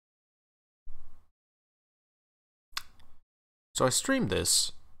So I streamed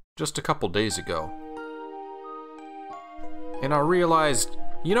this just a couple days ago. And I realized,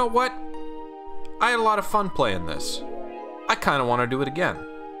 you know what? I had a lot of fun playing this. I kind of want to do it again.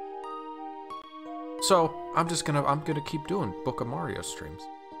 So I'm gonna keep doing Book of Mario streams.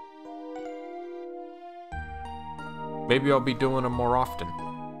 Maybe I'll be doing them more often.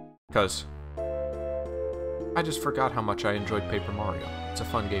 Because I just forgot how much I enjoyed Paper Mario. It's a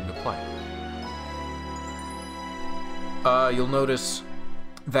fun game to play. You'll notice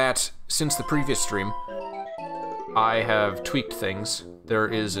that since the previous stream, I have tweaked things. There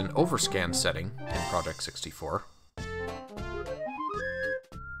is an overscan setting in Project 64.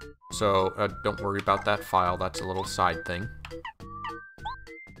 So don't worry about that file, that's a little side thing.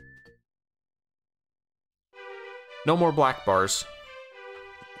 No more black bars.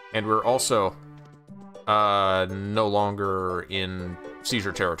 And we're also no longer in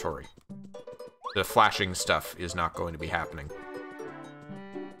seizure territory. The flashing stuff is not going to be happening.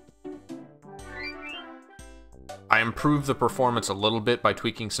 I improved the performance a little bit by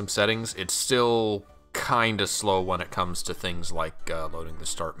tweaking some settings. It's still kinda slow when it comes to things like loading the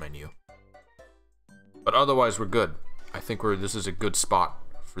start menu. But otherwise, we're good. I think this is a good spot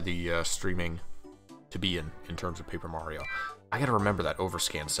for the streaming to be in terms of Paper Mario. I gotta remember that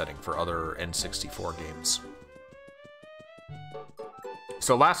overscan setting for other N64 games.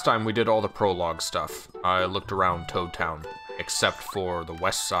 So last time we did all the prologue stuff. I looked around Toad Town, except for the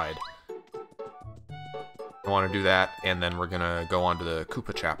west side. I want to do that, and then we're gonna go on to the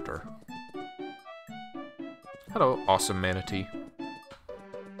Koopa chapter. Hello, awesome manatee.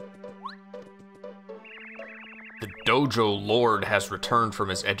 The Dojo Lord has returned from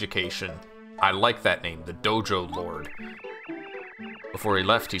his education. I like that name, the Dojo Lord. Before he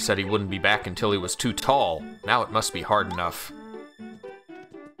left, he said he wouldn't be back until he was too tall. Now it must be hard enough.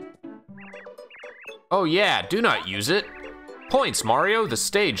 Oh yeah, do not use it. Points, Mario. The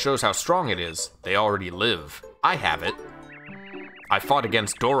stage shows how strong it is. They already live. I have it. I fought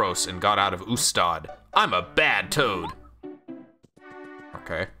against Doros and got out of Ustad. I'm a bad Toad.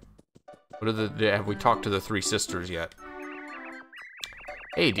 Okay. Have we talked to the three sisters yet?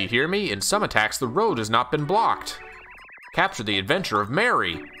 Hey, do you hear me? In some attacks, the road has not been blocked. Capture the adventure of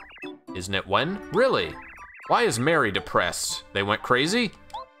Mary. Isn't it when? Really? Why is Mary depressed? They went crazy?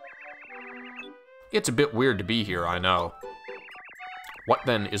 It's a bit weird to be here, I know. What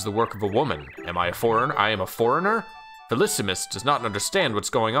then is the work of a woman? Am I a foreigner? I am a foreigner? Felicissimus does not understand what's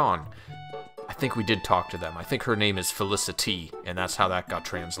going on. I think we did talk to them. I think her name is Felicity, and that's how that got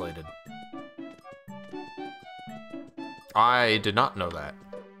translated. I did not know that.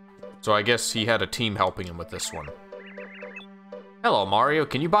 So I guess he had a team helping him with this one. Hello, Mario.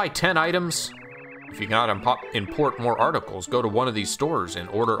 Can you buy 10 items? If you cannot import more articles, go to one of these stores and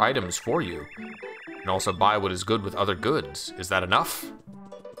order items for you. And also buy what is good with other goods. Is that enough?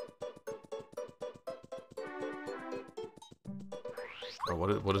 Oh,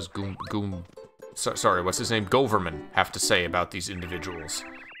 what does sorry, what's his name? Goverman have to say about these individuals?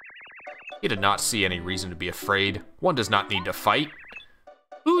 He did not see any reason to be afraid. One does not need to fight.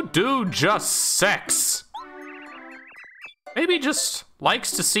 Who do just sex? Maybe just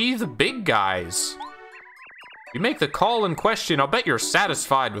likes to see the big guys. You make the call in question, I'll bet you're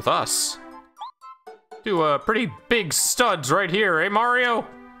satisfied with us. Two pretty big studs right here, eh, Mario?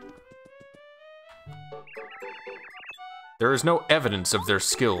 There is no evidence of their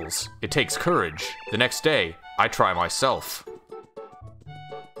skills. It takes courage. The next day, I try myself.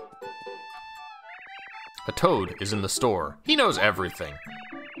 A Toad is in the store. He knows everything.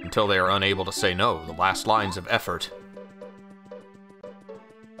 Until they are unable to say no, the last lines of effort.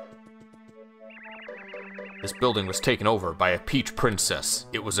 This building was taken over by a Peach princess.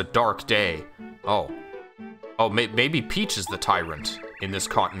 It was a dark day. Oh, maybe Peach is the tyrant in this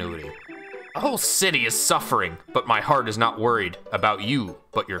continuity. The whole city is suffering, but my heart is not worried about you,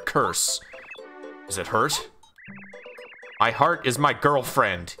 but your curse. Is it hurt? My heart is my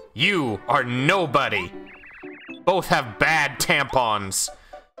girlfriend. You are nobody. Both have bad tampons.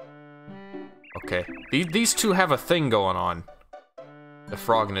 Okay, these two have a thing going on. The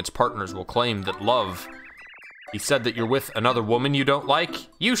frog and its partners will claim that love. He said that you're with another woman you don't like?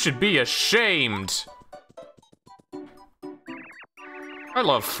 You should be ashamed. I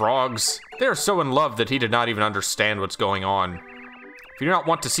love frogs. They are so in love that he did not even understand what's going on. If you do not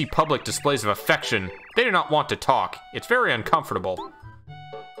want to see public displays of affection, they do not want to talk. It's very uncomfortable.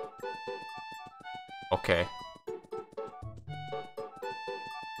 Okay.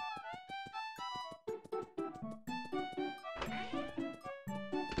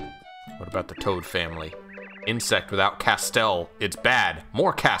 What about the Toad family? Insect without Castell. It's bad.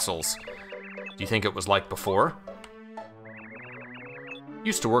 More castles. Do you think it was like before?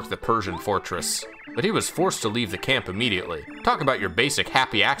 Used to work the Persian fortress, but he was forced to leave the camp immediately. Talk about your basic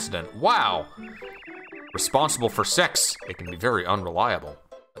happy accident. Wow! Responsible for sex. It can be very unreliable,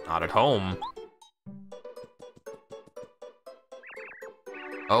 but not at home.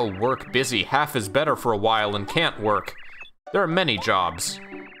 Oh, work busy. Half is better for a while and can't work. There are many jobs.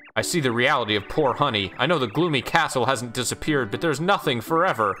 I see the reality of poor Honey. I know the gloomy castle hasn't disappeared, but there's nothing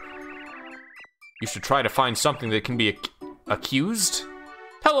forever. You should try to find something that can be accused?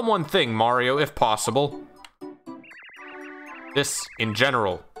 Tell him one thing, Mario, if possible. This, in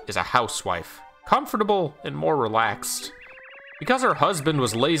general, is a housewife. Comfortable and more relaxed. Because her husband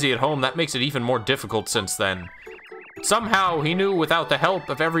was lazy at home, that makes it even more difficult since then. Somehow, he knew without the help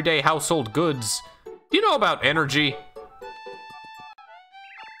of everyday household goods. Do you know about energy?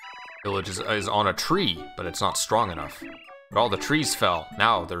 Village is on a tree, but it's not strong enough. But all the trees fell.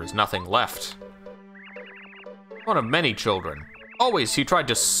 Now there is nothing left. One of many children. Always he tried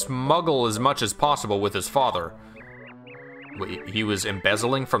to smuggle as much as possible with his father. Wait, he was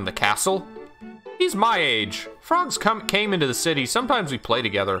embezzling from the castle? He's my age. Frogs came into the city. Sometimes we play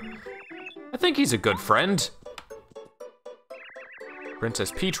together. I think he's a good friend.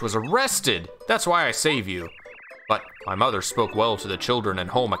 Princess Peach was arrested. That's why I save you. But my mother spoke well to the children and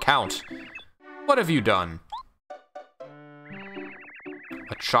home account. What have you done?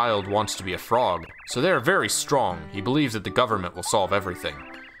 A child wants to be a frog, so they are very strong. He believes that the government will solve everything.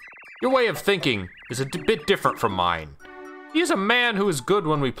 Your way of thinking is a bit different from mine. He is a man who is good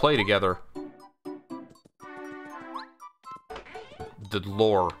when we play together. The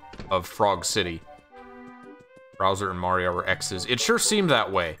lore of Frog City. Bowser and Mario are exes. It sure seemed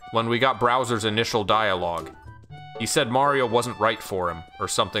that way when we got Bowser's initial dialogue. He said Mario wasn't right for him, or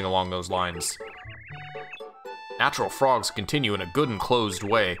something along those lines. Natural frogs continue in a good and closed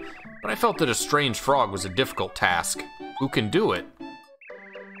way, but I felt that a strange frog was a difficult task. Who can do it?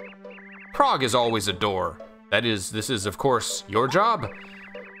 Frog is always a door. This is, of course, your job?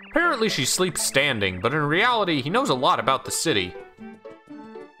 Apparently she sleeps standing, but in reality, he knows a lot about the city.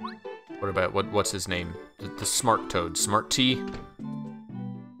 What about, what's his name? The smart toad, Smart T?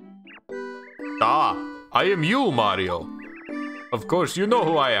 Ah, I am you, Mario. Of course, you know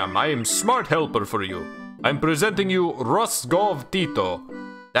who I am. I am smart helper for you. I'm presenting you Rosgov Tito.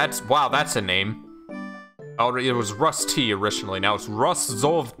 Wow, that's a name. Oh, it was Rusty originally, now it's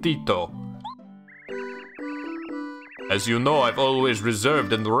Rosgov Tito. As you know, I've always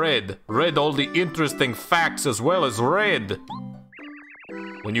reserved and read all the interesting facts as well as read.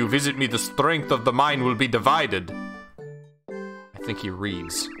 When you visit me, the strength of the mind will be divided. I think he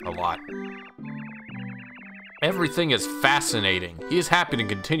reads a lot. Everything is fascinating. He is happy to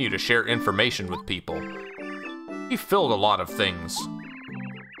continue to share information with people. He filled a lot of things.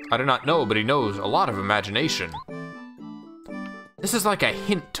 I do not know, but he knows a lot of imagination. This is like a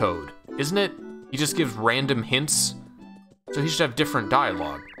hint toad, isn't it? He just gives random hints, so he should have different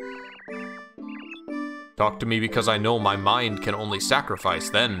dialogue. Talk to me because I know my mind can only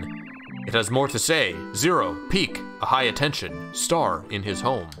sacrifice then. It has more to say. 0, peak, a high attention, star in his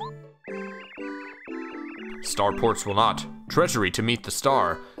home. Starports will not. Treasury to meet the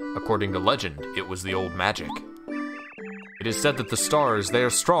star. According to legend, it was the old magic. It is said that the stars, they are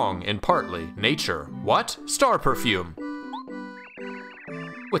strong and partly nature. What? Star perfume.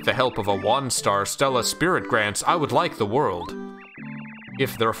 With the help of a one-star Stella Spirit Grants, I would like the world.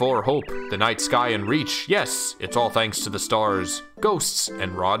 If therefore hope, the night sky and reach, yes, it's all thanks to the stars, ghosts,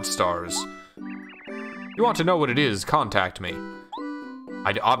 and rod stars. You want to know what it is, contact me.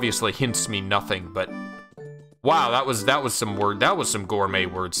 It obviously hints me nothing, but... Wow, that was some gourmet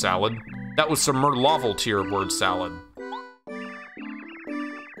word salad. That was some Merlevel tier word salad.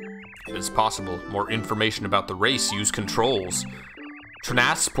 It is possible. More information about the race, use controls.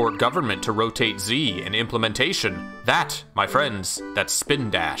 Transport government to rotate Z and implementation. That, my friends, that's spin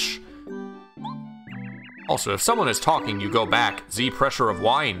dash. Also, if someone is talking, you go back. Z pressure of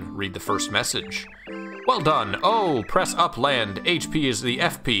wine, read the first message. Well done. Oh, press up land. HP is the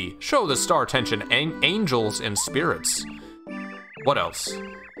FP. Show the star tension. Angels and spirits. What else?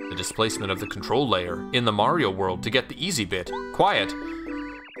 The displacement of the control layer in the Mario world to get the easy bit. Quiet.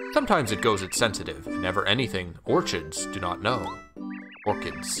 Sometimes it goes at sensitive. Never anything. Orchids do not know.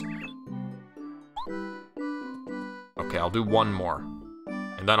 Orchids. Okay, I'll do one more.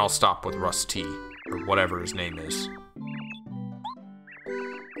 And then I'll stop with Rusty, or whatever his name is.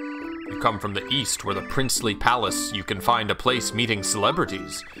 You come from the east, where the princely palace, you can find a place meeting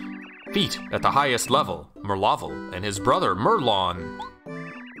celebrities. Feet at the highest level, Merlevel and his brother Merlon.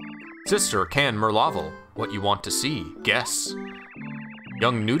 Sister Can Merlevel, what you want to see, guess.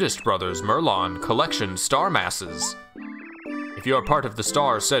 Young nudist brothers Merlon, collection star masses. if you are part of the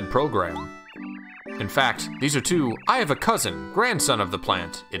star said program. In fact, these are two. I have a cousin, grandson of the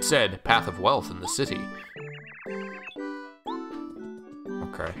plant. It said path of wealth in the city.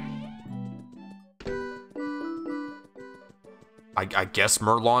 Okay. I guess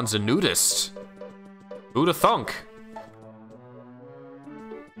Merlon's a nudist. Who'da thunk?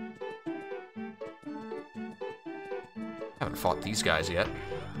 Haven't fought these guys yet.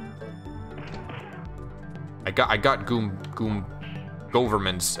 I got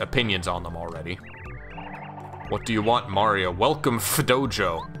Goverman's opinions on them already. What do you want, Mario? Welcome,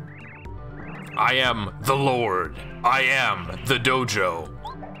 Dojo. I am the Lord. I am the Dojo.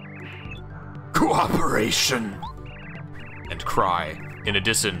 Cooperation. And cry. In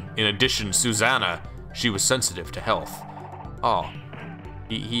addition, Susanna, she was sensitive to health. Oh,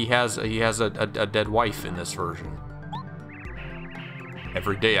 he has a dead wife in this version.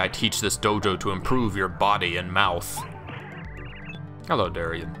 Every day I teach this dojo to improve your body and mouth. Hello,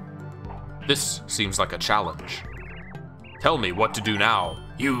 Darian. This seems like a challenge. Tell me what to do now.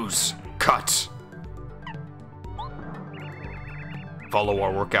 Use cut. Follow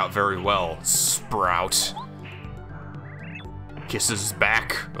our workout very well, Sprout. Kisses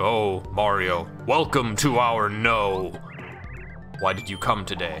back. Oh, Mario, welcome to our no. Why did you come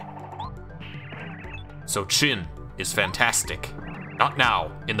today? So Chin is fantastic. Not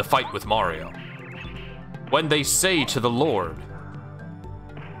now, in the fight with Mario. When they say to the Lord.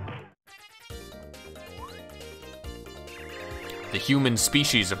 The human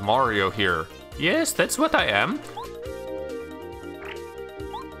species of Mario here. Yes, that's what I am.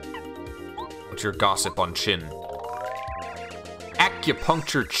 What's your gossip on Chin?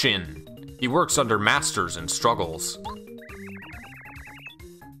 Acupuncture Chin. He works under masters and struggles.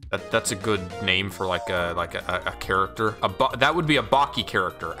 That's a good name for like a character. That would be a Baki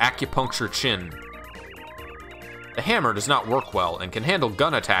character. Acupuncture Chin. The hammer does not work well and can handle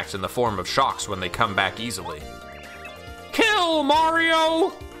gun attacks in the form of shocks when they come back easily. Kill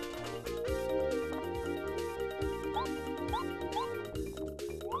Mario!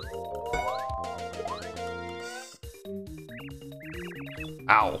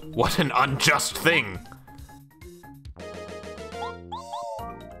 Ow, what an unjust thing!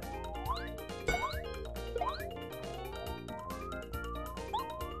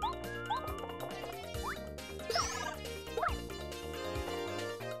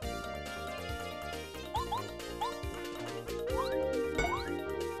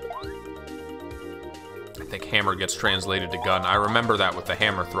 I think hammer gets translated to gun. I remember that with the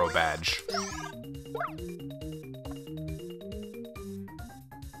hammer throw badge.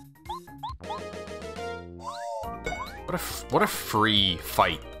 What a free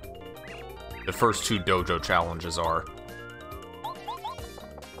fight the first two dojo challenges are.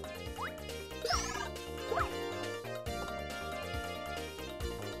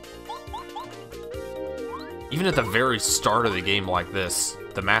 Even at the very start of the game like this,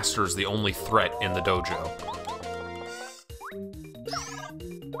 the master is the only threat in the dojo.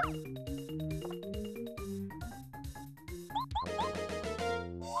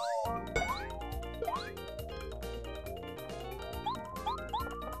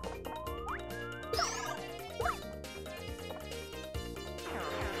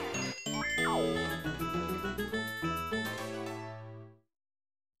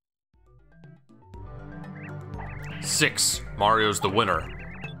 Six. Mario's the winner.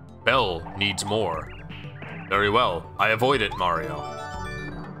 Bell needs more. Very well. I avoid it, Mario.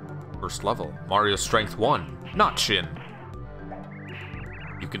 First level. Mario's strength 1, not Chin.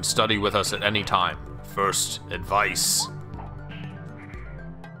 You can study with us at any time. First advice.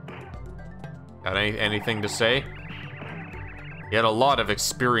 Got anything to say? He had a lot of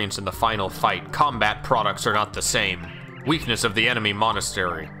experience in the final fight. Combat products are not the same. Weakness of the enemy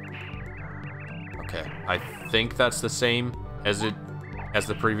monastery. Okay, I think that's the same as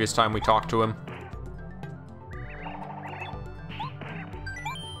the previous time we talked to him.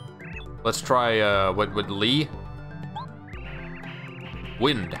 Let's try, what would Lee?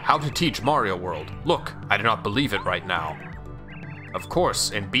 Wind, how to teach Mario World. Look, I do not believe it right now. Of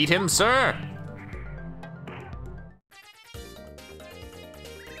course, and beat him, sir?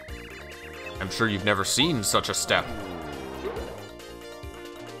 I'm sure you've never seen such a step.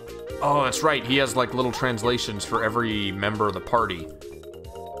 Oh, that's right. He has like little translations for every member of the party.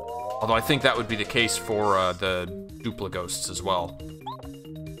 Although I think that would be the case for the Dupla Ghosts as well.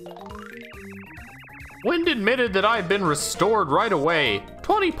 Wind admitted that I've been restored right away.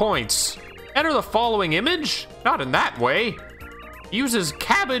 20 points. Enter the following image. Not in that way. Uses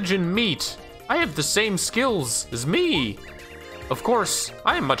cabbage and meat. I have the same skills as me. Of course,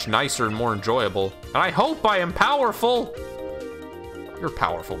 I am much nicer and more enjoyable. And I hope I am powerful. You're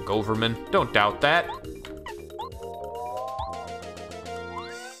powerful, Goverman. Don't doubt that.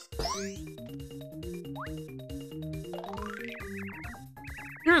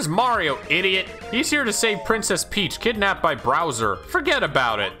 Here's Mario, idiot. He's here to save Princess Peach, kidnapped by Bowser. Forget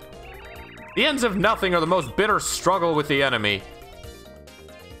about it. The ends of nothing are the most bitter struggle with the enemy.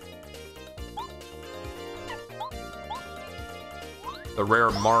 The rare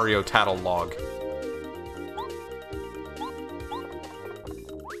Mario tattle log.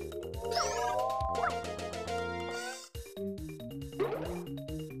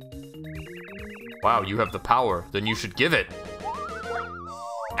 Wow, you have the power. Then you should give it.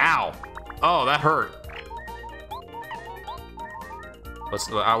 Ow. Oh, that hurt.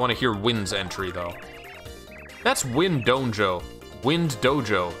 I want to hear Wind's entry, though. That's Wind Dojo. Wind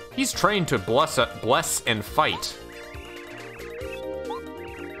Dojo. He's trained to bless and fight.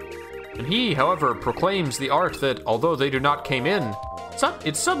 And he, however, proclaims the art that, although they do not came in,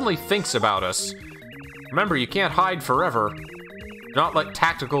 it suddenly thinks about us. Remember, you can't hide forever. Do not let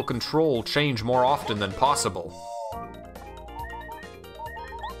tactical control change more often than possible.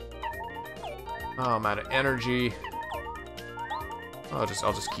 Oh, I'm out of energy. I'll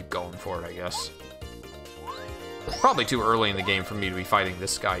just keep going for it, I guess. Probably too early in the game for me to be fighting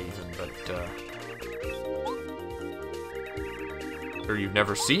this guy even, but sure you've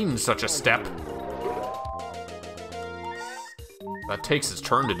never seen such a step. That takes his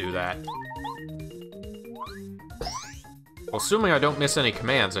turn to do that. Well, assuming I don't miss any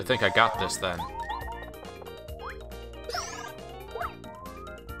commands, I think I got this then.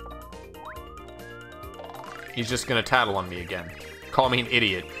 He's just gonna tattle on me again. Call me an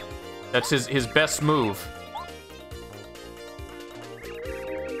idiot. That's his best move.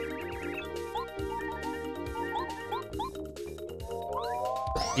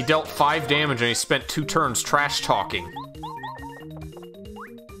 He dealt 5 damage and he spent 2 turns trash talking.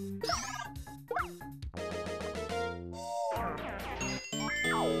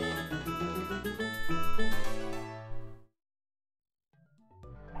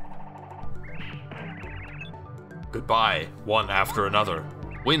 Goodbye, one after another.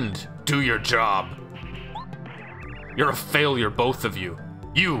 Wind, do your job. You're a failure, both of you.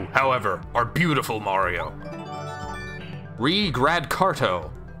 You, however, are beautiful, Mario. Grad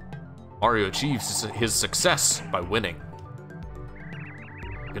Carto. Mario achieves his success by winning.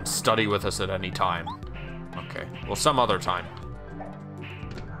 You can study with us at any time. Okay, well, some other time.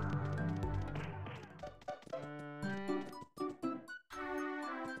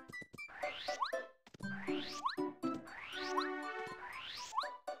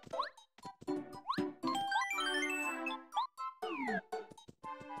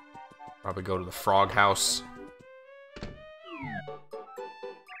 Probably go to the Frog House.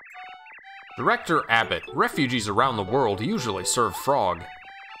 Director Abbott, refugees around the world usually serve frog.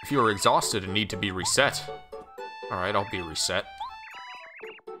 If you are exhausted and need to be reset. Alright, I'll be reset.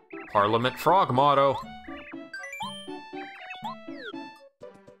 Parliament Frog motto.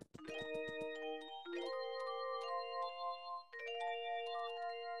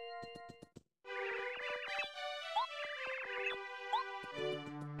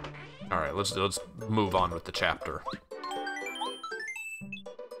 Alright, let's move on with the chapter.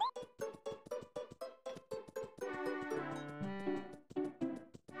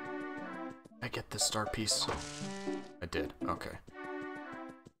 I get this star piece. I did, okay.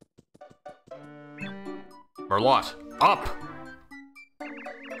 Merlot, up!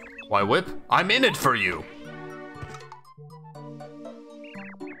 Why, Whip, I'm in it for you!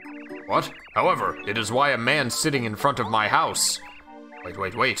 What? However, it is why a man sitting in front of my house.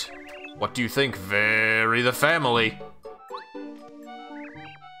 Wait. What do you think, Very the family?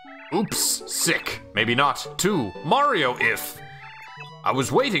 Oops, sick. Maybe not. 2, Mario if. I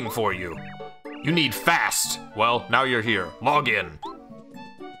was waiting for you. You need fast. Well, now you're here. Log in.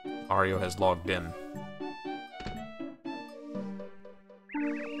 Mario has logged in.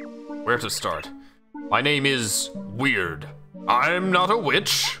 Where to start? My name is Weird. I'm not a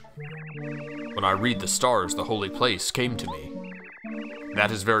witch. When I read the stars, the holy place came to me. That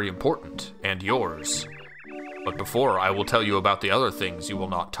is very important, and yours. But before, I will tell you about the other things you will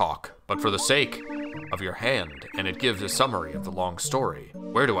not talk, but for the sake of your hand, and it gives a summary of the long story.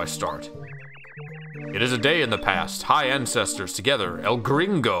 Where do I start? It is a day in the past, high ancestors together, El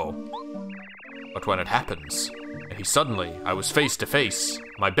Gringo. But when it happens, and I was face to face.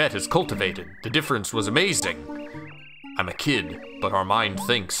 My bet is cultivated, the difference was amazing. I'm a kid, but our mind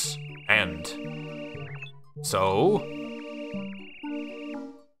thinks, and... So...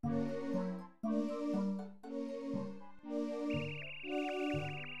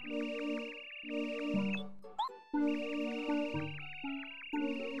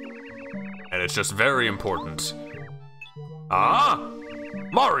 and it's just very important. Ah?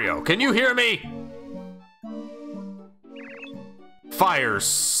 Mario, can you hear me? Fire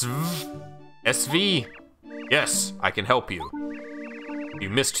SV? Yes, I can help you. You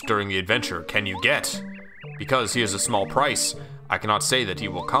missed during the adventure, can you get? Because he is a small price, I cannot say that he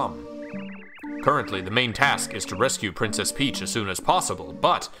will come. Currently, the main task is to rescue Princess Peach as soon as possible,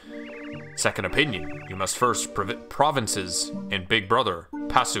 but... Second opinion, you must first provinces in Big Brother,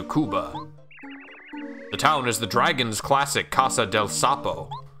 Pasu Cuba. The town is the dragon's classic Casa del Sapo.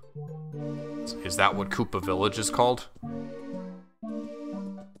 Is that what Koopa Village is called?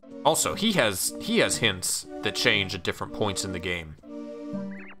 Also, he has hints that change at different points in the game.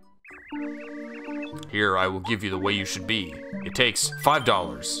 Here, I will give you the way you should be. It takes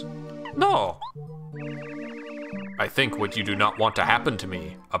 $5. No! I think what you do not want to happen to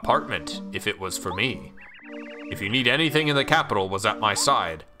me. Apartment, if it was for me. If you need anything in the capital, was at my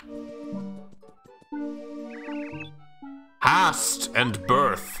side. Hast and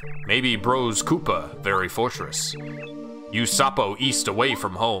birth. Maybe Bros Koopa, very fortress. You Sapo east away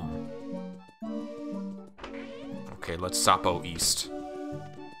from home. Okay, let's Sapo east.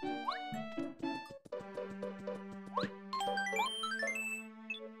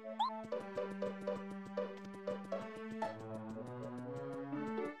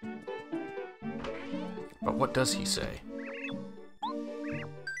 But what does he say?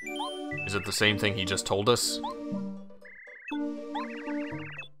 Is it the same thing he just told us?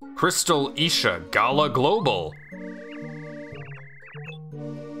 Crystal Isha Gala Global.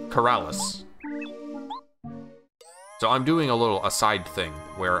 Corrales. So I'm doing a little aside thing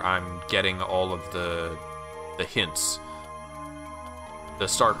where I'm getting all of the hints, the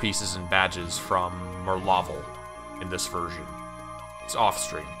star pieces and badges from Merlavel in this version. It's off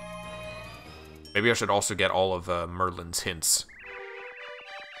stream. Maybe I should also get all of Merlin's hints.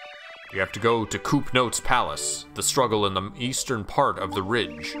 You have to go to Coop Note's palace, the struggle in the eastern part of the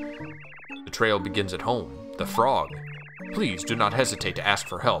ridge. The trail begins at home, the frog. Please do not hesitate to ask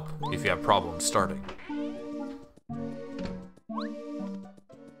for help if you have problems starting.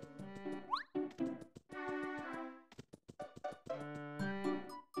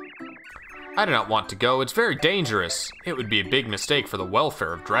 I do not want to go, it's very dangerous. It would be a big mistake for the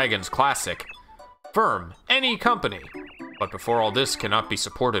welfare of Dragon's Classic. Firm, any company. But before all this cannot be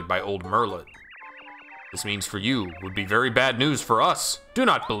supported by old Merlin. This means for you would be very bad news for us. Do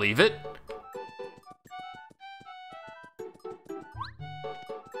not believe it.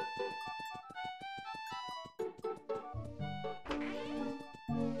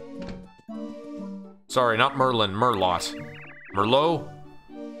 Sorry, not Merlin, Merlot. Merlot?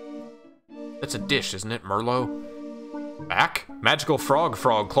 That's a dish, isn't it, Merlot? Back? Magical frog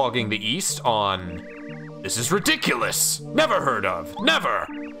clogging the east on... This is ridiculous! Never heard of! Never!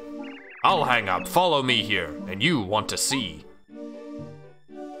 I'll hang up, follow me here, and you want to see.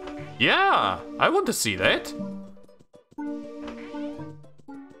 Yeah, I want to see that.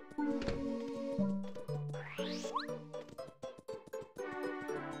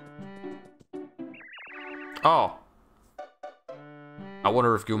 Oh. I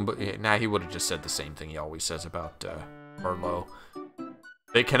wonder if Goomba... Nah, he would have just said the same thing he always says about, Merlot.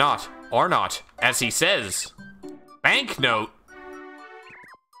 They cannot, are not, as he says. Banknote.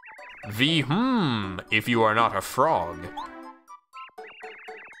 If you are not a frog.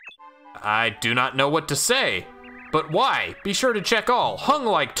 I do not know what to say. But why? Be sure to check all. Hung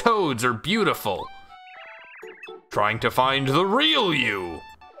like toads are beautiful. Trying to find the real you.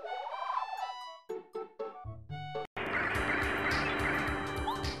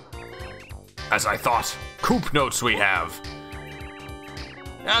 As I thought, Coop Notes we have.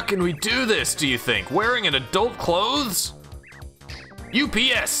 How can we do this, do you think? Wearing an adult clothes?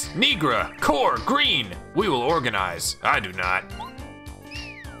 UPS, Negra, Core, Green. We will organize. I do not.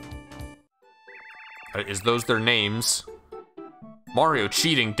 Is those their names? Mario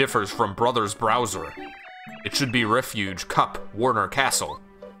cheating differs from Brother's browser. It should be Refuge, Cup, Warner Castle.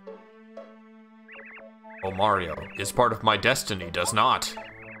 Oh, Mario, is part of my destiny, does not.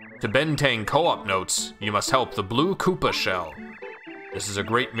 To Bentang co-op notes, you must help the blue Koopa shell. This is a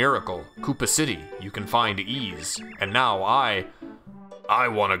great miracle. Koopa City, you can find ease. And now I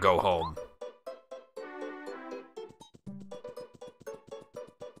want to go home.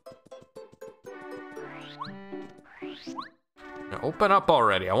 Now open up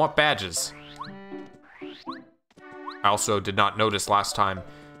already. I want badges. I also did not notice last time,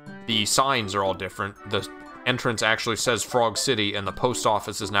 the signs are all different. The entrance actually says Frog City, and the post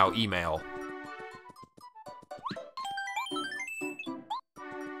office is now email.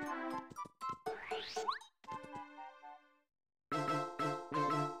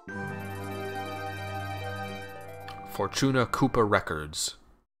 Fortuna Koopa Records.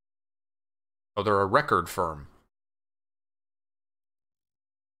 Oh, they're a record firm.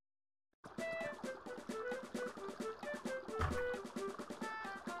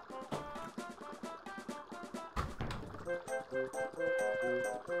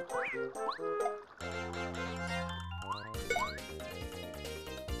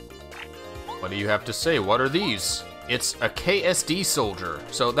 What do you have to say? What are these? It's a KSD soldier,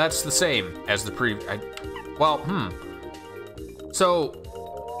 so that's the same as the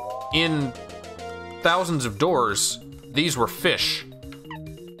So, in Thousands of Doors, these were fish,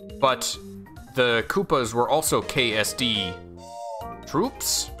 but the Koopas were also KSD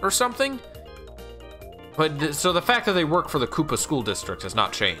troops or something? But, so the fact that they work for the Koopa School District has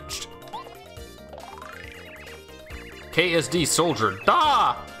not changed. KSD soldier,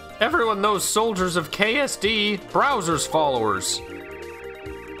 da! Everyone knows soldiers of KSD, Browser's followers.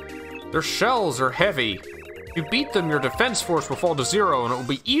 Their shells are heavy. If you beat them, your defense force will fall to 0 and it will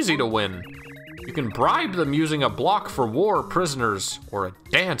be easy to win. You can bribe them using a block for war prisoners or a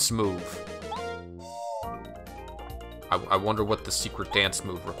dance move. I wonder what the secret dance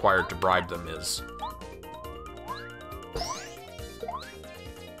move required to bribe them is.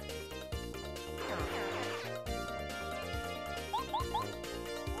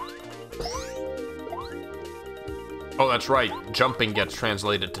 Oh, that's right. Jumping gets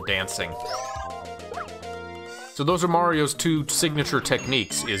translated to dancing. So those are Mario's 2 signature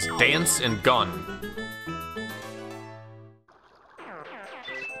techniques, is dance and gun.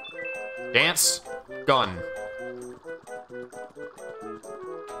 Dance, gun.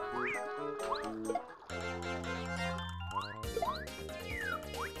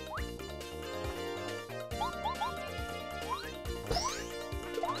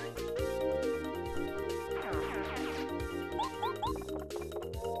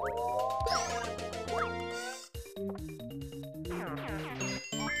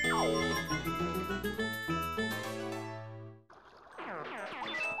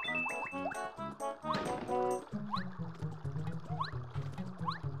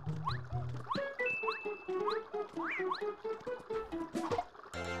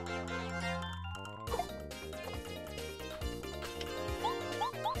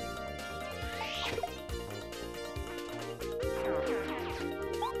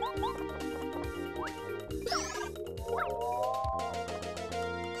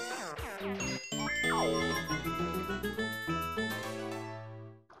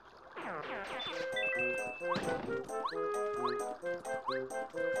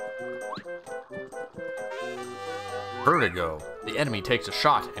 Vertigo. The enemy takes a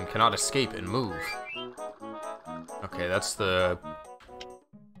shot and cannot escape and move. Okay, that's the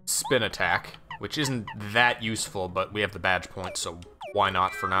spin attack, which isn't that useful, but we have the badge point, so why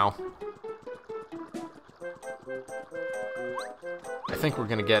not for now? I think we're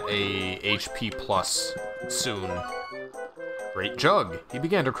gonna get a HP plus soon. Great Jug. He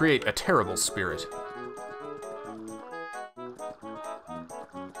began to create a terrible spirit.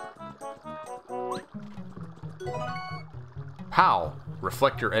 Pow!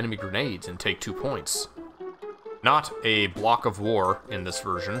 Reflect your enemy grenades and take 2 points. Not a block of war in this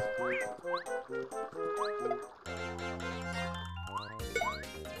version.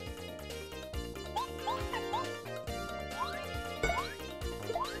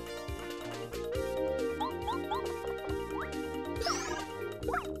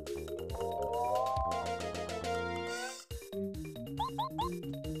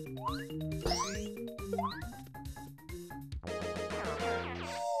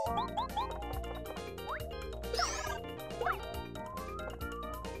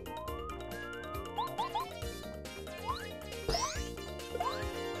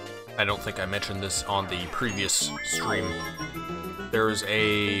 I don't think I mentioned this on the previous stream. There's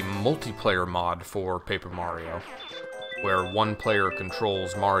a multiplayer mod for Paper Mario, where one player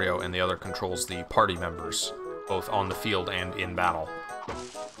controls Mario and the other controls the party members, both on the field and in battle.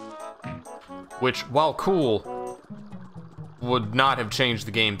 Which, while cool, would not have changed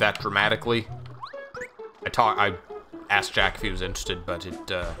the game that dramatically. I asked Jack if he was interested, but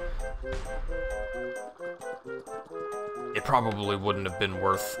it probably wouldn't have been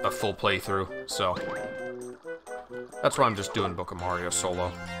worth a full playthrough, so that's why I'm just doing Book of Mario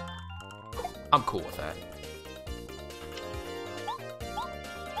solo. I'm cool with that.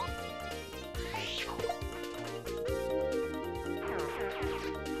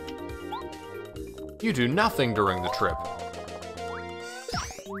 You do nothing during the trip.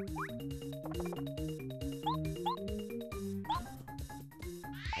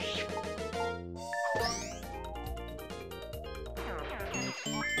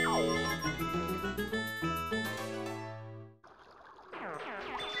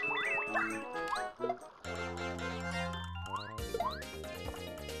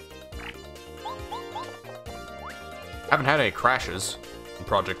 Haven't had any crashes in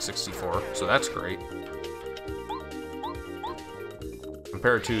Project 64, so that's great.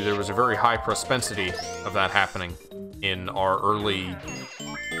 Compared to, there was a very high propensity of that happening in our early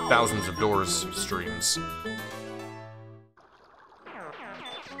Thousands of Doors streams.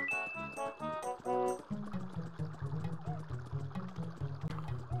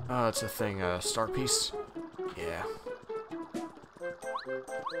 It's a thing, star piece? Yeah.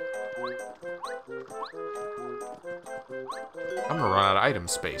 I'm gonna run out of item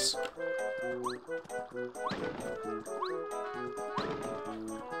space.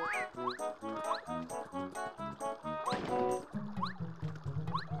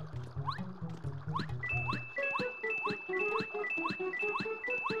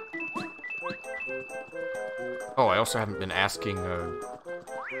 Oh, I also haven't been asking,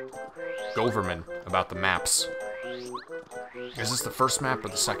 Goverman about the maps. Is this the first map or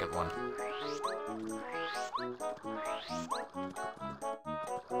the second one?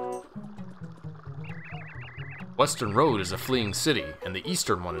 Western Road is a fleeing city, and the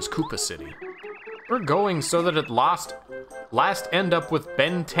eastern one is Koopa City. We're going so that at last end up with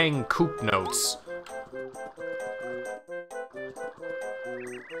Benteng Coop notes.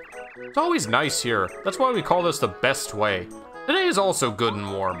 It's always nice here. That's why we call this the best way. Today is also good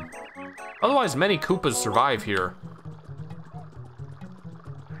and warm. Otherwise, many Koopas survive here.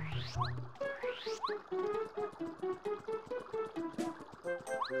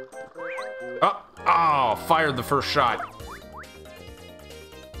 Oh, fired the first shot.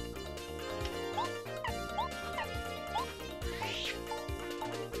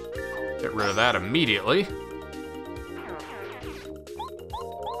 Get rid of that immediately.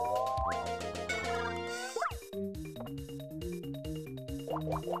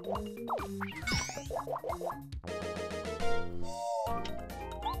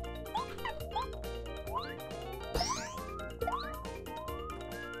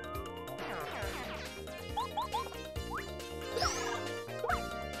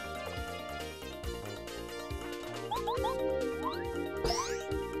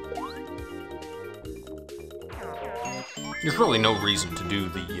 There's really no reason to do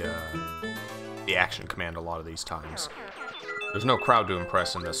the action command a lot of these times. There's no crowd to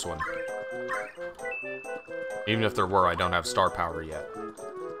impress in this one. Even if there were, I don't have star power yet.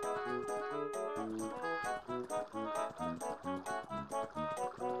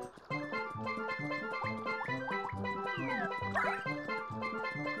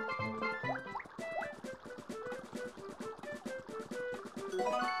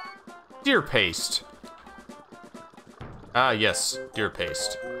 Deer paste. Ah, yes, deer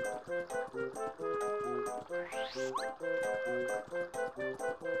paste.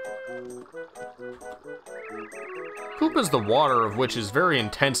 Coop is the water of which is very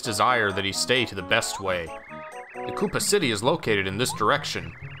intense desire that he stay to the best way. The Koopa City is located in this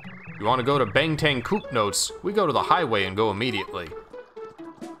direction. You want to go to Benteng Coop notes, we go to the highway and go immediately.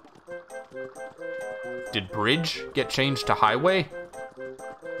 Did bridge get changed to highway?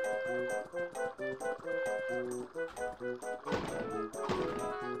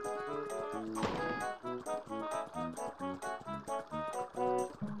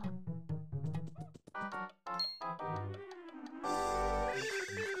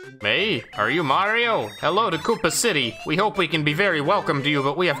 Hey, are you Mario? Hello to Koopa City. We hope we can be very welcome to you,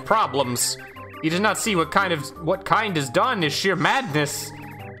 but we have problems. You do not see what kind is done is sheer madness.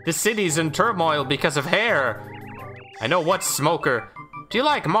 The city's in turmoil because of hair. I know what's smoker. Do you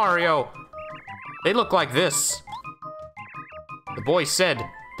like Mario? They look like this. The boy said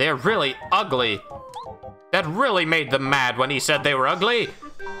they're really ugly. That really made them mad when he said they were ugly.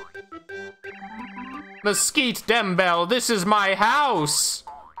 Mesquite Dembell, this is my house.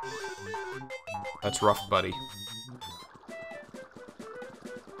 That's rough, buddy.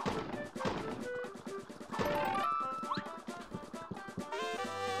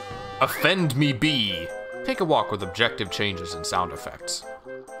 Offend me be. Take a walk with objective changes and sound effects.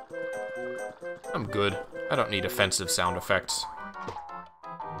 I'm good. I don't need offensive sound effects.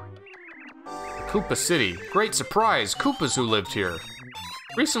 Koopa City. Great surprise, Koopas who lived here.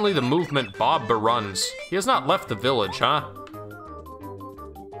 Recently the movement Bob Baruns. He has not left the village, huh?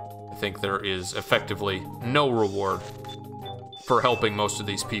 I think there is effectively no reward for helping most of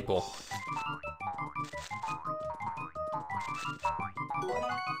these people.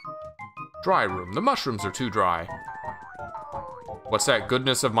 Dry room. The mushrooms are too dry. What's that,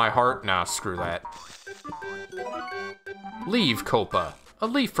 goodness of my heart? Nah, screw that. Leave Copa. A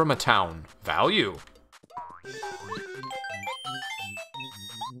leaf from a town. Value.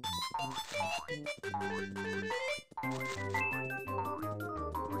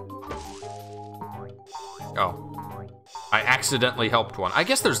 Oh. I accidentally helped one. I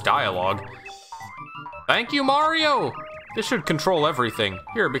guess there's dialogue. Thank you, Mario! This should control everything.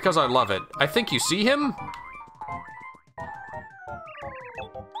 Here, because I love it. I think you see him?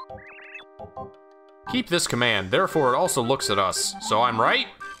 Keep this command, therefore it also looks at us. So I'm right?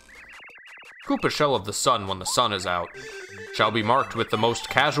 Coop a shell of the sun when the sun is out. Shall be marked with the most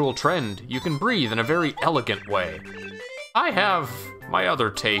casual trend. You can breathe in a very elegant way. I have my other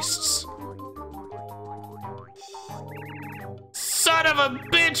tastes. Son of a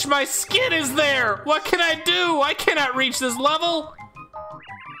bitch, my skin is there! What can I do? I cannot reach this level!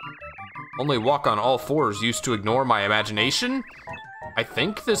 Only walk on all fours used to ignore my imagination? I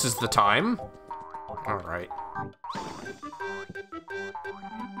think this is the time. Alright.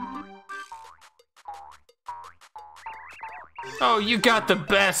 Oh, you got the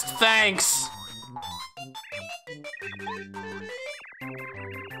best, thanks!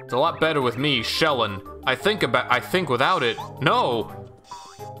 It's a lot better with me, shellin'. I think without it, no!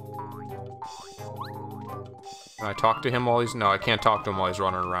 Can I talk to him while he's, no, I can't talk to him while he's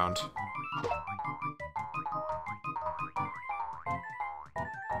running around.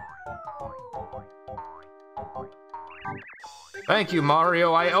 Thank you,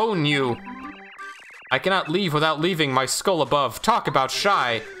 Mario, I own you! I cannot leave without leaving my skull above. Talk about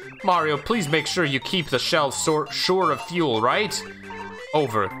shy. Mario, please make sure you keep the shell sure of fuel, right?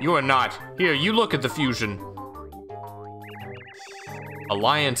 Over. You are not. Here, you look at the fusion.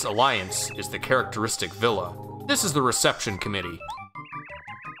 Alliance is the characteristic villa. This is the reception committee.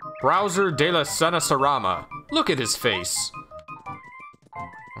 Browser de la Sanasarama. Look at his face.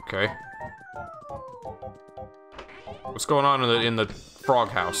 Okay. What's going on in the frog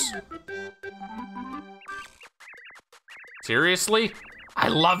house? Seriously? I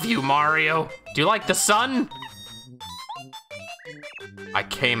love you, Mario. Do you like the sun? I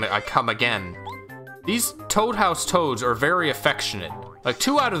come again. These Toad House toads are very affectionate. Like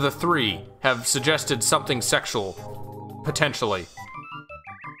 2 out of the 3 have suggested something sexual, potentially.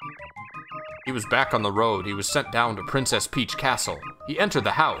 He was back on the road. He was sent down to Princess Peach Castle. He entered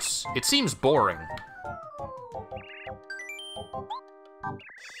the house. It seems boring.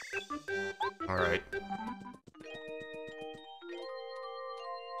 All right.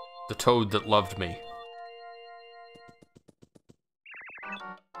 The toad that loved me.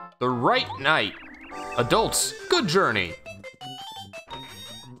 The right night. Adults, good journey.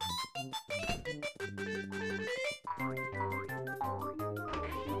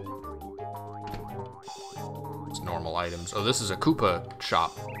 It's normal items. Oh, this is a Koopa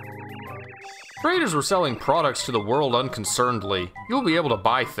shop. Traders were selling products to the world unconcernedly. You'll be able to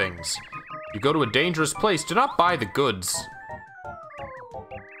buy things. You go to a dangerous place, do not buy the goods.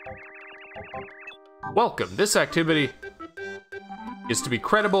 Welcome. This activity is to be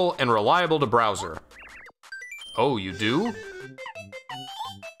credible and reliable to browser. Oh, you do? Is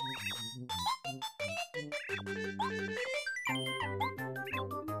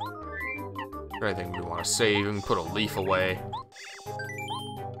there anything we want to save and put a leaf away?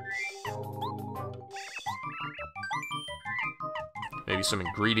 Maybe some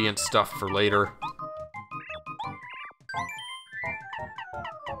ingredient stuff for later.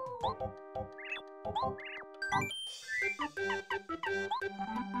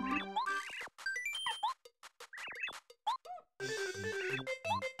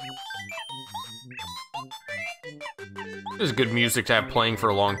 This is good music to have playing for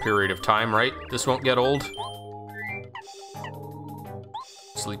a long period of time, right? This won't get old.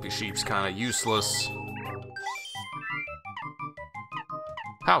 Sleepy Sheep's kind of useless.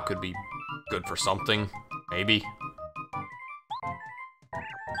 How could be good for something, maybe.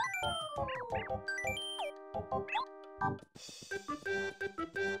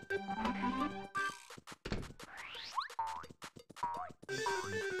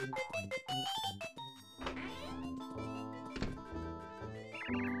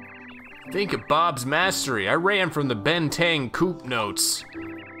 Think of Bob's mastery. I ran from the Ben Tang Coop notes.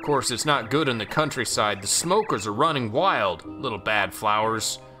 Of course, it's not good in the countryside. The smokers are running wild. Little bad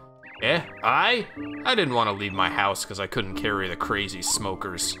flowers. Eh? I didn't want to leave my house because I couldn't carry the crazy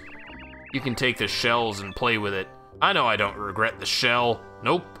smokers. You can take the shells and play with it. I know I don't regret the shell.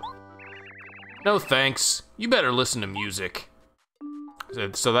 Nope. No thanks. You better listen to music.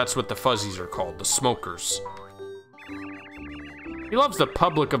 So that's what the fuzzies are called, the smokers. He loves the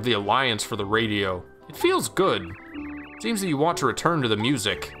public of the Alliance for the radio. It feels good. Seems that you want to return to the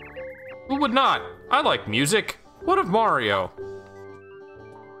music. Who would not? I like music. What of Mario?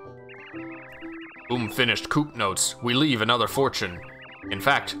 Boom finished Coop notes. We leave another fortune. In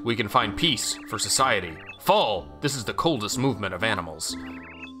fact, we can find peace for society. Fall! This is the coldest movement of animals.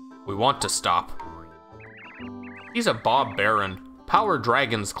 We want to stop. He's a Bob Baron. Power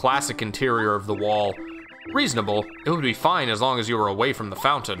Dragon's classic interior of the wall. Reasonable. It would be fine as long as you were away from the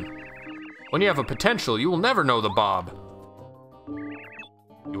fountain. When you have a potential, you will never know the Bob.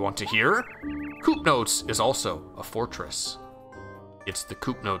 You want to hear? Coop Notes is also a fortress. It's the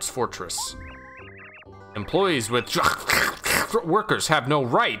Coop Notes Fortress. Employees with workers have no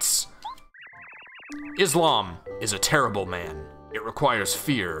rights. Islam is a terrible man. It requires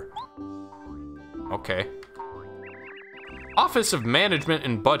fear. Okay. Office of Management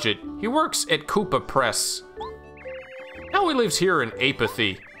and Budget. He works at Koopa Press. Now he lives here in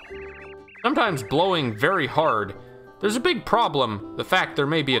apathy. Sometimes blowing very hard. There's a big problem, the fact there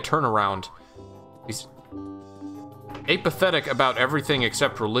may be a turnaround. He's apathetic about everything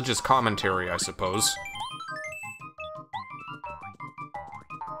except religious commentary, I suppose.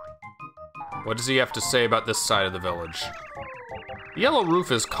 What does he have to say about this side of the village? The Yellow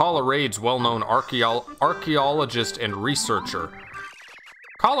Roof is Colorade's well-known archaeologist and researcher.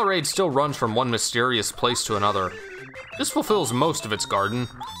 Colorade still runs from one mysterious place to another. This fulfills most of its garden.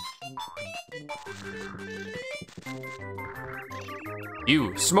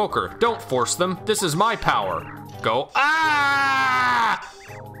 You, smoker, don't force them. This is my power. Go. Ah!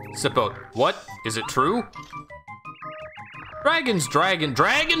 Sippo, what? Is it true? Dragon's dragon,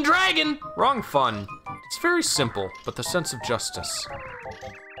 dragon! Wrong fun. It's very simple, but the sense of justice.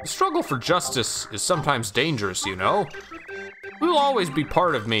 The struggle for justice is sometimes dangerous, you know. We will always be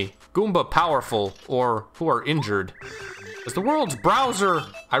part of me, Goomba powerful, or who are injured. As the world's browser,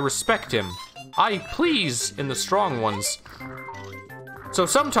 I respect him. I please in the strong ones. So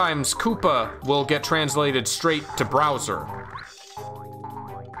sometimes Koopa will get translated straight to browser.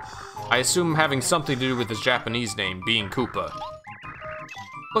 I assume having something to do with his Japanese name, being Koopa.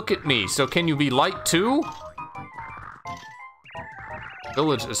 Look at me, so can you be light too?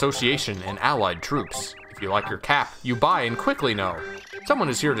 Village Association and allied troops. If you like your cap, you buy and quickly know. Someone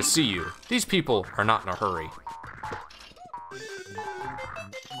is here to see you. These people are not in a hurry.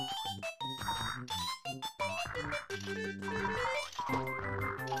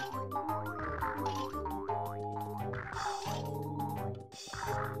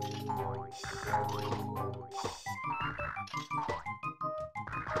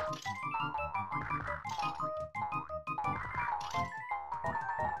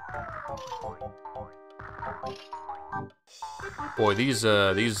 Boy, these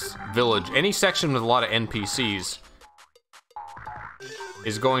village, any section with a lot of NPCs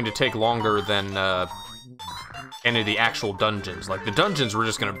is going to take longer than any of the actual dungeons. Like, the dungeons we're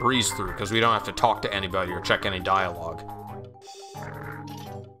just gonna breeze through because we don't have to talk to anybody or check any dialogue.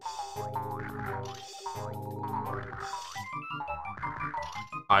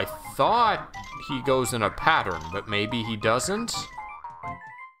 I thought he goes in a pattern, but maybe he doesn't?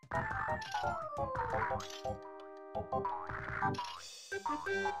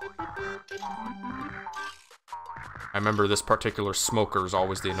 I remember this particular smoker is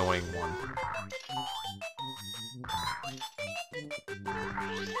always the annoying one.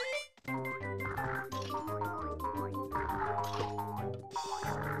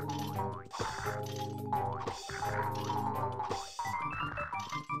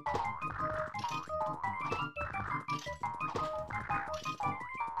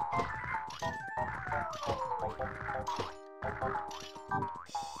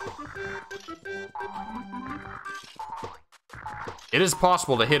 It is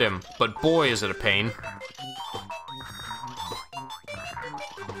possible to hit him, but boy is it a pain.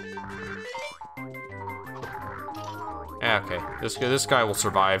 Okay, this guy will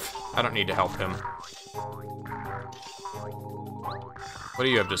survive. I don't need to help him. What do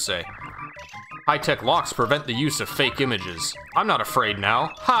you have to say? High-tech locks prevent the use of fake images. I'm not afraid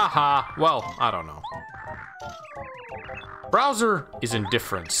now. Ha ha. Well, I don't know. Browser is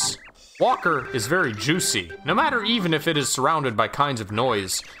indifference. Walker is very juicy, no matter even if it is surrounded by kinds of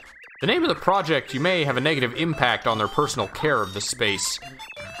noise. The name of the project, you may have a negative impact on their personal care of the space.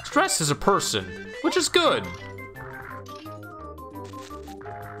 Stress is a person, which is good.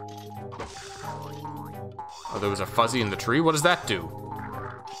 Oh, there was a fuzzy in the tree? What does that do?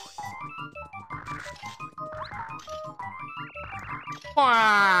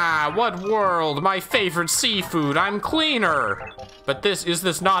 Ah, what world? My favorite seafood. I'm cleaner. But is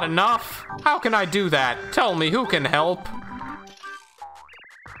this not enough? How can I do that? Tell me, who can help?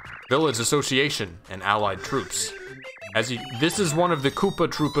 Village Association and allied troops. This is one of the Koopa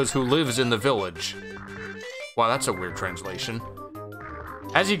Troopas who lives in the village. Wow, that's a weird translation.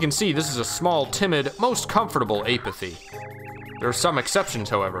 As you can see, this is a small, timid, most comfortable apathy. There are some exceptions,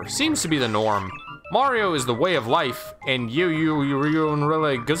 however. Seems to be the norm. Mario is the way of life, and you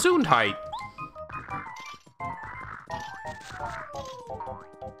really Gesundheit.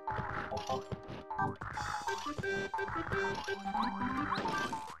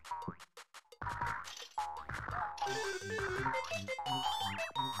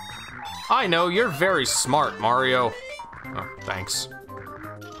 I know, you're very smart, Mario. Oh, thanks.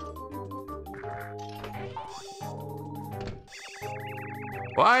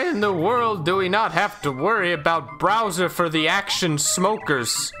 Why in the world do we not have to worry about browser for the action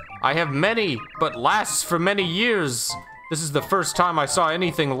smokers? I have many, but lasts for many years. This is the first time I saw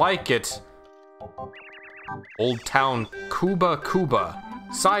anything like it. Old Town Kuba,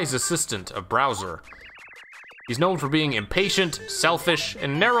 Sai's assistant of browser. He's known for being impatient, selfish,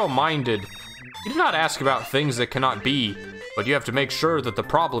 and narrow-minded. You do not ask about things that cannot be, but you have to make sure that the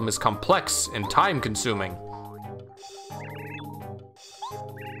problem is complex and time-consuming.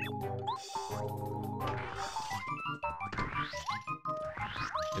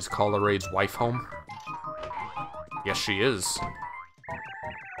 Is Colerade's wife home? Yes, she is.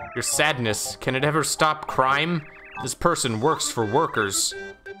 Your sadness, can it ever stop crime? This person works for workers.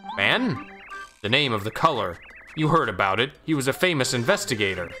 Man? The name of the color. You heard about it. He was a famous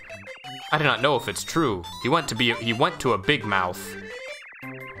investigator. I do not know if it's true. He went to a big mouth.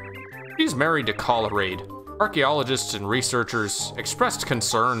 He's married to Colerade. Archaeologists and researchers expressed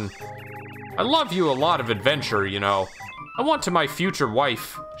concern. I love you a lot of adventure, you know. I want to my future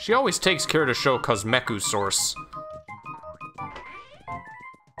wife. She always takes care to show Cosmeku source.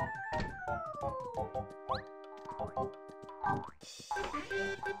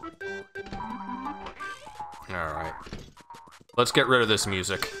 Alright. Let's get rid of this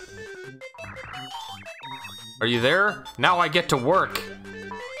music. Are you there? Now I get to work.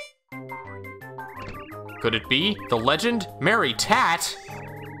 Could it be? The legend? Mary Tat?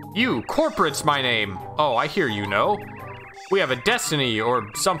 You, Corporate's my name. Oh, I hear you know. We have a destiny or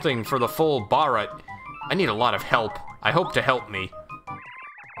something for the full Bharat. I need a lot of help. I hope to help me.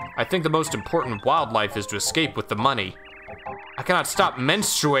 I think the most important wildlife is to escape with the money. I cannot stop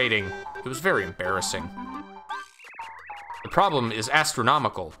menstruating. It was very embarrassing. The problem is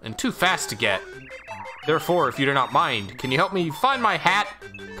astronomical and too fast to get. Therefore, if you do not mind, can you help me find my hat?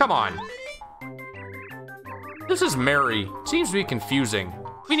 Come on. This is Mary. It seems to be confusing.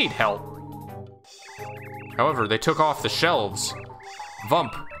 We need help. However, they took off the shelves.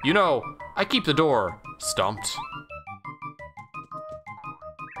 Vump, you know, I keep the door stumped.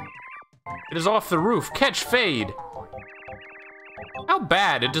 It is off the roof. Catch fade. How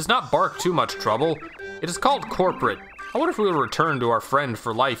bad? It does not bark too much trouble. It is called Corporate. I wonder if we will return to our friend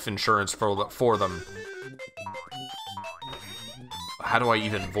for life insurance for them. How do I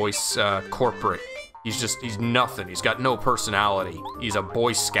even voice Corporate? He's nothing. He's got no personality. He's a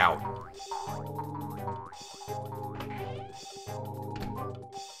Boy Scout.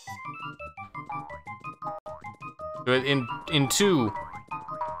 In 2,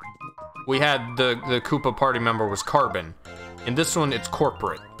 we had the Koopa party member was Carbon. In this one, it's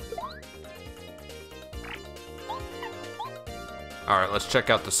Corporate. Alright, let's check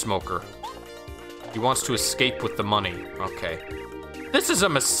out the smoker. He wants to escape with the money. Okay. This is a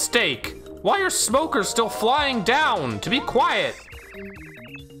mistake! Why are smokers still flying down? To be quiet!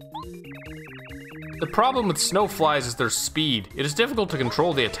 The problem with snowflies is their speed. It is difficult to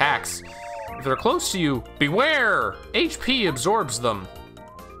control the attacks. If they're close to you, beware! HP absorbs them.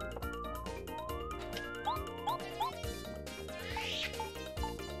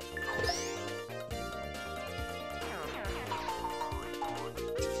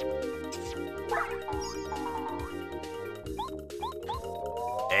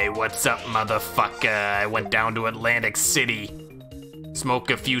 Hey, what's up, motherfucker? I went down to Atlantic City. Smoke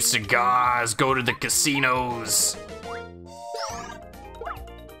a few cigars, go to the casinos.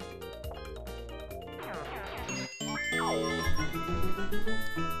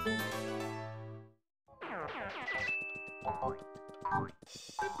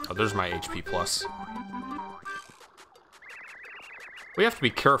 Oh, there's my HP plus. We have to be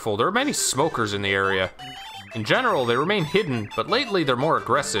careful. There are many smokers in the area. In general, they remain hidden, but lately they're more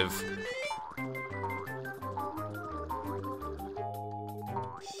aggressive.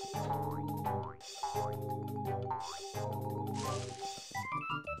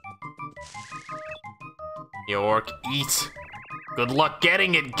 York, eat. Good luck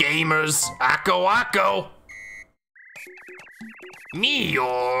getting it, gamers. Akko, akko. Me,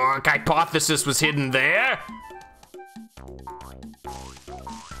 York. Hypothesis was hidden there.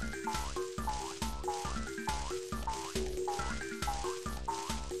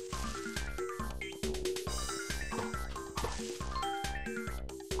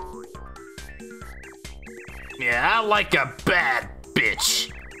 Yeah, I like a bad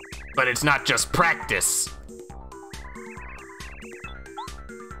bitch. But it's not just practice.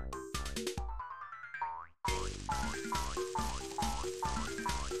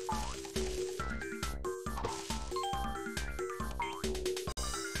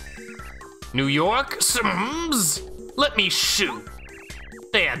 New York? Sims? Let me shoot.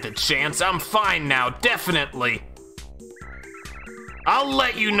 They had the chance. I'm fine now, definitely. I'll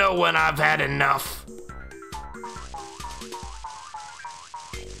let you know when I've had enough.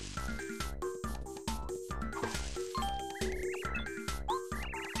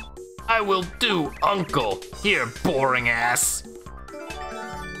 I will do, Uncle. Here, boring ass.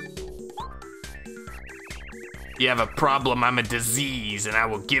 You have a problem, I'm a disease, and I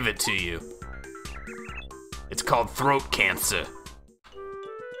will give it to you. It's called throat cancer.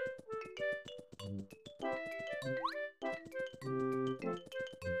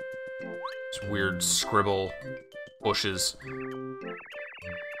 It's weird scribble bushes.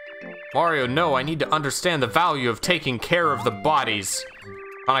 Mario, no, I need to understand the value of taking care of the bodies.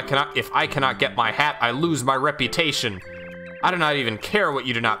 If I cannot get my hat, I lose my reputation. I do not even care what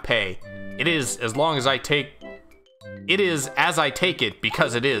you do not pay. It is as I take it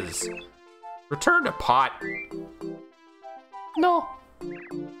because it is. Return to pot. No.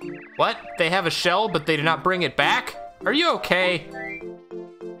 What? They have a shell, but they do not bring it back? Are you okay?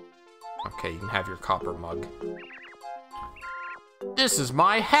 Okay, you can have your copper mug. This is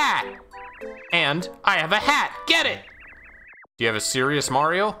my hat. And I have a hat. Get it. Do you have a serious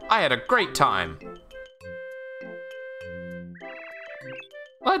Mario? I had a great time.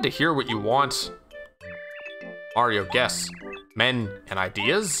 Glad to hear what you want. Mario, guess. Men and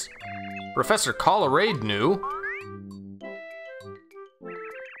ideas? Professor Colorade knew.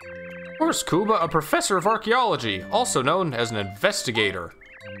 Of course, Kuba, a professor of archaeology, also known as an investigator.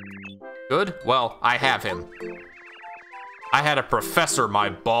 Good? Well, I have him. I had a professor, my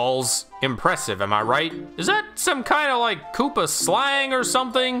balls. Impressive, am I right? Is that some kind of like Koopa slang or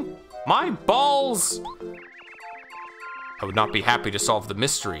something? My balls? I would not be happy to solve the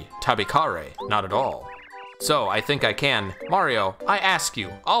mystery. Tabikare, not at all. So, I think I can. Mario, I ask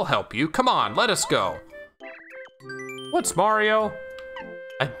you. I'll help you. Come on, let us go. What's Mario?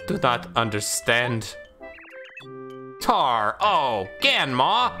 I do not understand. Tar, oh,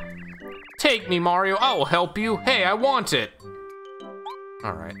 Ganma. Take me, Mario, I will help you. Hey, I want it.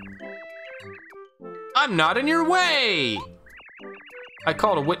 All right. I'm not in your way. I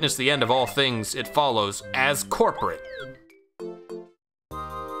call to witness the end of all things. It follows as corporate.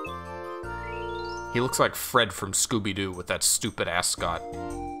 He looks like Fred from Scooby-Doo with that stupid ascot.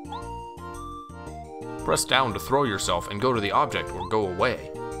 Press down to throw yourself and go to the object or go away.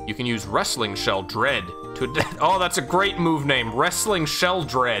 You can use Wrestling Shell Dread to... Oh, that's a great move name. Wrestling Shell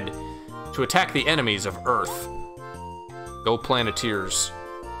Dread to attack the enemies of Earth. Go Planeteers.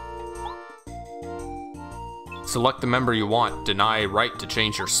 Select the member you want. Deny right to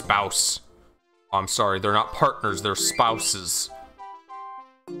change your spouse. Oh, I'm sorry, they're not partners, they're spouses.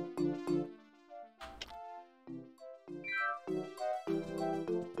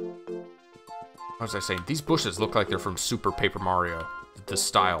 What was I saying? These bushes look like they're from Super Paper Mario. This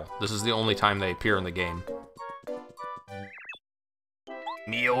style. This is the only time they appear in the game.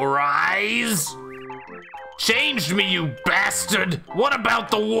 Meal rise? Changed me, you bastard! What about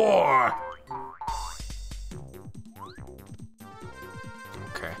the war?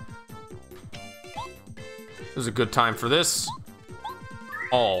 Okay. This is a good time for this.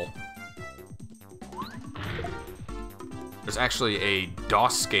 All. There's actually a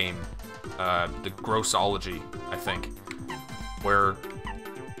DOS game, the Grossology, I think, where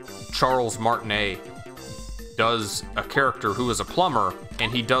Charles Martinet does a character who is a plumber,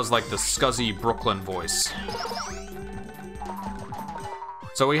 and he does like the scuzzy Brooklyn voice.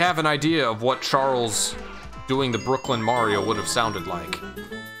 So we have an idea of what Charles doing the Brooklyn Mario would have sounded like.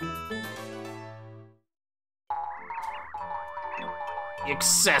 The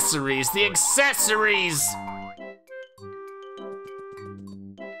accessories, the accessories!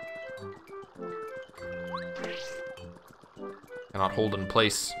 Cannot hold in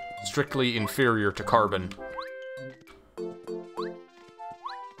place. Strictly inferior to carbon.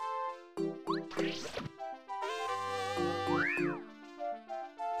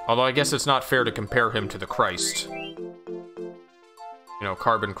 Although I guess it's not fair to compare him to the Christ. You know,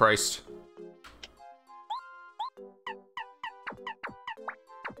 Carbon Christ.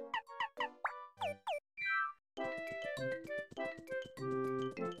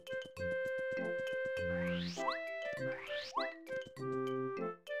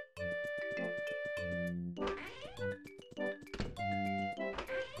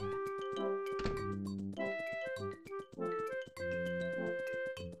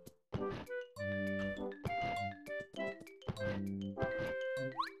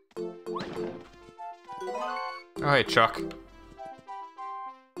 Oh, hey, Chuck.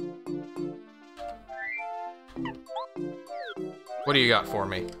 What do you got for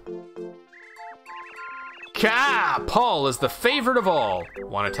me? Ka! Paul is the favorite of all.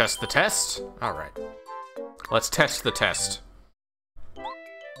 Want to test the test? All right. Let's test the test.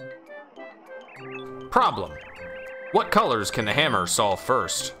 Problem. What colors can the hammer solve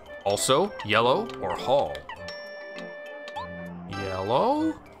first? Also, yellow or hall?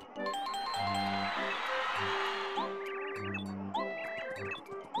 Yellow?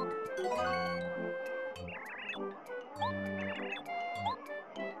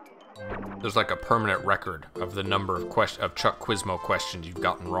 There's like a permanent record of the number of Chuck Quizmo questions you've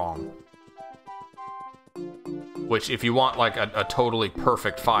gotten wrong. Which, if you want like a totally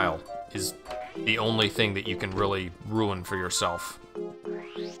perfect file, is the only thing that you can really ruin for yourself.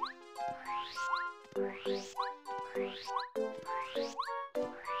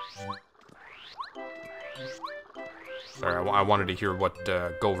 Sorry, I wanted to hear what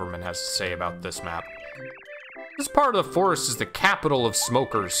Goverman has to say about this map. This part of the forest is the capital of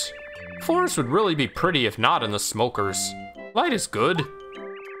smokers. The forest would really be pretty if not in the smokers. Light is good.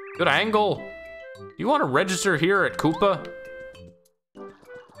 Good angle. Do you want to register here at Koopa?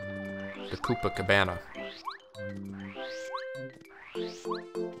 The Koopa Cabana.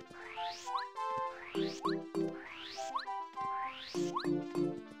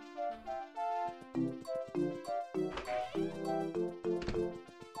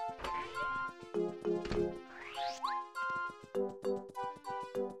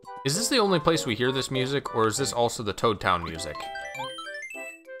 Is this the only place we hear this music, or is this also the Toad Town music?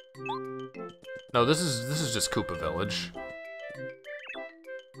 No, this is just Koopa Village.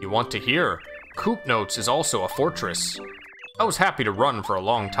 You want to hear? Coop Notes is also a fortress. I was happy to run for a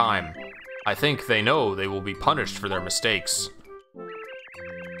long time. I think they know they will be punished for their mistakes.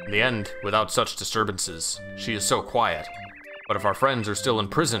 In the end, without such disturbances, she is so quiet. But if our friends are still in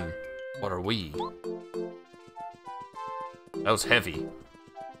prison, what are we? That was heavy.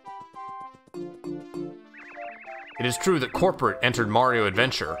 It is true that Corporate entered Mario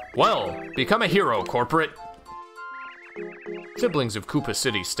Adventure. Well, become a hero, Corporate! Siblings of Koopa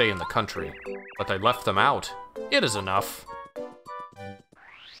City stay in the country, but they left them out. It is enough.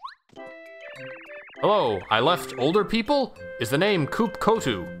 Hello, I left older people? Is the name Coop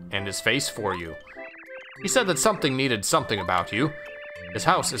Kotu, and his face for you. He said that something needed something about you. His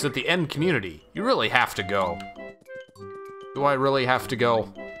house is at the end community. You really have to go. Do I really have to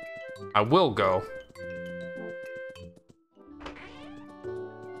go? I will go.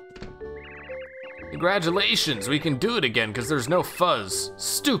 Congratulations, we can do it again because there's no fuzz.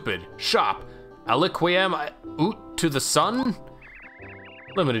 Stupid. Shop. Aliquiem oot to the sun?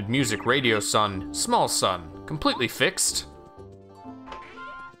 Limited music radio sun. Small sun. Completely fixed.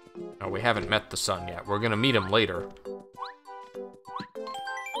 No, we haven't met the sun yet. We're gonna meet him later.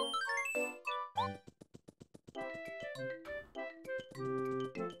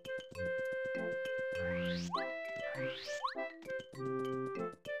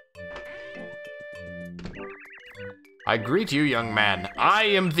 I greet you, young man. I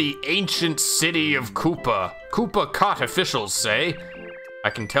am the ancient city of Koopa. Koopa Cot officials say. I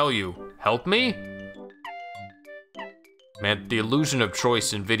can tell you, help me? Man, the illusion of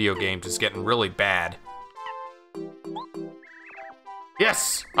choice in video games is getting really bad.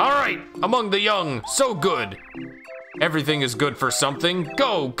 Yes, all right, among the young, so good. Everything is good for something.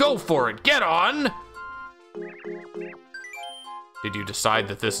 Go for it, get on. Did you decide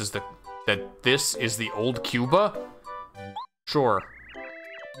that this is the old Cuba? Sure.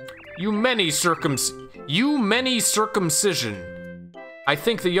 You many circumcision. I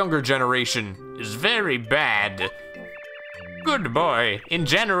think the younger generation is very bad. Good boy. In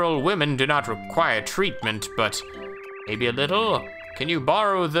general, women do not require treatment, but maybe a little. Can you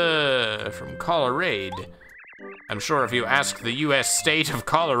borrow from Colorado? I'm sure if you ask the U.S. state of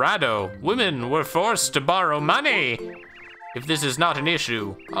Colorado, women were forced to borrow money. If this is not an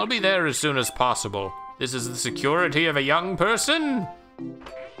issue, I'll be there as soon as possible. This is the security of a young person?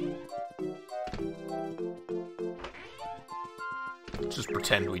 Just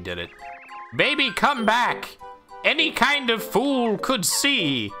pretend we did it. Baby, come back! Any kind of fool could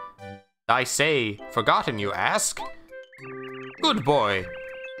see. I say, forgotten you ask? Good boy.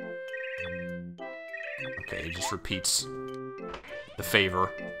 Okay, he just repeats the favor.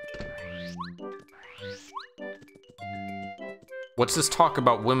 What's this talk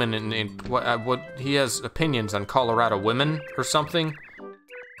about women in what he has opinions on Colorado women or something?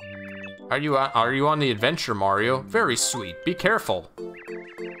 Are you on the adventure, Mario? Very sweet. Be careful.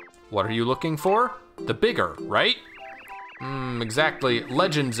 What are you looking for? The bigger, right? Exactly.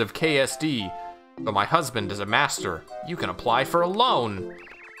 Legends of KSD. But my husband is a master. You can apply for a loan.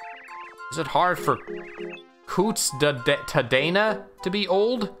 Is it hard for Coots Tadena to be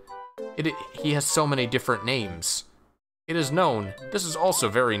old? He has so many different names. It is known. This is also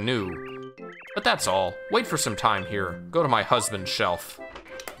very new. But that's all. Wait for some time here. Go to my husband's shelf.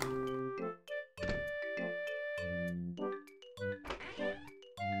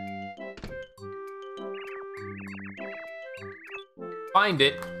 Find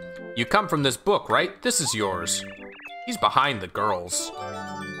it. You come from this book, right? This is yours. He's behind the girls.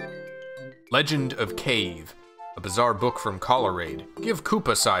 Legend of Cave. A bizarre book from Colorade. Give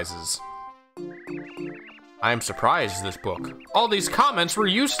Koopa sizes. I am surprised at this book. All these comments were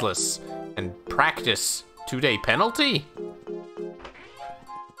useless. And practice 2-day penalty?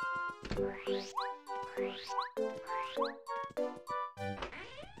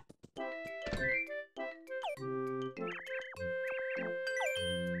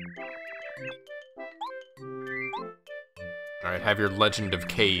 Alright, have your Legend of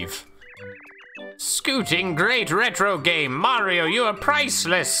Cave. Scooting great retro game. Mario, you are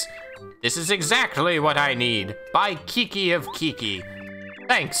priceless. This is exactly what I need. By Kiki of Kiki.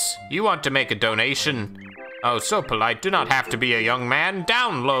 Thanks. You want to make a donation? Oh, so polite. Do not have to be a young man.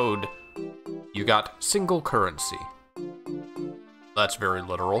 Download. You got single currency. That's very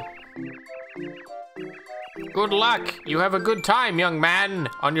literal. Good luck. You have a good time, young man.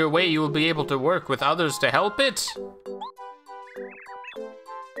 On your way, you will be able to work with others to help it.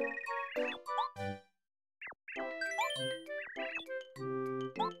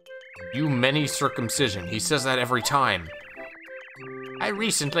 You many circumcision. He says that every time. I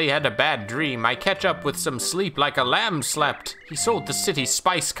recently had a bad dream. I catch up with some sleep like a lamb slept. He sold the city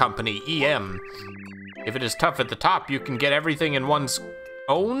spice company, EM. If it is tough at the top, you can get everything in one's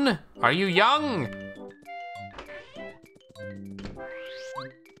own? Are you young?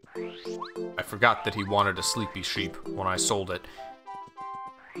 I forgot that he wanted a sleepy sheep when I sold it.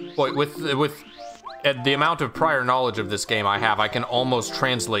 Boy, with the amount of prior knowledge of this game I have, I can almost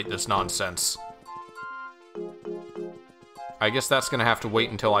translate this nonsense. I guess that's gonna have to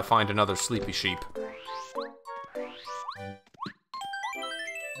wait until I find another sleepy sheep.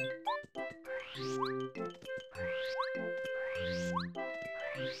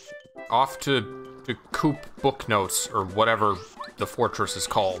 Off to Coop book notes, or whatever the fortress is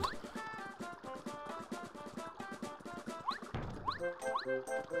called.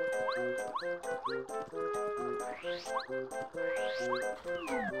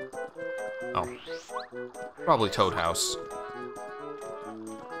 Oh. Probably Toad House.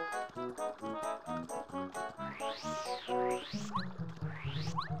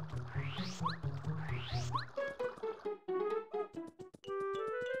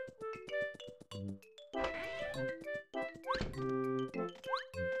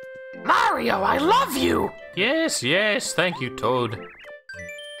 Mario, I love you! Yes, yes, thank you, Toad.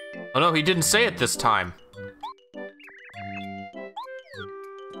 Oh no, he didn't say it this time.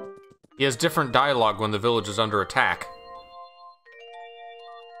 He has different dialogue when the village is under attack.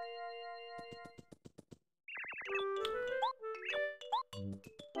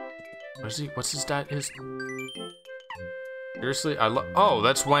 What's his Seriously? Oh,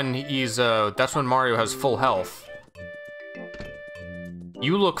 that's when that's when Mario has full health.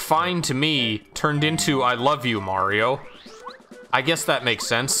 You look fine to me turned into I love you, Mario. I guess that makes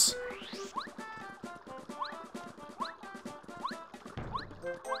sense.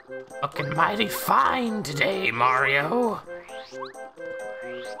 Looking mighty fine today, Mario.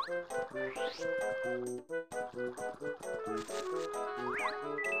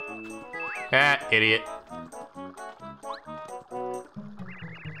 Ah, idiot.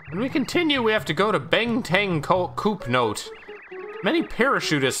 When we continue, we have to go to Bang Tang Coop Note. Many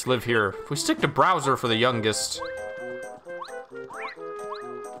parachutists live here. If we stick to browser for the youngest.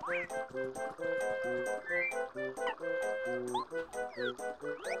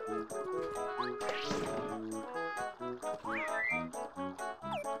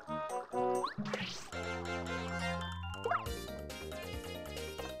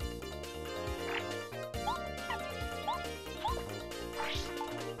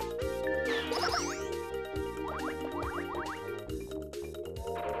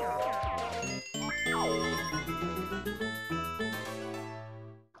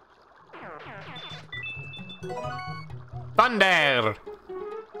 Thunder!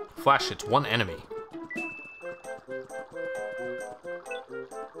 Flash hits one enemy.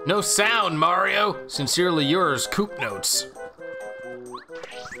 No sound, Mario! Sincerely yours, Coop Notes.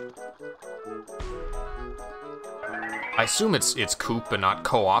 I assume it's Coop and not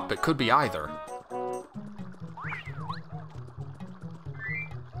co-op. It could be either.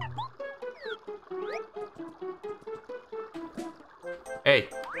 Hey.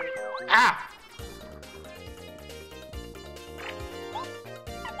 Ah!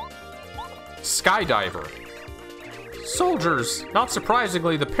 Skydiver. Soldiers. Not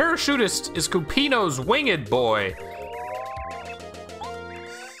surprisingly, the parachutist is Cupino's winged boy.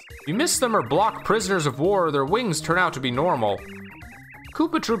 If you miss them or block prisoners of war, their wings turn out to be normal.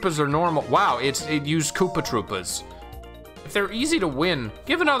 Koopa Troopas are normal. Wow, it used Koopa Troopas. If they're easy to win,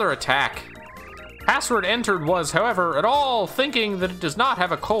 give another attack. Password entered was, however, at all thinking that it does not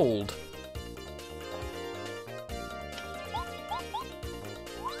have a cold.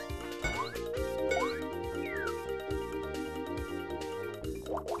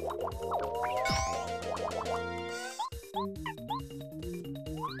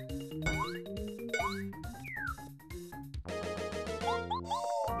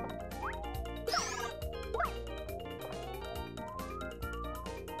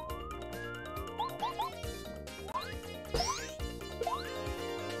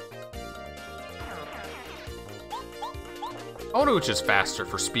 I wonder which is faster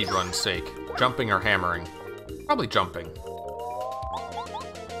for speedrun's sake, jumping or hammering. Probably jumping.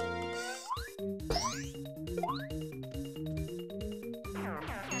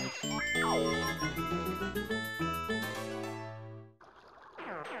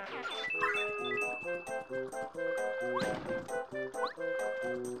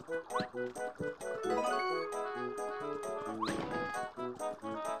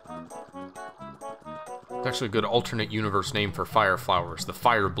 It's actually a good alternate universe name for fire flowers, the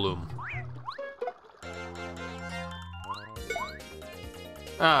Fire Bloom.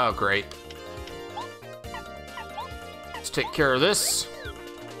 Oh, great. Let's take care of this.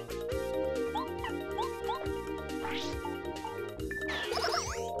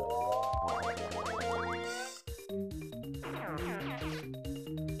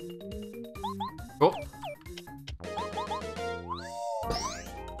 Oh.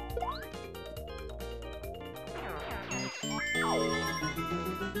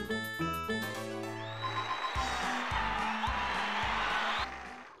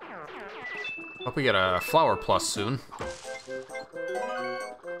 Hope we get a flower plus soon.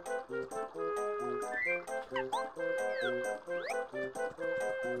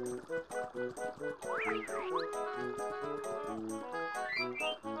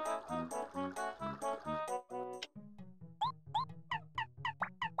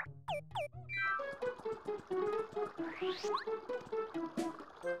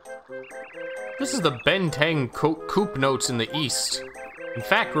 This is the Benteng Coop notes in the east. In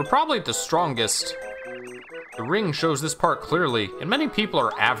fact, we're probably the strongest. The ring shows this part clearly, and many people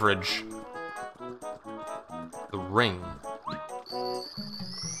are average. The ring.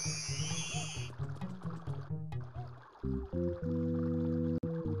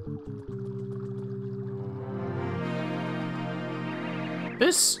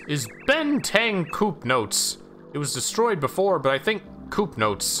 This is Benteng Coop notes. It was destroyed before, but I think Coop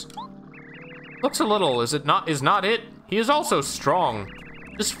notes. Looks a little, is not it? He is also strong.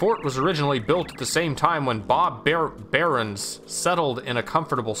 This fort was originally built at the same time when Bob Barons settled in a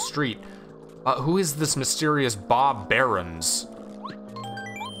comfortable street. Who is this mysterious Bob Barons?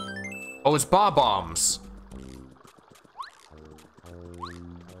 Oh, it's Bob-Bombs.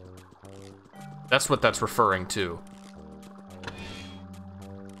 That's what that's referring to.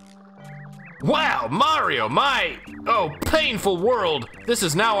 Wow, Mario, oh, painful world. This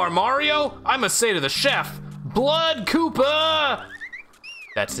is now our Mario? I must say to the chef, Blood Koopa!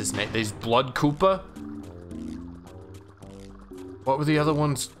 That's his name, he's Blood Koopa? What were the other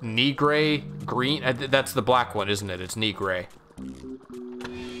ones? Negre, green, that's the black one, isn't it? It's Negre.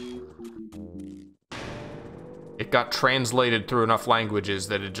 It got translated through enough languages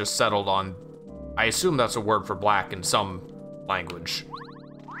that it just settled on, I assume that's a word for black in some language.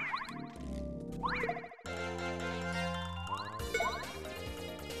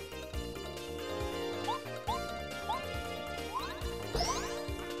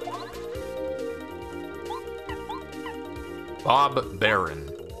 Bob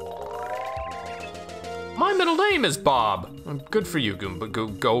Barron. My middle name is Bob. Good for you,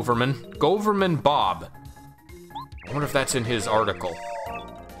 Goverman. Goverman Bob. I wonder if that's in his article.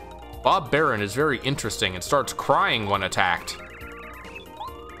 Bob Barron is very interesting and starts crying when attacked.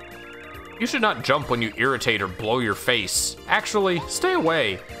 You should not jump when you irritate or blow your face. Actually, stay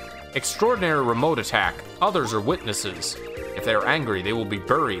away. Extraordinary remote attack. Others are witnesses. If they are angry, they will be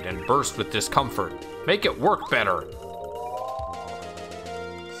buried and burst with discomfort. Make it work better.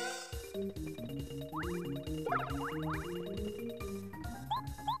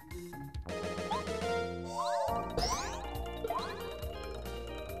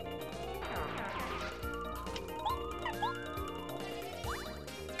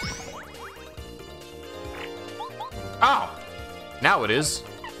 Oh, now it is.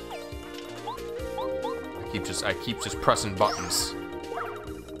 I keep just pressing buttons.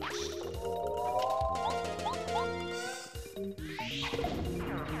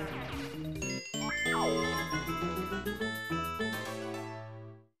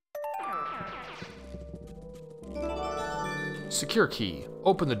 Secure key.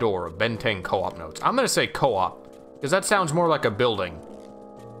 Open the door of Benteng Co-op notes. I'm gonna say co-op, because that sounds more like a building.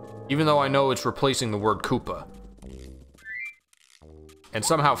 Even though I know it's replacing the word Koopa. And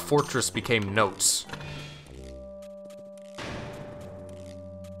somehow Fortress became notes.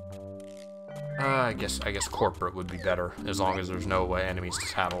 I guess corporate would be better, as long as there's no enemies to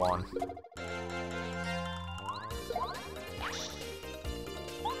tattle on.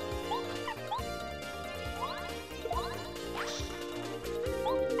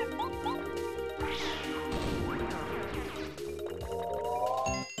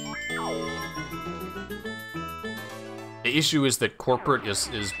 The issue is that corporate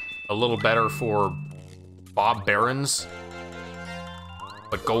is a little better for Bob Barons,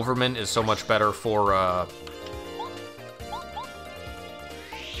 but government is so much better for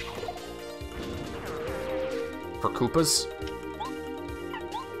Koopas.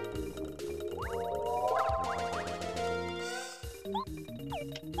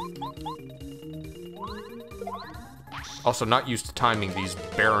 Also, not used to timing these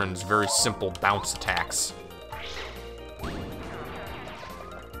Barons' very simple bounce attacks.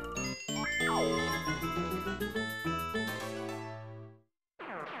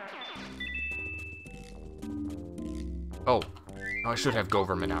 Oh, I should have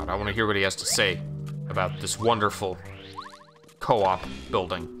Government out. I want to hear what he has to say about this wonderful co-op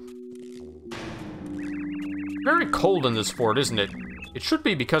building. Very cold in this fort, isn't it? It should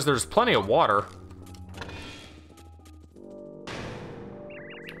be because there's plenty of water.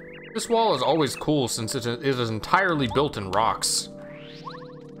 This wall is always cool since it is entirely built in rocks.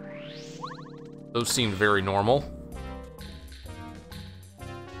 Those seemed very normal.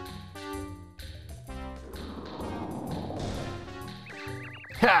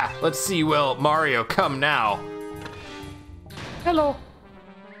 Ha! Let's see, well, Mario, come now. Hello.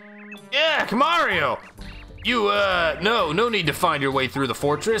 Yeah, Mario! You, no need to find your way through the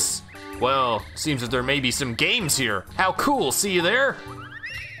fortress. Well, seems that there may be some games here. How cool, see you there?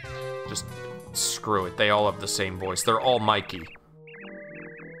 Just screw it, they all have the same voice. They're all Mikey.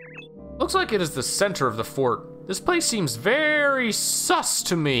 Looks like it is the center of the fort. This place seems very sus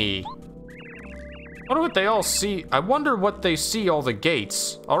to me. Wonder what they all see. I wonder what they see all the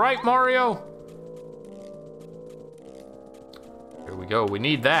gates. All right, Mario? Here we go, we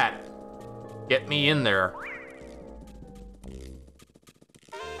need that. Get me in there.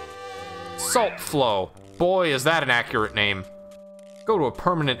 Salt Flow. Boy, is that an accurate name. Go to a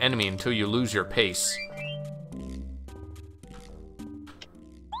permanent enemy until you lose your pace.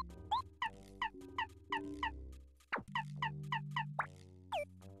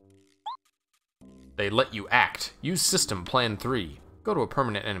 They let you act. Use system plan 3. Go to a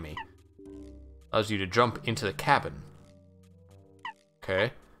permanent enemy. Allows you to jump into the cabin.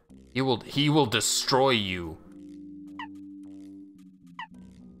 Okay. He will destroy you.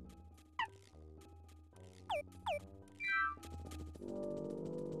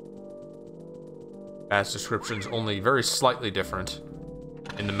 Badge description's only very slightly different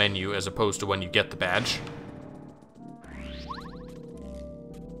in the menu as opposed to when you get the badge.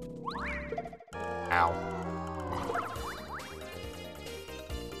 Ow.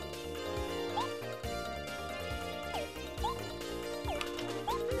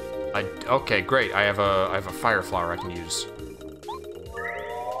 Okay, great. I have a fire flower I can use.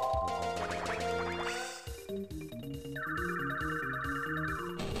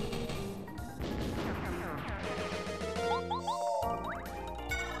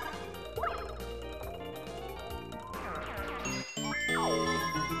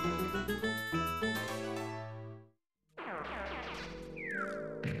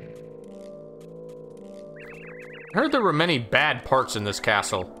 I heard there were many bad parts in this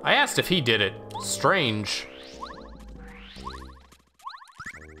castle. I asked if he did it. Strange.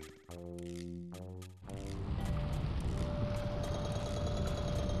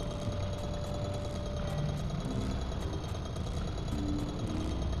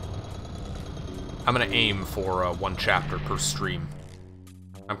 I'm gonna aim for 1 chapter per stream.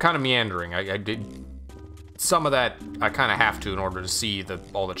 I'm kind of meandering. I did some of that. I kind of have to in order to see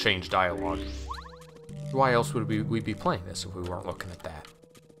all the changed dialogue. Why else would we be playing this if we weren't looking at that?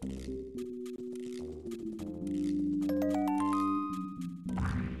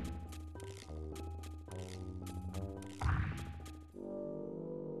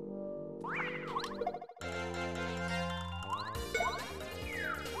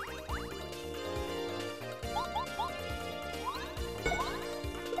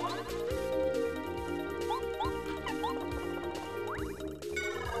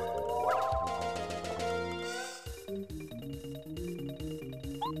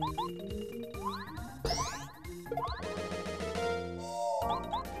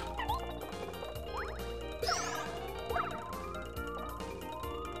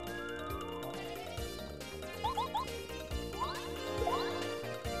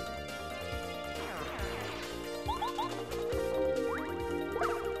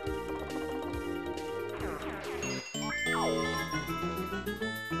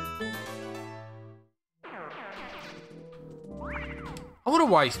 I wonder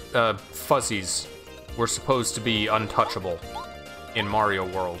why fuzzies were supposed to be untouchable in Mario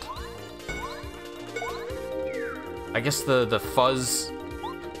World. I guess the fuzz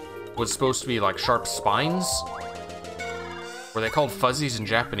was supposed to be like sharp spines? Were they called fuzzies in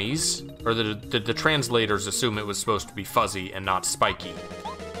Japanese? Or did the translators assume it was supposed to be fuzzy and not spiky?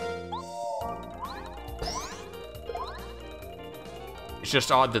 It's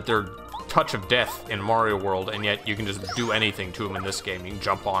just odd that they're touch of death in Mario World, and yet you can just do anything to them in this game. You can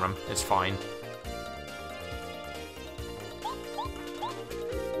jump on them, it's fine.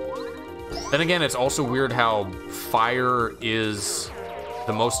 Then again, it's also weird how fire is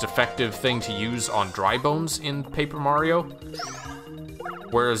the most effective thing to use on dry bones in Paper Mario,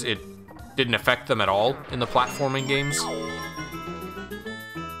 whereas it didn't affect them at all in the platforming games.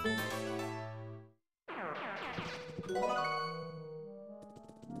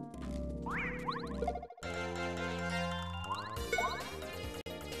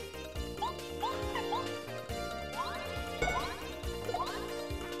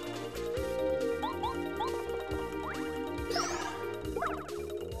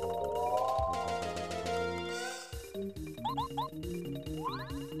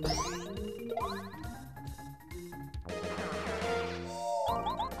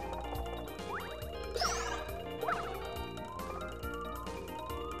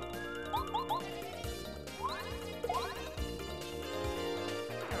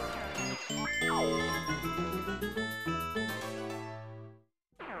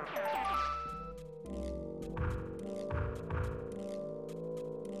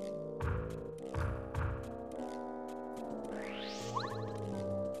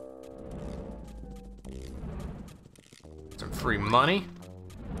 Some free money.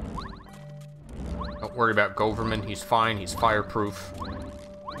 Don't worry about Goverman, he's fine, he's fireproof.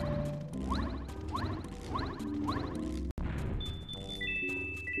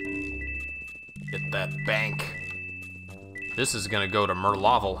 Get that bank. This is gonna go to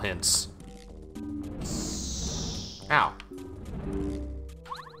Merlavel hints. Ow.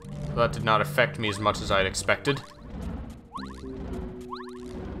 That did not affect me as much as I'd expected.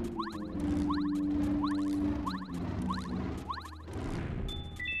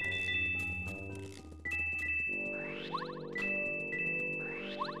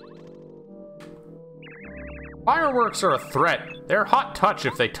 Fireworks are a threat. They're hot touch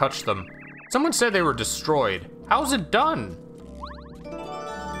if they touch them. Someone said they were destroyed. How's it done?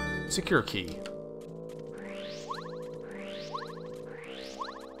 Secure key.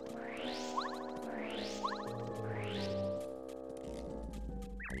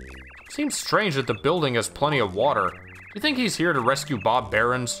 Seems strange that the building has plenty of water. Do you think he's here to rescue Bob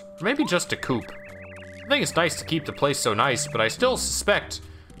Barons? Or maybe just to Coop? I think it's nice to keep the place so nice, but I still suspect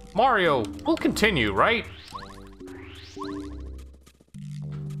Mario will continue, right?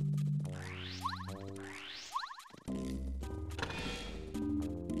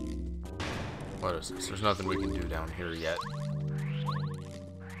 What is this? There's nothing we can do down here yet.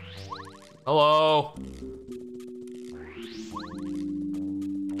 Hello?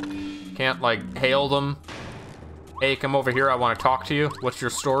 Can't, like, hail them? Hey, come over here, I want to talk to you. What's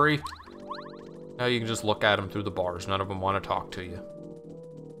your story? No, you can just look at them through the bars. None of them want to talk to you.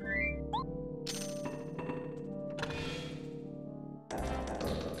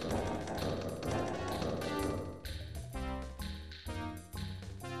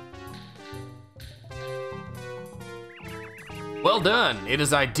 Well done. It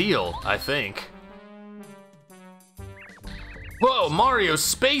is ideal, I think. Whoa, Mario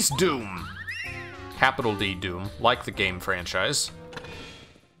Space Doom! Capital D Doom, like the game franchise.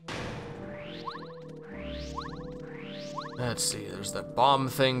 Let's see, there's that bomb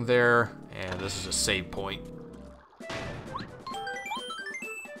thing there, and this is a save point.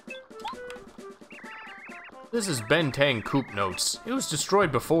 This is Ben Tang Coop Notes. It was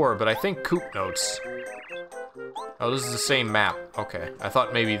destroyed before, but I think Coop Notes. Oh, this is the same map. Okay, I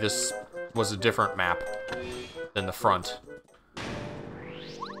thought maybe this was a different map than the front.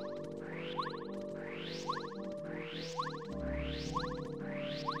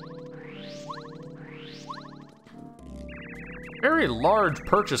 Very large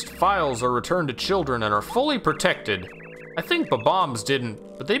purchased files are returned to children and are fully protected. I think Bob-ombs didn't,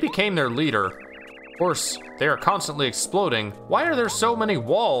 but they became their leader. Of course, they are constantly exploding. Why are there so many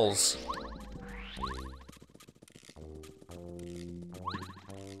walls?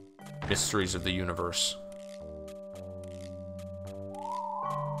 Mysteries of the universe.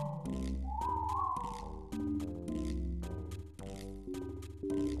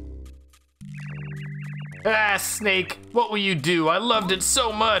 Ah, Snake, what will you do? I loved it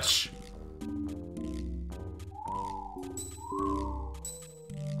so much.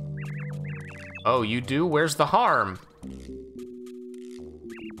 Oh, you do? Where's the harm?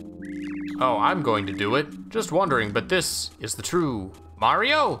 Oh, I'm going to do it. Just wondering, but this is the true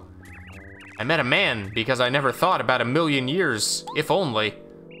Mario? I met a man because I never thought about a million years, if only.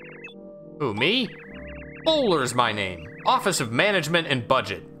 Who, me? Bowler's my name. Office of Management and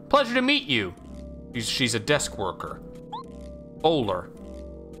Budget. Pleasure to meet you. She's a desk worker. Bowler.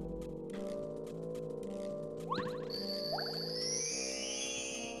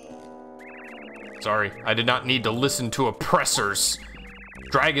 Sorry, I did not need to listen to oppressors.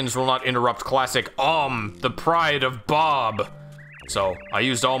 Dragons will not interrupt classic the pride of Bob. So, I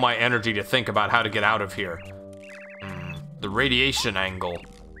used all my energy to think about how to get out of here. The radiation angle.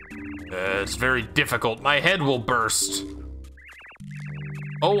 It's very difficult. My head will burst.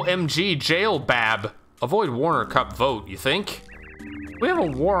 OMG, jail Bab. Avoid Warner Cup vote, you think? We have a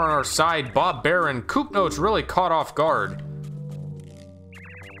war on our side. Bob Bear and Coop Notes really caught off guard.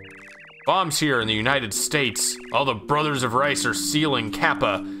 Bombs here in the United States. All the Brothers of Rice are sealing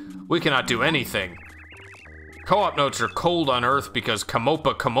Kappa. We cannot do anything. Co-op notes are cold on Earth because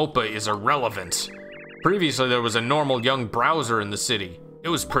Kamopa is irrelevant. Previously, there was a normal young browser in the city. It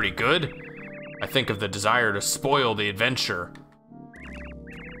was pretty good. I think of the desire to spoil the adventure.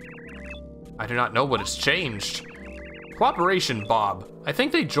 I do not know what has changed. Cooperation, Bob. I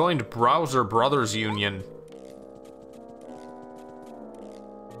think they joined Browser Brothers Union.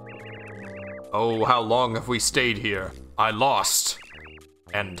 Oh, how long have we stayed here? I lost.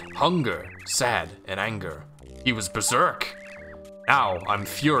 And hunger, sad, and anger. He was berserk. Now I'm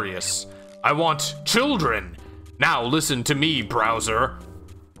furious. I want children. Now listen to me, Browser.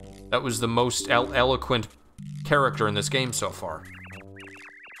 That was the most eloquent character in this game so far.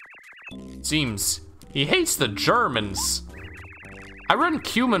 Seems he hates the Germans. I run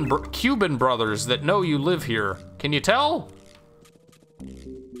Cuban brothers that know you live here. Can you tell?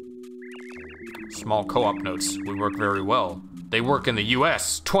 Small co-op notes. We work very well. They work in the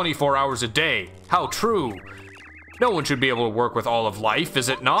US 24 hours a day. How true. No one should be able to work with all of life, is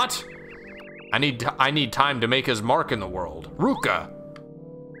it not? I need time to make his mark in the world. Ruka.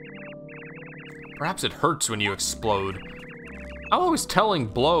 Perhaps it hurts when you explode. I'm always telling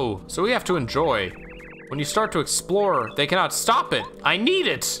Blow, so we have to enjoy. When you start to explore, they cannot stop it. I need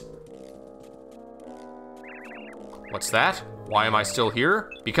it. What's that? Why am I still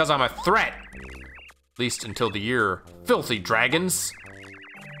here? Because I'm a threat. At least until the year. Filthy dragons.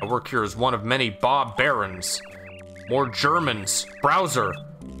 I work here as one of many Bob Barons. More Germans. Browser.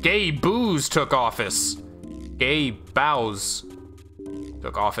 Gay Booze took office. Gay Bows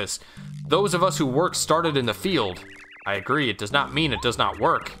took office. Those of us who work started in the field. I agree, it does not mean it does not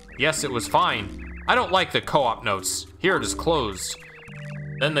work. Yes, it was fine. I don't like the co-op notes. Here it is closed.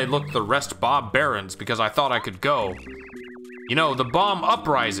 Then they looked the rest Bob Barons because I thought I could go. You know, the bomb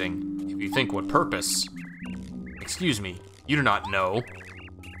uprising, if you think what purpose. Excuse me, you do not know.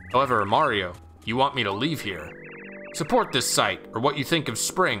 However, Mario, you want me to leave here. Support this site, or what you think of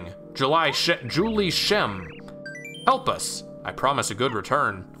spring. Julie Shem. Help us. I promise a good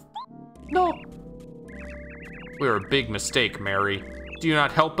return. No. We are a big mistake, Mary. Do you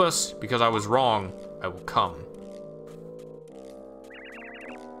not help us? Because I was wrong. I will come.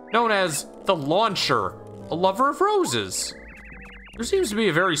 Known as the Launcher, a lover of roses. There seems to be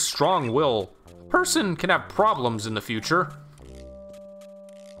a very strong will. A person can have problems in the future.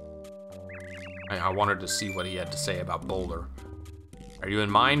 I wanted to see what he had to say about Boulder. Are you in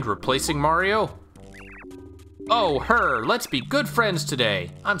mind replacing Mario? Oh, her. Let's be good friends today.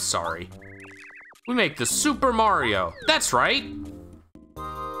 I'm sorry. We make the Super Mario. That's right.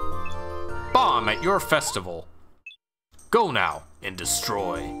 Bomb at your festival. Go now and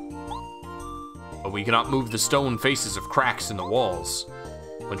destroy. But we cannot move the stone faces of cracks in the walls.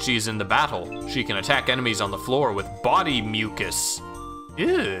 When she is in the battle, she can attack enemies on the floor with body mucus.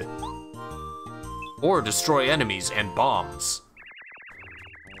 Ew. Or destroy enemies and bombs.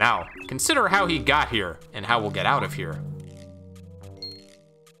 Now, consider how he got here and how we'll get out of here.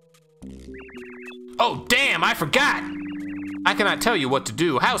 Oh, damn, I forgot! I cannot tell you what to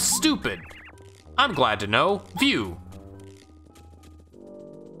do. How stupid! I'm glad to know. View.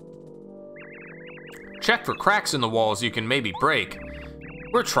 Check for cracks in the walls you can maybe break.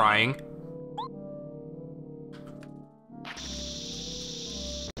 We're trying.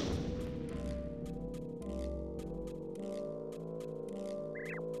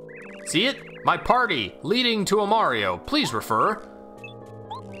 See it? My party, leading to a Mario. Please refer.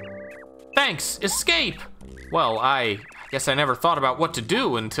 Thanks, escape! Well, I guess I never thought about what to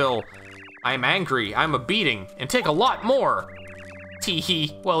do until I'm angry, I'm a beating, and take a lot more.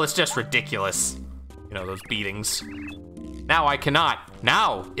 Tee-hee, well, it's just ridiculous. You know, those beatings. Now I cannot.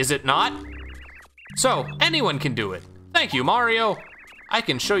 Now, is it not? So, anyone can do it. Thank you, Mario. I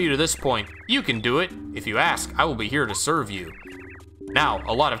can show you to this point. You can do it. If you ask, I will be here to serve you. Now,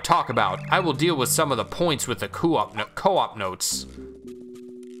 a lot of talk about. I will deal with some of the points with the co-op notes.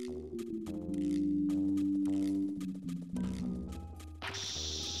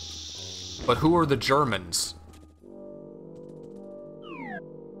 But who are the Germans?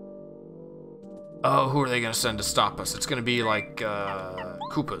 Oh, who are they gonna send to stop us? It's gonna be like,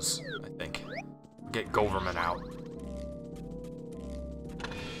 Koopas, I think. Get government out.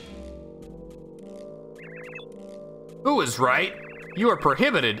 Who is right? You are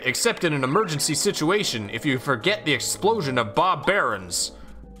prohibited, except in an emergency situation, if you forget the explosion of Bob Barons.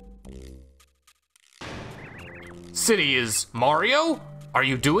 City is Mario? Are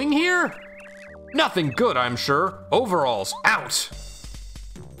you doing here? Nothing good, I'm sure. Overalls, out!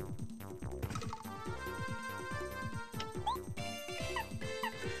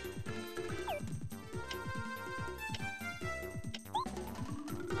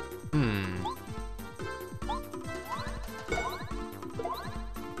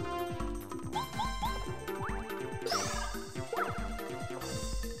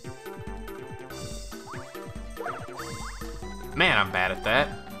 Man, I'm bad at that.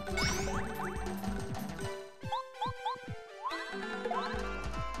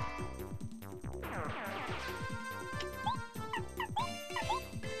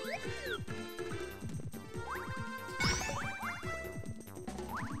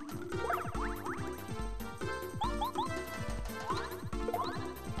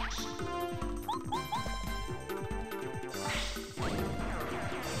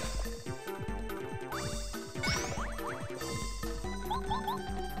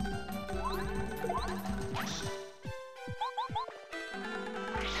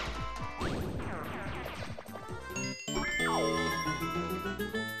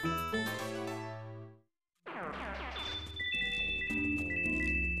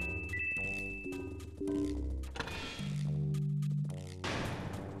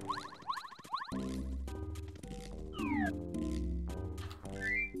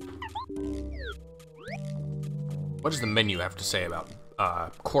 What does the menu have to say about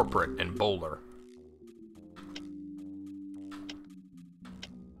corporate and bowler?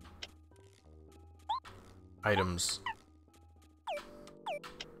 Items.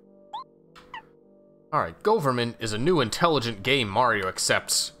 Alright, Government is a new intelligent game Mario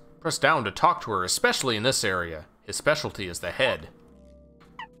accepts. Press down to talk to her, especially in this area. His specialty is the head.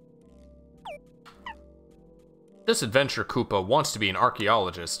 This adventure Koopa wants to be an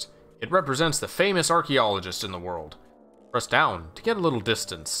archaeologist. It represents the famous archaeologist in the world. Press down to get a little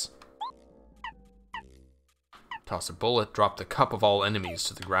distance. Toss a bullet, drop the cup of all enemies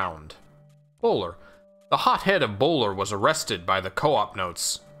to the ground. Bowler. The hot head of Bowler was arrested by the co-op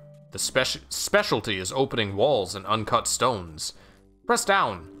notes. The specialty is opening walls and uncut stones. Press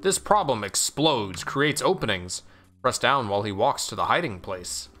down. This problem explodes, creates openings. Press down while he walks to the hiding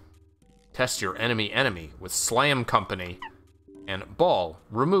place. Test your enemy with Slam Company. And Ball,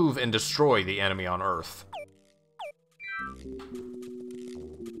 remove and destroy the enemy on Earth.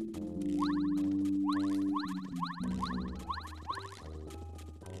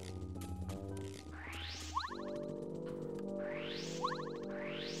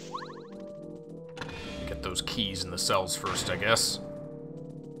 Get those keys in the cells first, I guess.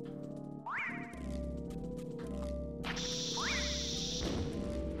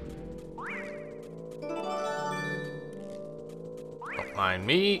 Don't mind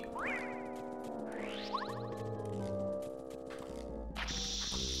me.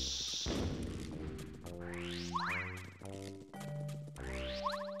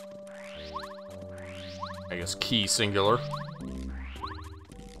 I guess key singular.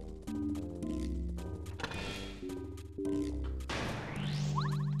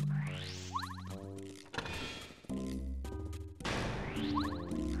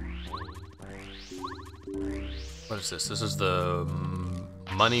 What is this? This is the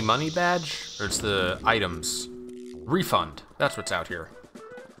money badge? Or it's the items. Refund. That's what's out here.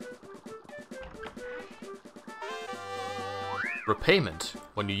 Repayment.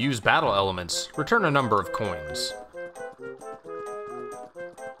 When you use battle elements, return a number of coins.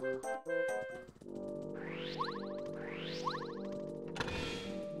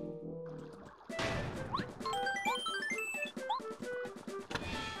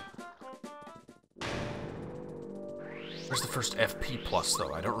 Where's the first FP plus,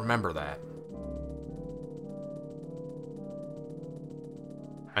 though? I don't remember that.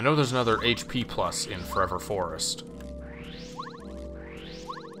 I know there's another HP plus in Forever Forest.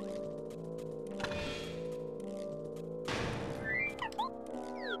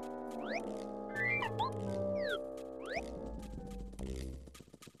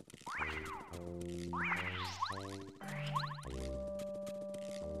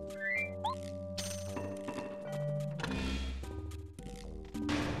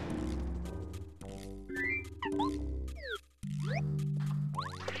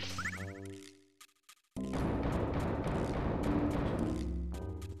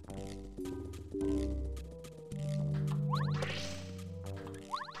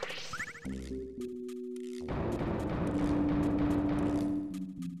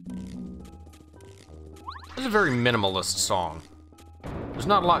 very minimalist song. There's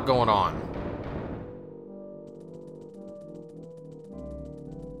not a lot going on.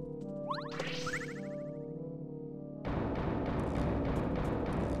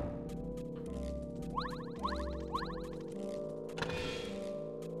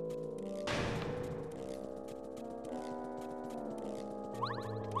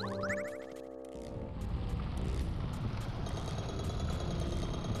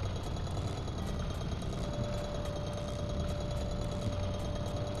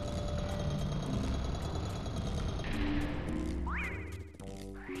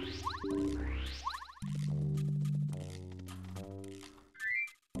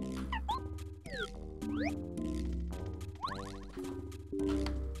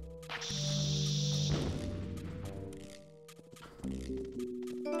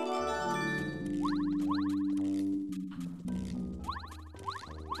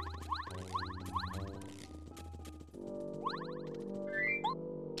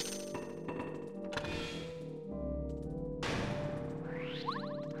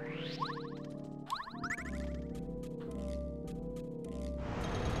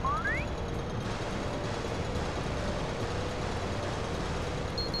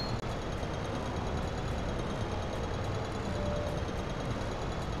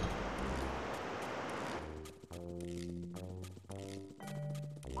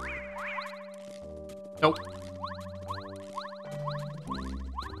 Nope.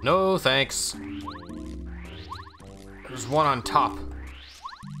 No, thanks. There's one on top.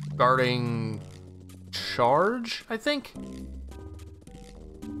 Guarding... charge, I think?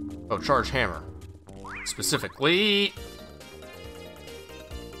 Oh, charge hammer. Specifically...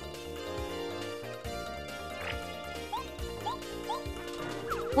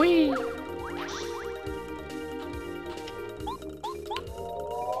 Whee!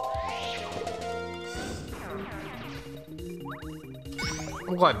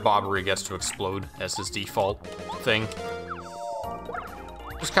 I'm glad Bobbery gets to explode as his default thing.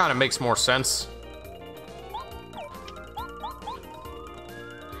 Just kind of makes more sense.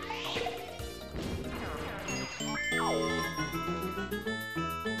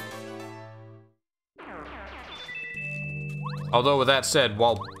 Although with that said,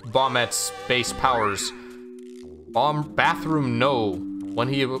 while Baumet's base powers, Bathroom No, when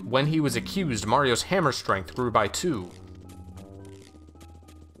he was accused, Mario's hammer strength grew by 2.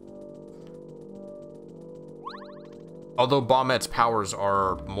 Although Baumet's powers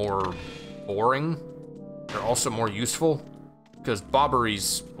are more boring, they're also more useful. Because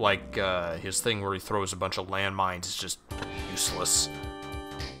Bobbery's, like, his thing where he throws a bunch of landmines is just useless.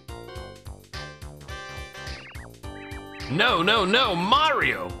 No, no, no,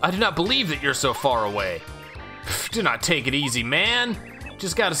 Mario! I do not believe that you're so far away. Do not take it easy, man.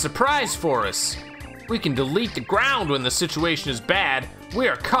 Just got a surprise for us. We can delete the ground when the situation is bad. We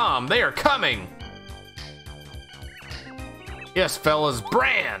are calm, they are coming. Yes, fellas,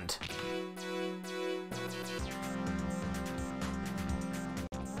 brand!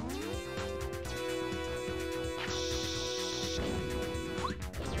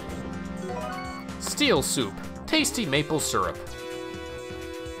 Steel soup, tasty maple syrup.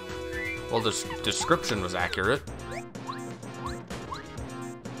 Well, the description was accurate.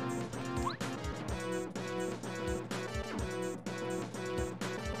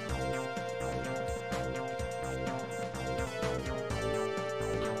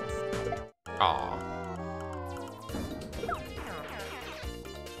 Aw.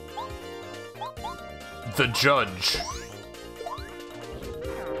 The judge.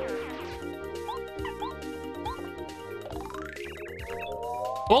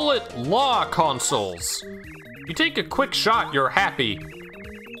 Bullet law consoles. You take a quick shot, you're happy.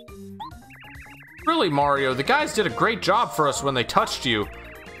 Really, Mario, the guys did a great job for us when they touched you.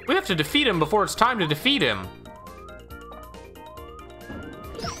 We have to defeat him before it's time to defeat him.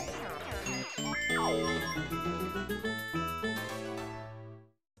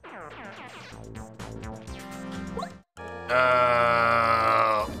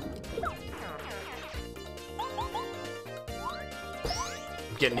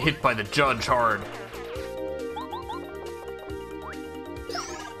 Getting hit by the judge hard.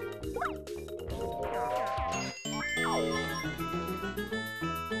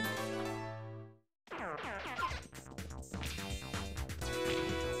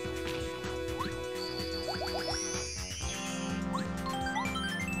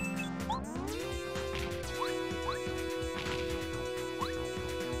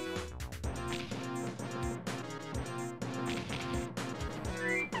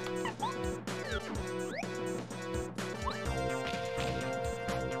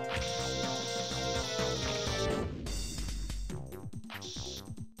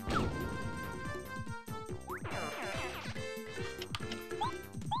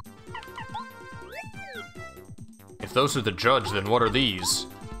 If those are the judge, then what are these?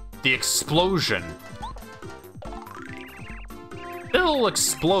 The explosion. Bill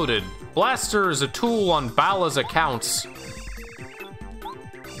exploded. Blaster is a tool on Bala's accounts.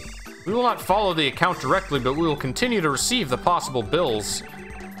 We will not follow the account directly, but we will continue to receive the possible bills.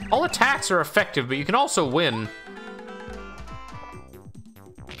 All attacks are effective, but you can also win.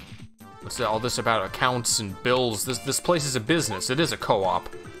 What's all this about accounts and bills? This place is a business. It is a co-op.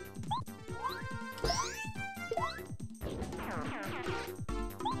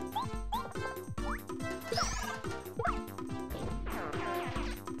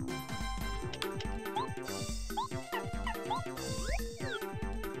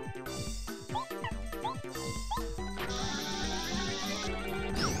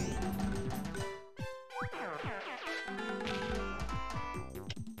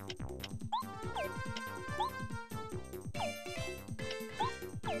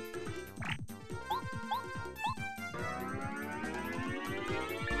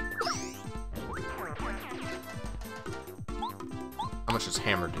 How much does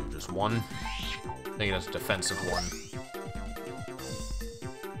hammer do? Just one? I think it has a defensive one.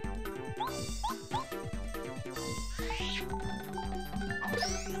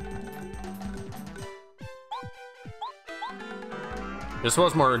 This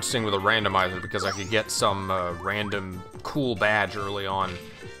was more interesting with a randomizer because I could get some random cool badge early on.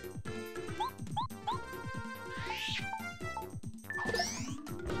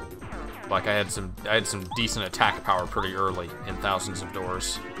 Like I had some decent attack power pretty early in thousands of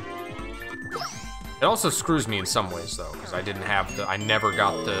doors. It also screws me in some ways though, because I never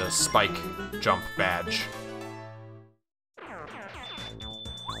got the spike jump badge.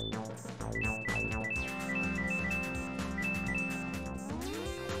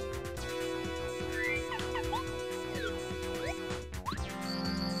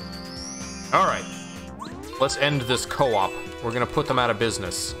 All right, let's end this co-op. We're gonna put them out of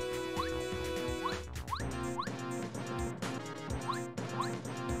business.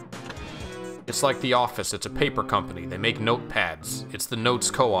 It's like The Office, it's a paper company. They make notepads. It's the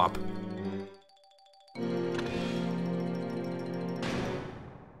Notes Co-op.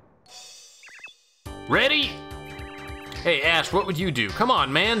 Ready? Hey, Ash, what would you do? Come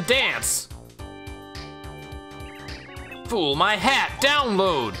on, man, dance! Fool, my hat,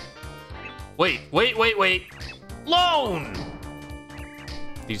 download! Wait. Loan!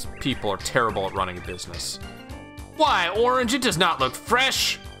 These people are terrible at running a business. Why, Orange, it does not look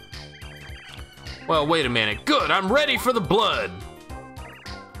fresh! Well, wait a minute. Good, I'm ready for the blood.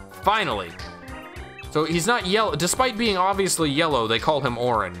 Finally. So he's not yellow. Despite being obviously yellow, they call him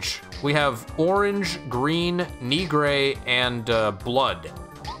orange. We have orange, green, nigre, and blood.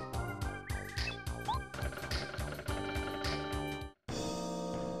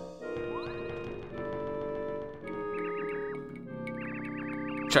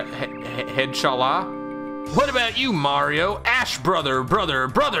 Head Shala? What about you, Mario? Ash brother.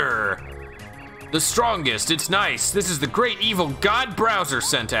 The strongest, it's nice. This is the great evil God Browser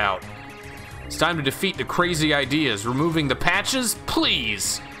sent out. It's time to defeat the crazy ideas. Removing the patches,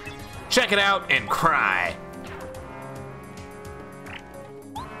 please. Check it out and cry.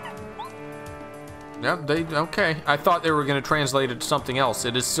 Yep, okay. I thought they were gonna translate it to something else.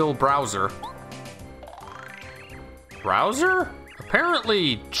 It is still Browser. Browser?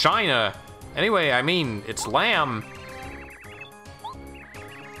 Apparently China. Anyway, I mean, it's lamb.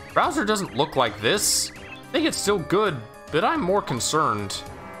 Browser doesn't look like this. I think it's still good, but I'm more concerned.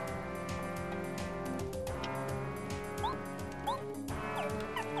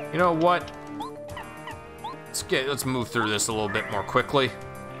 You know what? Let's move through this a little bit more quickly.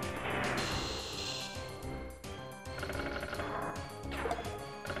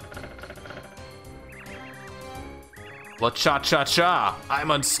 La-cha-cha-cha!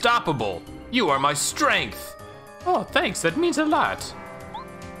 I'm unstoppable! You are my strength! Oh, thanks, that means a lot.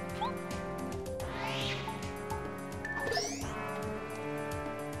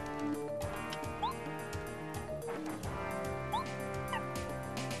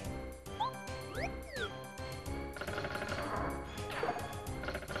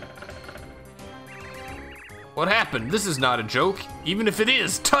 What happened? This is not a joke. Even if it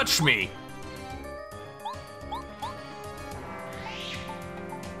is, touch me!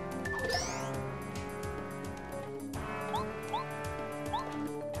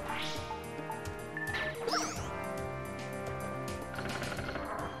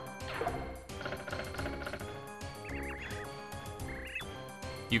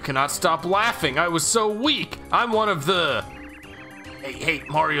 You cannot stop laughing. I was so weak. I'm one of the... Hey,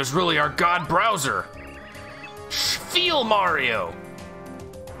 Mario's really our God Browser. Feel Mario!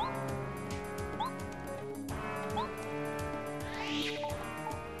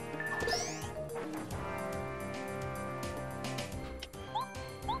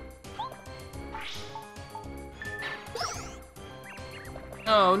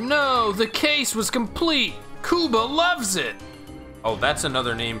 Oh no, the case was complete. Kuba loves it. Oh, that's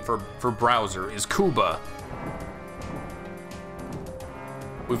another name for browser, is Kuba.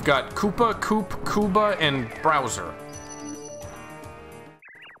 We've got Koopa, Coop, Kuba, and browser.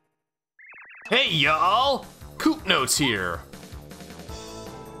 Hey y'all, Coop Notes here.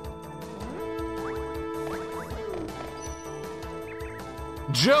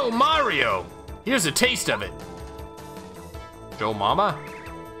 Joe Mario, here's a taste of it. Joe Mama?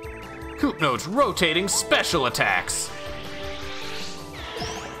 Coop Notes rotating special attacks.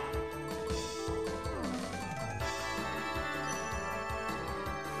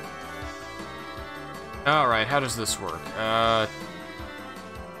 Alright, how does this work? I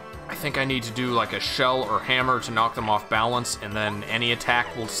think I need to do like a shell or hammer to knock them off balance, and then any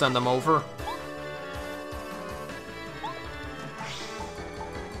attack will send them over.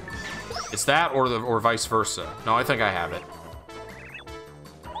 It's that or vice versa. No, I think I have it.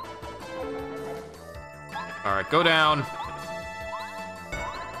 Alright, go down.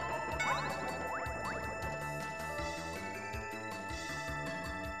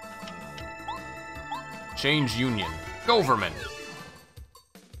 Change union. Government.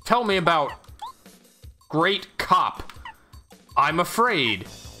 Tell me about Great Cop. I'm afraid.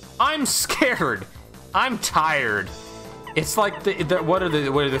 I'm scared. I'm tired. It's like what are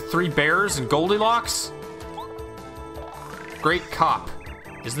the three bears and Goldilocks? Great Cop.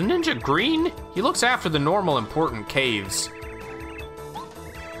 Is the ninja green? He looks after the normal important caves.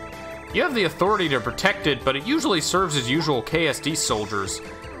 You have the authority to protect it, but it usually serves as usual KSD soldiers.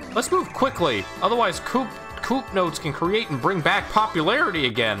 Let's move quickly, otherwise Coop Notes can create and bring back popularity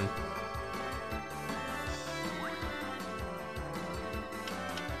again.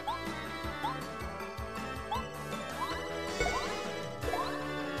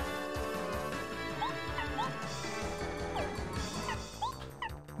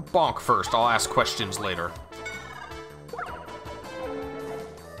 Bonk first, I'll ask questions later.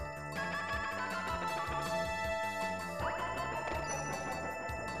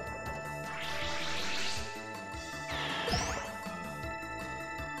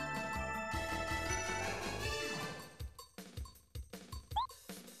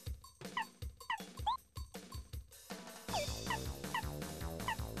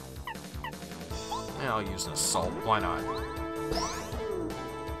 Yeah, I'll use an assault, why not?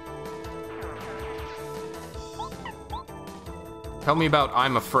 Tell me about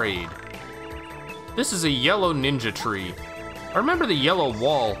I'm Afraid. This is a yellow ninja tree. I remember the yellow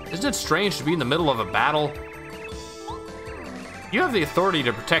wall. Isn't it strange to be in the middle of a battle? You have the authority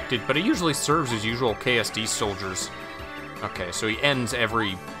to protect it, but it usually serves as usual KSD soldiers. Okay, so he ends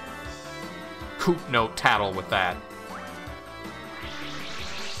every Coop Note tattle with that.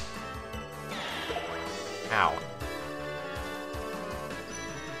 Ow.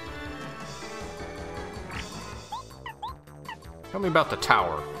 Tell me about the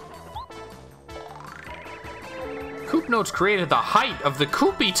tower. Coop Notes created the height of the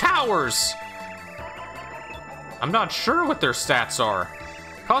Koopy Towers! I'm not sure what their stats are.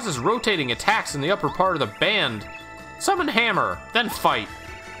 Causes rotating attacks in the upper part of the band. Summon hammer, then fight.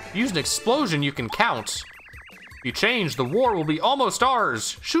 Use an explosion you can count. If you change, the war will be almost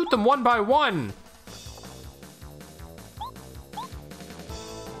ours. Shoot them one by one.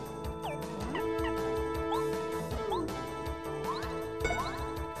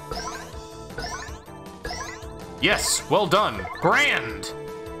 Yes, well done. Grand!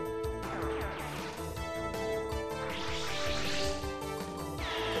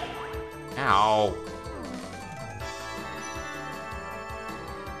 Ow.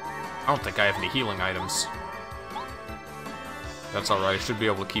 I don't think I have any healing items. That's alright, I should be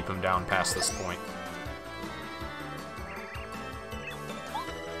able to keep him down past this point.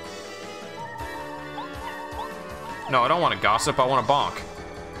 No, I don't want to gossip, I want to bonk.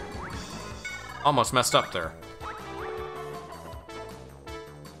 Almost messed up there.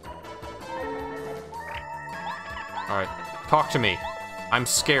 Alright, talk to me. I'm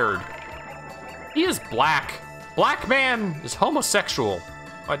scared. He is black. Black man is homosexual.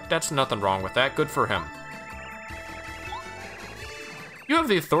 That's nothing wrong with that. Good for him. You have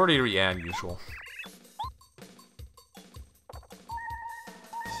the authority to yeah, usual.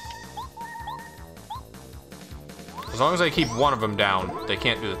 As long as I keep one of them down, they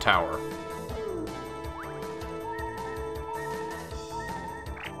can't do the tower.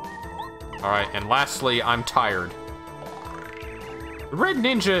 Alright, and lastly, I'm tired. The Red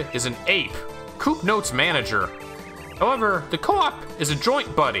Ninja is an ape, Coop Notes manager. However, the co-op is a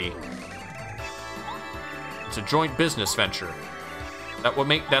joint buddy. It's a joint business venture.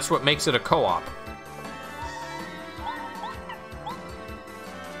 That's what makes it a co-op.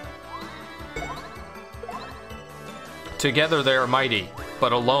 Together they are mighty,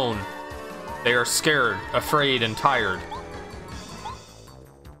 but alone they are scared, afraid, and tired.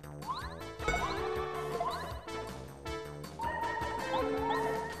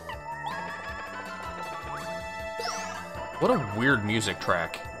 What a weird music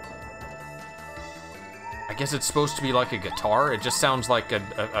track. I guess it's supposed to be like a guitar. It just sounds like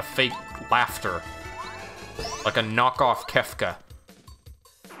a fake laughter. Like a knockoff Kefka.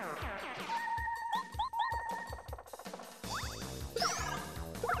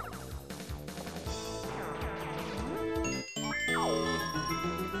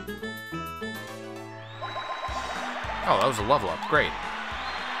 Oh, that was a level up. Great.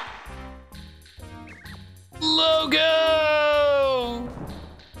 Logo!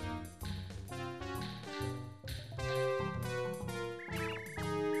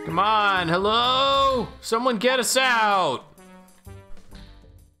 Come on, hello? Someone get us out!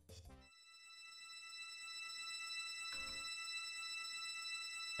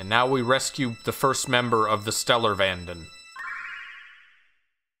 And now we rescue the first member of the Stellar Vanden.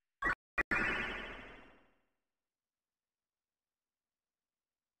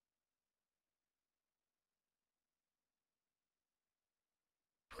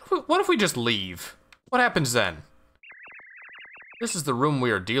 What if we just leave? What happens then? This is the room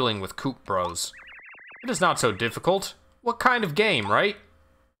we are dealing with Coop Bros. It is not so difficult. What kind of game, right?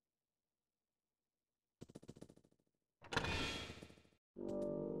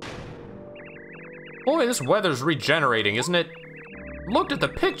 Boy, this weather's regenerating, isn't it? Look at the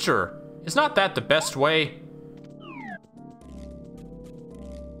picture! Is not that the best way?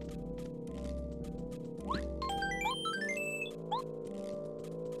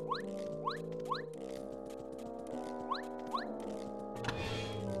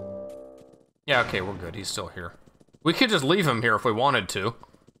 Yeah, okay, we're good. He's still here. We could just leave him here if we wanted to.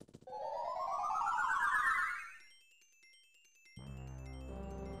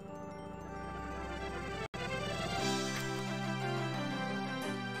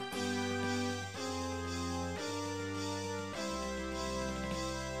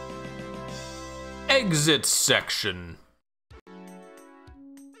 Exit section.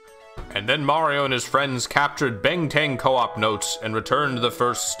 And then Mario and his friends captured Bangtang co-op notes and returned the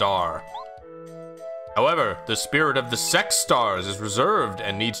first star. However, the spirit of the sex stars is reserved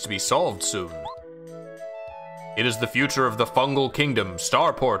and needs to be solved soon. It is the future of the Fungal Kingdom,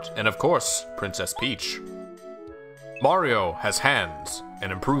 Starport, and of course, Princess Peach. Mario has hands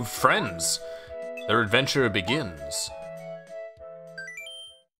and improved friends. Their adventure begins.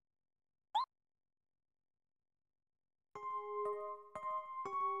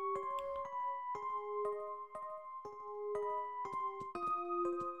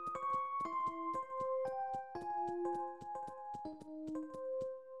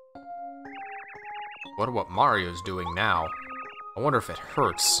 I wonder what Mario's doing now. I wonder if it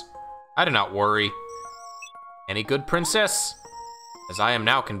hurts. I do not worry. Any good, princess? As I am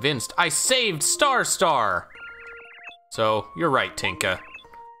now convinced, I saved Star Star! So, you're right, Tinka.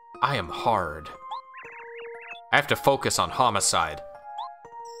 I am hard. I have to focus on homicide.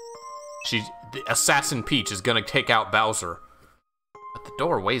 The Assassin Peach is gonna take out Bowser. But the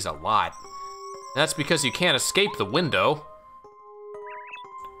door weighs a lot. That's because you can't escape the window.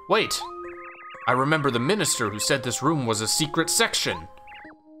 Wait! I remember the minister who said this room was a secret section.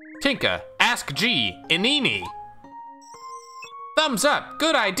 Tinka, ask G, Inini. Thumbs up,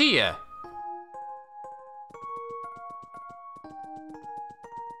 good idea.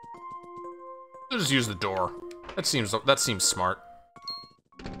 I'll just use the door. That seems smart.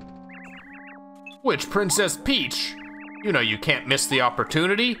 Which Princess Peach? You know you can't miss the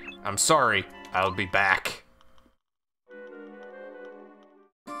opportunity. I'm sorry, I'll be back.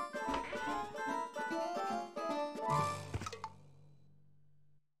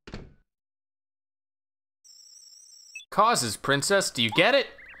 Causes, princess, do you get it?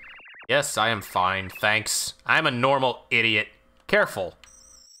 Yes, I am fine, thanks. I'm a normal idiot. Careful.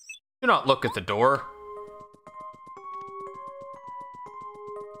 Do not look at the door.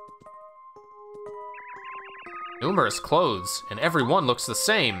 Numerous clothes, and every one looks the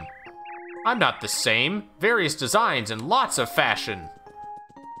same. I'm not the same. Various designs and lots of fashion.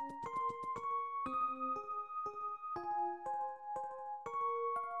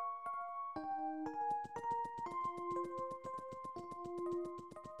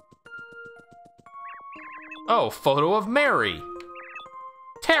 Oh, photo of Mary.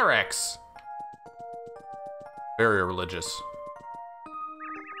 Terex. Very religious.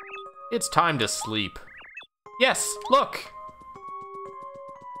 It's time to sleep. Yes, look.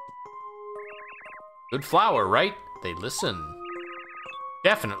 Good flower, right? They listen.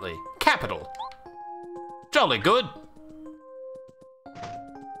 Definitely. Capital. Jolly good.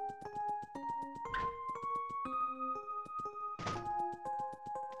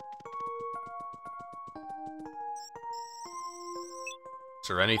 Is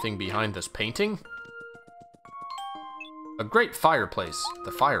there anything behind this painting? A great fireplace.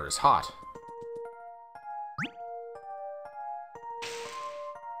 The fire is hot.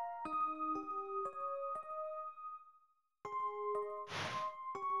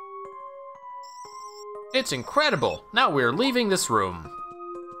 It's incredible! Now we're leaving this room.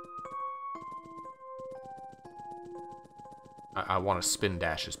 I want to spin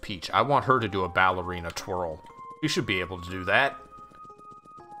dash as Peach. I want her to do a ballerina twirl. You should be able to do that.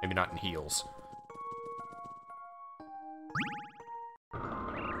 Maybe not in heels.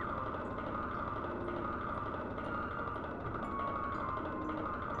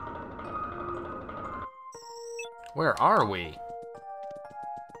 Where are we?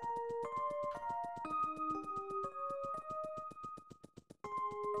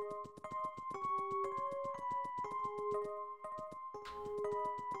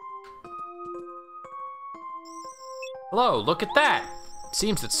 Hello, look at that!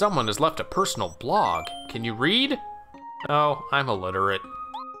 Seems that someone has left a personal blog. Can you read? No, I'm illiterate.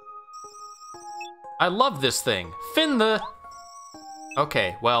 I love this thing. Fin the...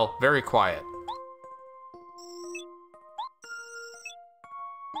 Okay, well, very quiet.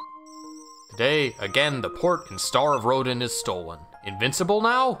 Today, again, the port and Star of Rodin is stolen. Invincible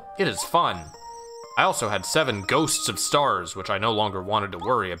now? It is fun. I also had 7 ghosts of stars, which I no longer wanted to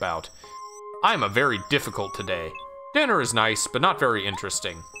worry about. I am a very difficult today. Dinner is nice, but not very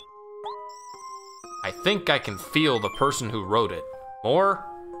interesting. I think I can feel the person who wrote it. More?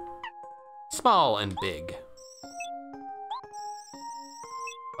 Small and big.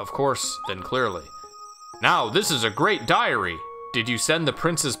 Of course, then clearly. Now, this is a great diary. Did you send the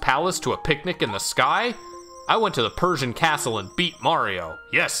prince's palace to a picnic in the sky? I went to the Persian castle and beat Mario.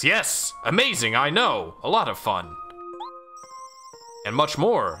 Yes, yes! Amazing, I know. A lot of fun. And much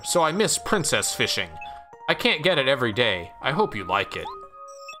more, so I miss princess fishing. I can't get it every day. I hope you like it.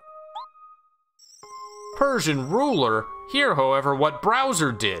 Persian ruler? Here, however, what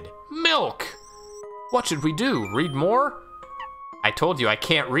Browser did. Milk! What should we do? Read more? I told you I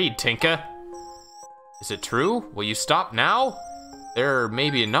can't read, Tinka. Is it true? Will you stop now? There may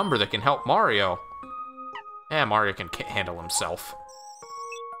be a number that can help Mario. Mario can handle himself.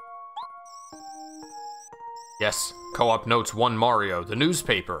 Yes, Co-op Notes 1 Mario, the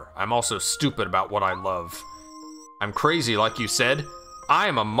newspaper. I'm also stupid about what I love. I'm crazy, like you said. I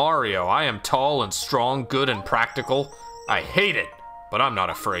am a Mario. I am tall and strong, good and practical. I hate it, but I'm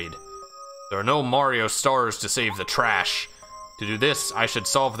not afraid. There are no Mario stars to save the trash. To do this, I should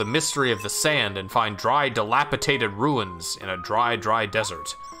solve the mystery of the sand and find dry, dilapidated ruins in a dry, dry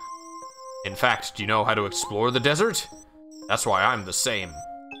desert. In fact, do you know how to explore the desert? That's why I'm the same.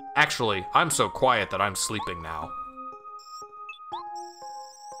 Actually, I'm so quiet that I'm sleeping now.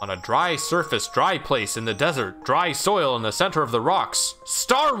 On a dry surface, dry place in the desert, dry soil in the center of the rocks,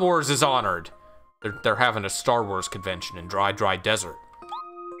 Star Wars is honored! They're having a Star Wars convention in dry, dry desert.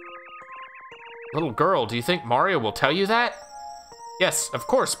 Little girl, do you think Mario will tell you that? Yes, of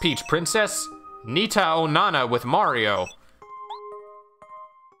course, Peach Princess. Nita Onana with Mario.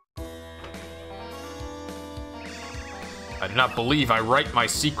 I do not believe I write my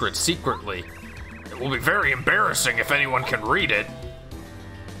secrets secretly. It will be very embarrassing if anyone can read it.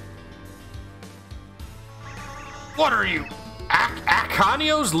 What are you,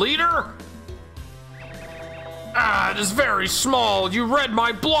 Akanio's leader? Ah, it is very small. You read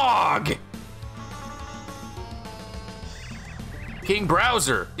my blog. King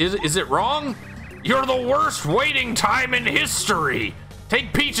Browser, is it wrong? You're the worst waiting time in history.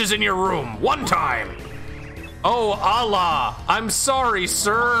 Take Peaches in your room, one time. Oh, Allah! I'm sorry,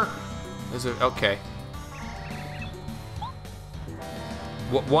 sir! Is it okay?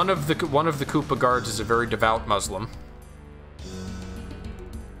 One of the Koopa guards is a very devout Muslim.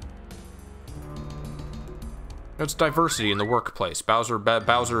 It's diversity in the workplace.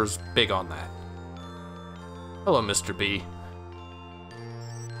 Bowser's big on that. Hello, Mr. B.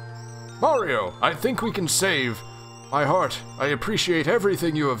 Mario, I think we can save. My heart, I appreciate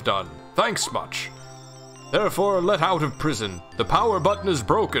everything you have done. Thanks much. Therefore, let out of prison. The power button is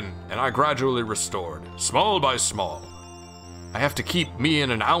broken, and I gradually restored, small by small. I have to keep me in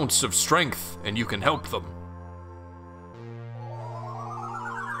an ounce of strength, and you can help them.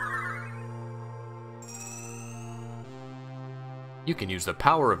 You can use the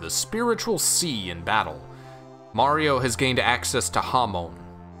power of the spiritual sea in battle. Mario has gained access to Hamon,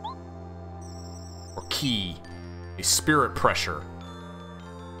 or Ki, a spirit pressure.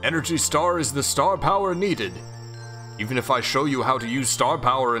 Energy Star is the star power needed. Even if I show you how to use star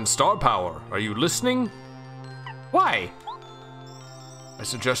power and star power, are you listening? Why? I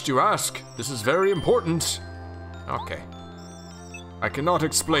suggest you ask. This is very important. Okay. I cannot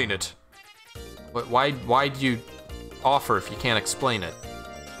explain it. But why'd you offer if you can't explain it?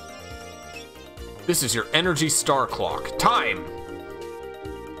 This is your energy star clock. Time!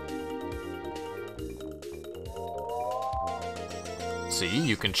 See,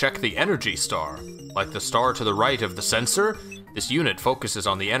 you can check the energy star. Like the star to the right of the sensor, this unit focuses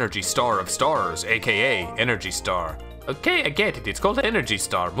on the energy star of stars, aka energy star. Okay, I get it. It's called energy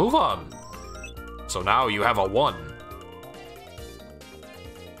star. Move on. So now you have a 1.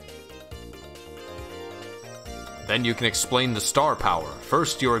 Then you can explain the star power.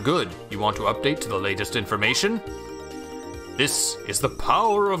 First, you're good. You want to update to the latest information? This is the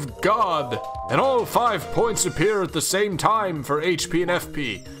power of God, and all 5 points appear at the same time for HP and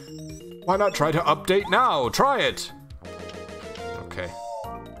FP. Why not try to update now? Try it! Okay.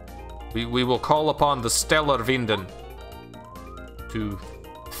 We will call upon the Stellar Vinden to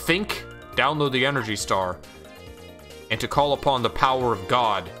think, download the energy star, and to call upon the power of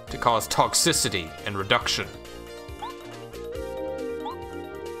God to cause toxicity and reduction.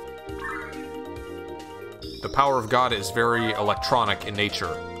 The power of God is very electronic in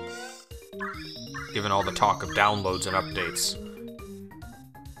nature, given all the talk of downloads and updates.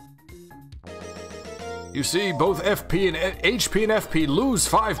 You see, both HP and FP lose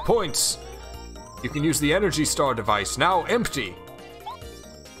 5 points. You can use the Energy Star device, now empty.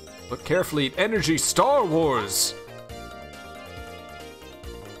 Look carefully at Energy Star Wars.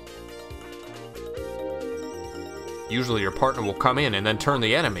 Usually your partner will come in and then turn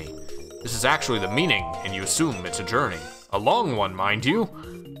the enemy. This is actually the meaning, and you assume it's a journey. A long one, mind you.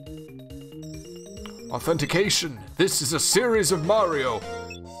 Authentication. This is a series of Mario.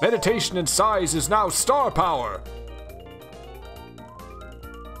 Meditation and size is now star power.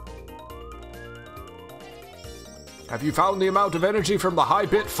 Have you found the amount of energy from the high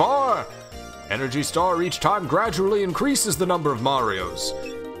bit far? Energy Star each time gradually increases the number of Marios.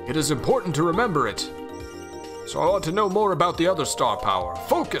 It is important to remember it. So I want to know more about the other star power.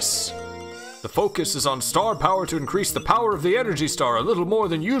 Focus! The focus is on star power to increase the power of the Energy Star a little more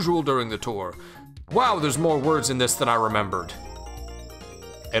than usual during the tour. Wow, there's more words in this than I remembered.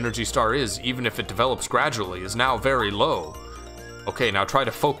 Energy Star is, even if it develops gradually, is now very low. Okay, now try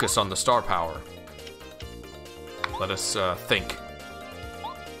to focus on the star power. Let us think.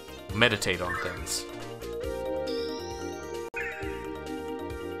 Meditate on things.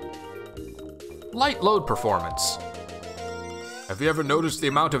 Light load performance. Have you ever noticed the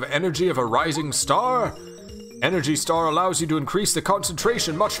amount of energy of a rising star? Energy Star allows you to increase the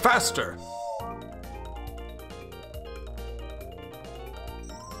concentration much faster.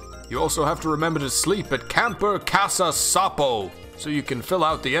 You also have to remember to sleep at Camper Casa Sapo, so you can fill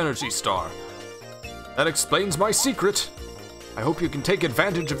out the Energy Star. That explains my secret. I hope you can take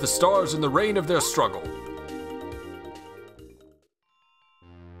advantage of the stars in the reign of their struggle.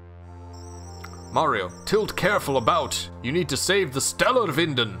 Mario, tilt careful about. You need to save the Stellar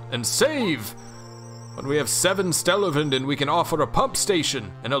Vinden, and save! When we have 7 Stellar Vinden, we can offer a pump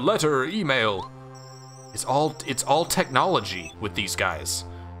station and a letter or email. It's all technology with these guys.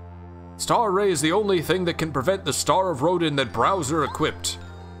 Star Ray is the only thing that can prevent the Star of Rodin that Browser equipped.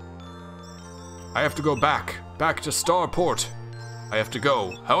 I have to go back to Starport. I have to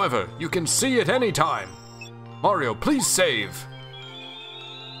go. However, you can see it any time. Mario, please save.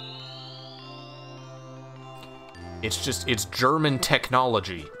 It's German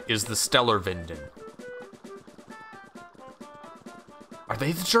technology is the Stellar Vinden. Are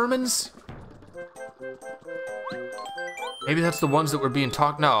they the Germans? Maybe that's the ones that were being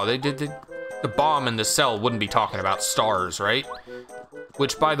talked. No, they did the bomb in the cell wouldn't be talking about stars, right?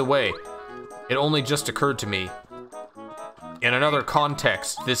 Which, by the way, it only just occurred to me. In another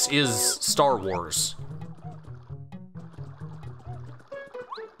context, this is Star Wars.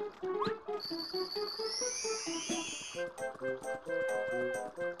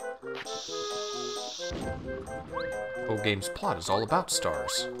 Whole game's plot is all about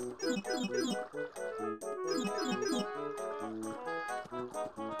stars.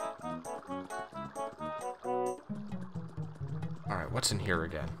 Alright, what's in here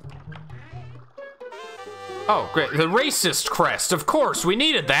again? Oh, great. The racist crest, of course, we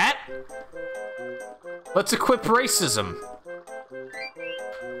needed that! Let's equip racism.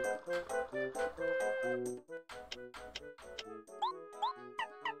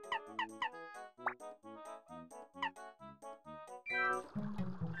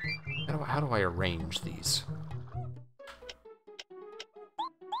 How do I arrange these?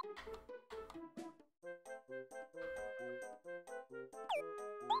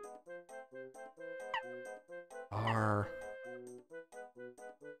 R.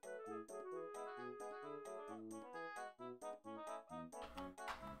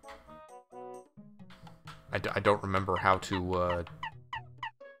 I don't remember how to,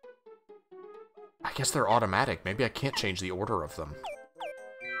 I guess they're automatic. Maybe I can't change the order of them.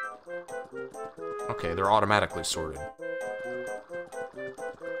 Okay, they're automatically sorted.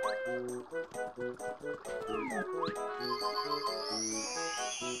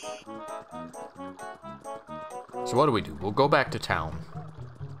 So what do? We'll go back to town.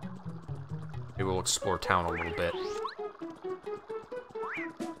 Maybe we'll explore town a little bit.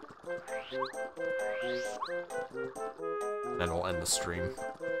 Then we'll end the stream.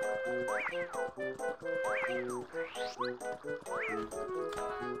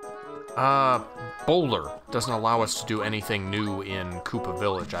 Bowler doesn't allow us to do anything new in Koopa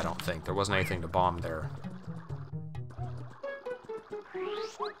Village, I don't think. There wasn't anything to bomb there.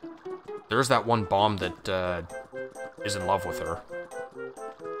 There's that one bomb that, is in love with her.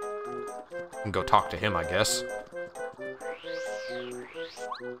 I can go talk to him, I guess.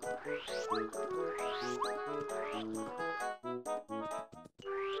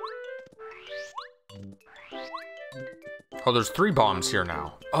 Oh, there's 3 bombs here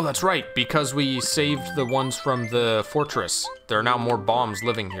now. Oh, that's right, because we saved the ones from the fortress. There are now more bombs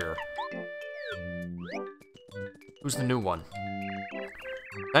living here. Who's the new one?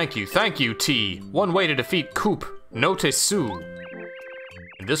 Thank you, T. One way to defeat Coop, Note Su.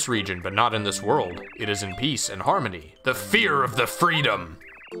 In this region, but not in this world, it is in peace and harmony. The fear of the freedom.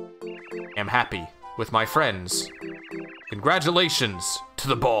 I'm happy with my friends. Congratulations to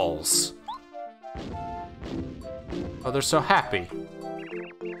the balls. Oh, they're so happy.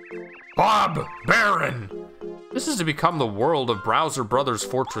 Bob Baron! This is to become the world of Browser Brothers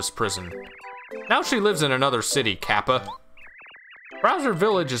Fortress Prison. Now she lives in another city, Kappa. Browser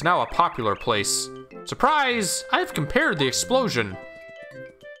Village is now a popular place. Surprise! I've compared the explosion.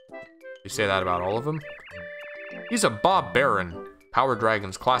 You say that about all of them? He's a Bob Baron. Power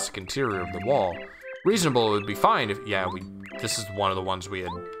Dragon's classic interior of the wall. Reasonable, it would be fine if... Yeah, this is one of the ones we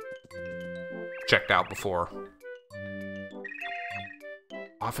had checked out before.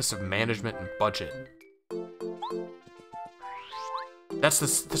 Office of Management and Budget.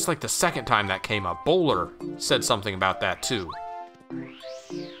 That's like the second time that came up. Bowler said something about that too.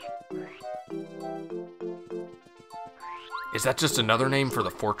 Is that just another name for the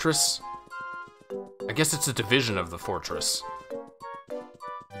fortress? I guess it's a division of the fortress.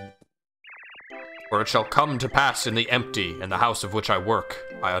 For it shall come to pass in the empty, in the house of which I work.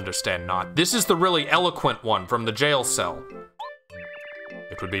 I understand not. This is the really eloquent one from the jail cell.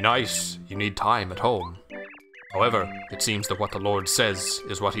 It would be nice. You need time at home. However, it seems that what the Lord says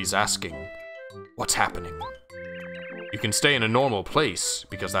is what he's asking. What's happening? You can stay in a normal place,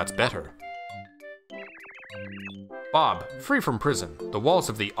 because that's better. Bob, free from prison, the walls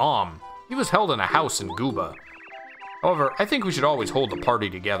of the He was held in a house in Gooba. However, I think we should always hold the party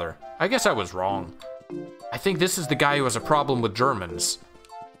together. I guess I was wrong. I think this is the guy who has a problem with Germans.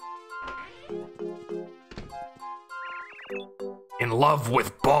 In love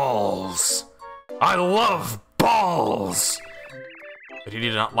with balls. I love balls! But he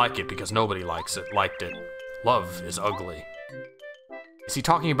did not like it because nobody liked it. Love is ugly. Is he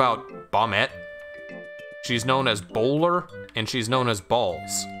talking about Bombette? She's known as Bowler, and she's known as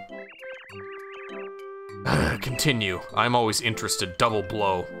Balls. Continue. I'm always interested. Double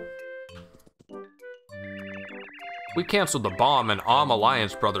blow. We canceled the bomb and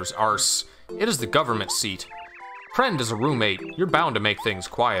Alliance Brothers arse. It is the government seat. Friend is a roommate. You're bound to make things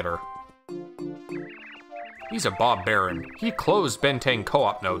quieter. He's a Bob Baron. He closed Benteng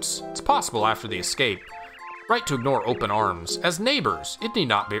co-op notes. It's possible after the escape. Right to ignore open arms. As neighbors, it need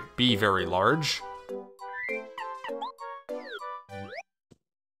not be very large.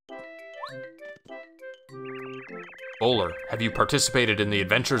 Bowler, have you participated in the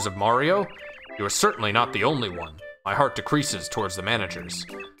adventures of Mario? You are certainly not the only one. My heart decreases towards the managers.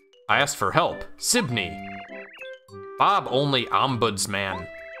 I asked for help. Sibney. Bob only ombudsman.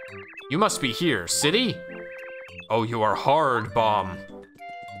 You must be here, City? Oh, you are hard, Bomb.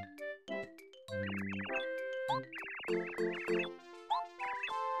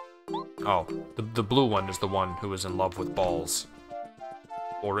 Oh, the blue one is the one who is in love with Balls.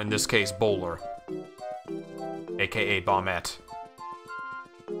 Or in this case, Bowler. AKA Bombette.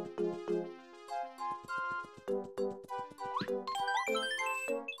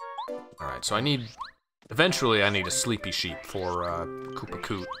 Alright, so eventually I need a sleepy sheep for, Koopa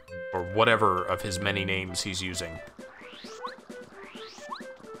Coot, or whatever of his many names he's using.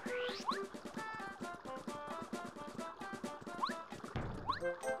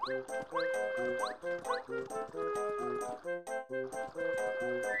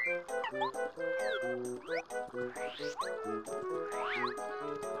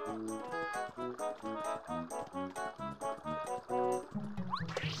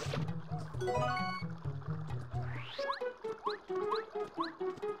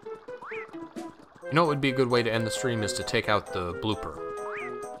 You know what would be a good way to end the stream is to take out the blooper.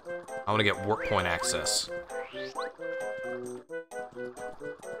 I want to get work point access.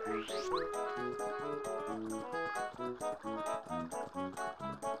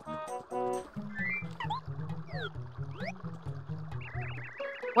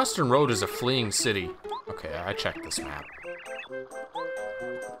 Western Road is a fleeing city. Okay, I checked this map.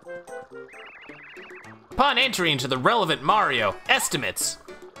 Upon entry into the relevant Mario, estimates.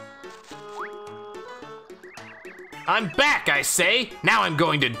 I'm back, I say. Now I'm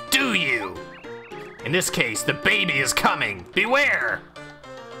going to do you. In this case, the baby is coming. Beware.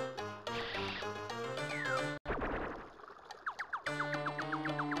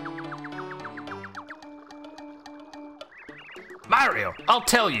 Mario, I'll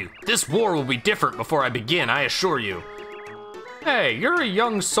tell you, this war will be different before I begin, I assure you. Hey, you're a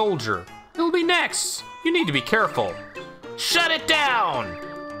young soldier. You'll be next. You need to be careful. Shut it down!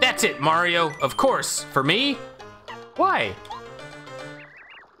 That's it, Mario. Of course, for me? Why?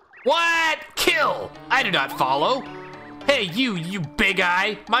 What? Kill! I do not follow. Hey, you big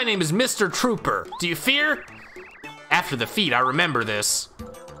eye. My name is Mr. Trooper. Do you fear? After the feat, I remember this.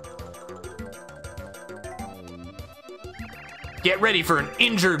 Get ready for an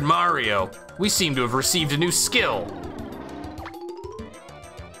injured Mario. We seem to have received a new skill.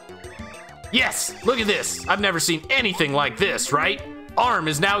 Yes, look at this. I've never seen anything like this, right? Arm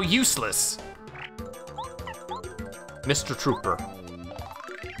is now useless. Mr. Trooper.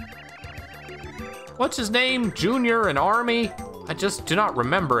 What's his name? Junior and Army? I just do not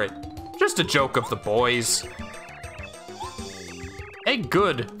remember it. Just a joke of the boys. Hey,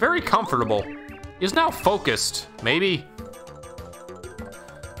 good. Very comfortable. He's now focused, maybe.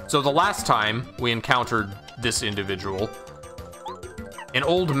 So the last time we encountered this individual, an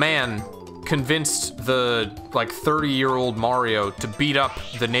old man convinced the, like, 30-year-old Mario to beat up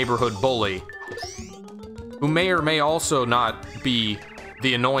the neighborhood bully, who may or may also not be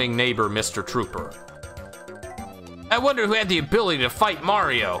the annoying neighbor, Mr. Trooper. I wonder who had the ability to fight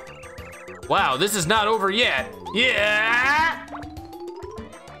Mario. Wow, this is not over yet. Yeah!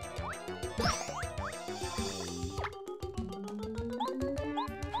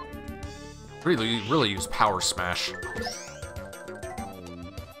 Really use Power Smash.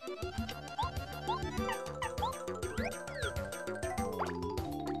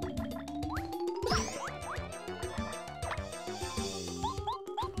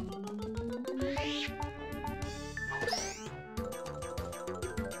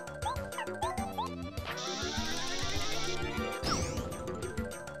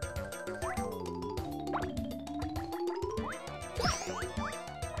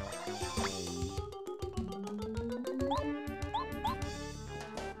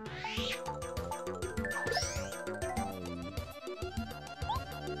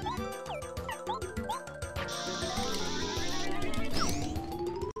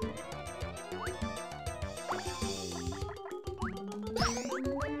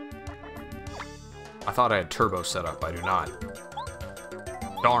 I thought I had turbo set up, I do not.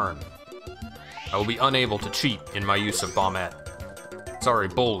 Darn. I will be unable to cheat in my use of Bombette. Sorry,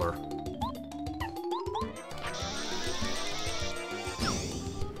 Bowler.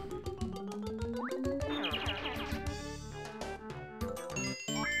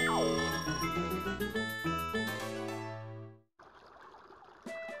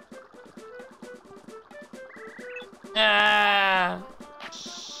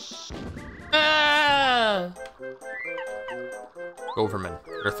 Overman,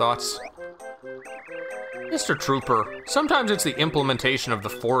 your thoughts? Mr. Trooper, sometimes it's the implementation of the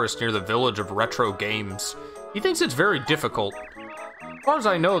forest near the village of retro games. He thinks it's very difficult. As far as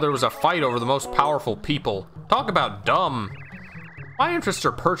I know, there was a fight over the most powerful people. Talk about dumb. My interests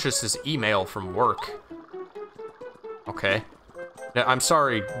are purchased as email from work. Okay. Yeah, I'm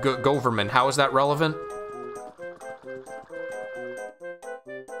sorry, Goverman, how is that relevant?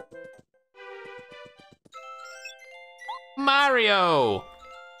 Mario!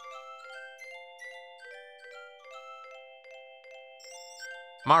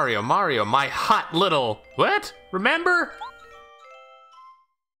 Mario, my hot little... What? Remember?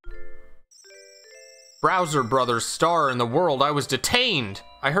 Browser Brothers star in the world, I was detained.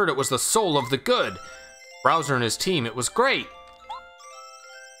 I heard it was the soul of the good. Browser and his team, it was great.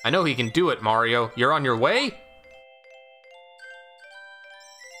 I know he can do it, Mario. You're on your way?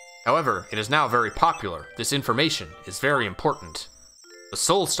 However, it is now very popular. This information is very important. The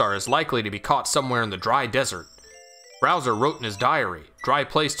Soul Star is likely to be caught somewhere in the dry desert. Browser wrote in his diary, dry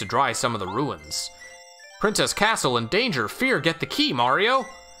place to dry some of the ruins. Princess Castle in danger. Fear, get the key, Mario.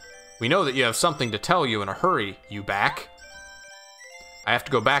 We know that you have something to tell you in a hurry. You back? I have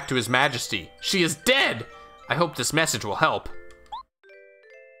to go back to His Majesty. She is dead! I hope this message will help.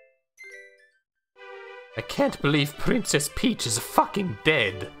 I can't believe Princess Peach is fucking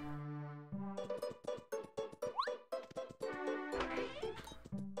dead.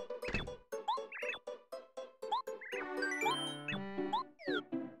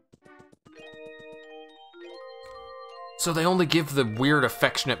 So they only give the weird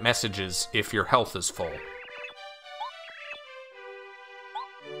affectionate messages if your health is full.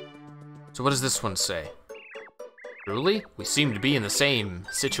 So what does this one say? Truly? We seem to be in the same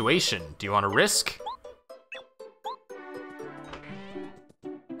situation. Do you want to risk?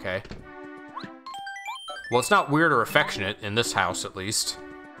 Okay. Well, it's not weird or affectionate, in this house at least.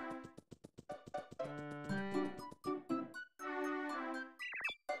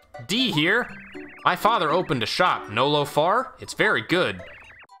 D here. My father opened a shop, Nolo Far. It's very good.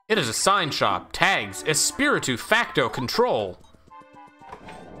 It is a sign shop, tags, Espiritu Facto Control.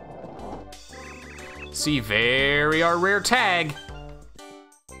 See, very our rare tag.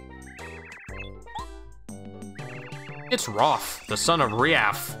 It's Roth, the son of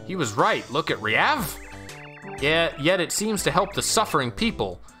Riaf. He was right, look at Riaf. Yeah, yet it seems to help the suffering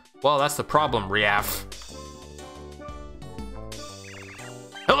people. Well, that's the problem, Riaf.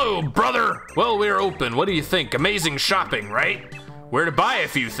 Hello, brother! Well, we're open. What do you think? Amazing shopping, right? Where to buy a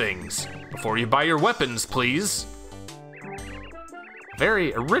few things. Before you buy your weapons, please.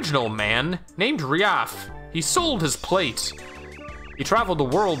 Very original man named Riaf. He sold his plate. He traveled the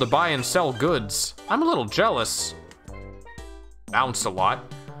world to buy and sell goods. I'm a little jealous. Bounce a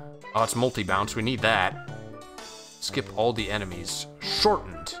lot. Oh, it's multi-bounce. We need that. Skip all the enemies.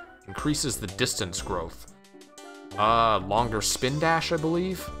 Shortened. Increases the distance growth. Longer spin dash, I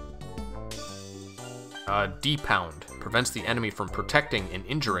believe. D-pound. Prevents the enemy from protecting and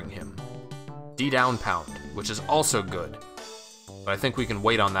injuring him. D-down pound, which is also good. But I think we can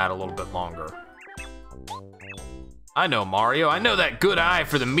wait on that a little bit longer. I know, Mario. I know that good eye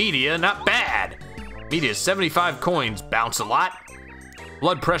for the media. Not bad. Media is 75 coins. Bounce a lot.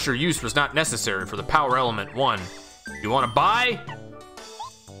 Blood pressure use was not necessary for the power element 1. You want to buy?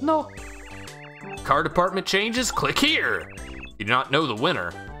 No. Car department changes? Click here. You do not know the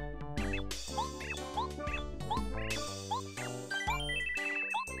winner.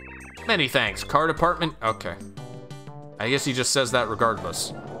 Many thanks. Car department? Okay. I guess he just says that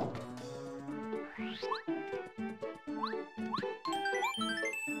regardless.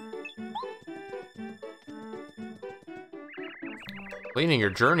 Planning your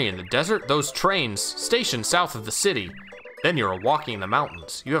journey in the desert? Those trains, stationed south of the city. Then you're walking in the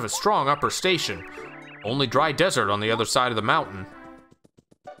mountains. You have a strong upper station. Only dry desert on the other side of the mountain.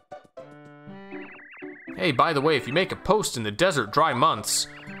 Hey, by the way, if you make a post in the desert dry months,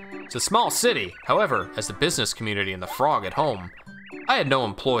 it's a small city. However, as the business community and the frog at home, I had no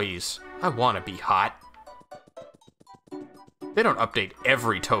employees. I want to be hot. They don't update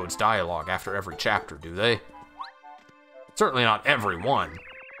every Toad's dialogue after every chapter, do they? Certainly not every one.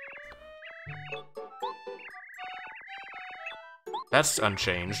 That's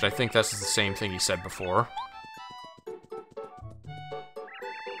unchanged. I think that's the same thing he said before.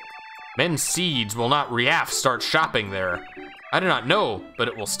 Men's seeds will not start shopping there. I do not know, but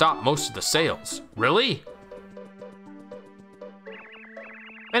it will stop most of the sales. Really?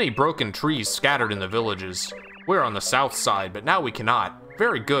 Many broken trees scattered in the villages. We're on the south side, but now we cannot.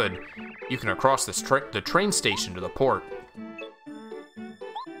 Very good. You can cross the train station to the port.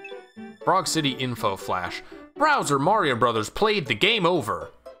 Frog City info flash. Browser Mario Brothers played the game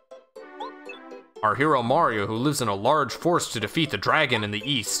over. Our hero Mario, who lives in a large force to defeat the dragon in the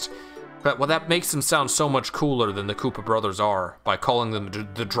east. But, well, that makes them sound so much cooler than the Koopa Brothers are, by calling them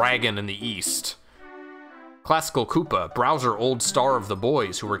the dragon in the east. Classical Koopa, browser old star of the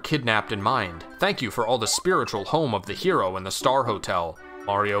boys who were kidnapped in mind. Thank you for all the spiritual home of the hero in the Star Hotel.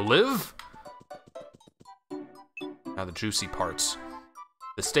 Mario live? Now the juicy parts.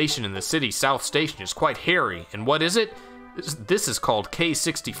 The station in the city, South Station, is quite hairy, and what is it? This is called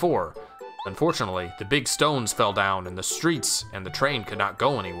K64. Unfortunately, the big stones fell down in the streets, and the train could not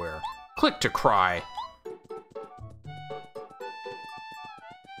go anywhere. Click to cry.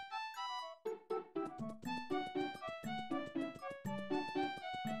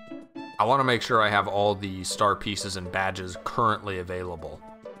 I want to make sure I have all the star pieces and badges currently available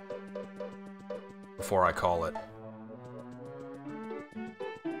before I call it.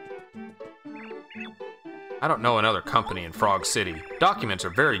 I don't know another company in Frog City. Documents are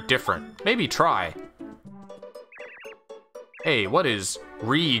very different. Maybe try. Hey, what is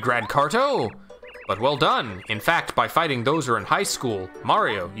Gradcarto? But well done. In fact, by fighting those who are in high school.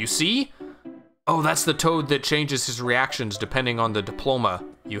 Mario, you see? Oh, that's the Toad that changes his reactions depending on the diploma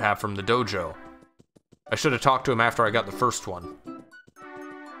you have from the dojo. I should have talked to him after I got the first one.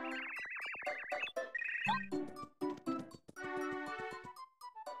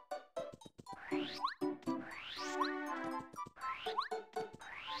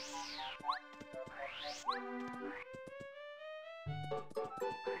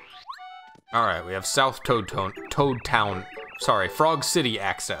 Alright, we have South Toad Town, Frog City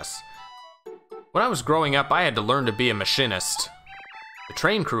access. When I was growing up, I had to learn to be a machinist. The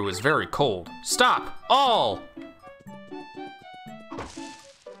train crew is very cold. Stop! All!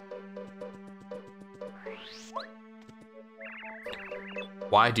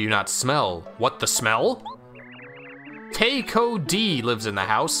 Why do you not smell? What, the smell? Keiko D lives in the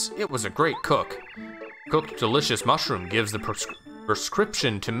house. It was a great cook. Cooked delicious mushroom gives the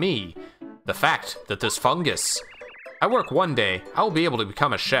prescription to me. The fact that this fungus. I work one day, I will be able to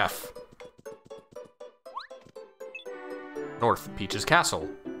become a chef. North, Peach's Castle.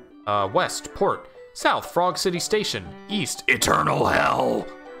 West, Port. South, Frog City Station. East, Eternal Hell.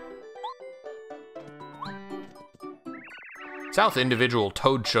 South, individual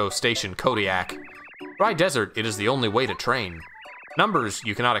Toad Show Station, Kodiak. Dry Desert, it is the only way to train. Numbers,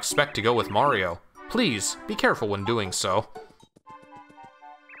 you cannot expect to go with Mario. Please, be careful when doing so.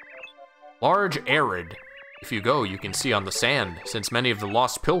 Large Arid. If you go, you can see on the sand, since many of the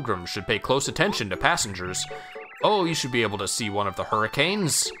lost pilgrims should pay close attention to passengers. Oh, you should be able to see one of the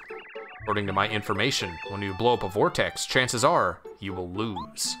hurricanes. According to my information, when you blow up a vortex, chances are you will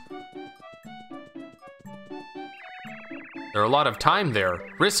lose. There are a lot of time there.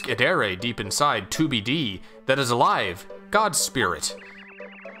 Risk Idere deep inside 2BD that is alive, God's spirit.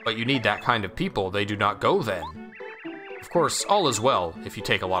 But you need that kind of people, they do not go then. Of course, all is well if you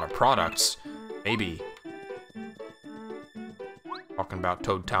take a lot of products. Maybe. Talking about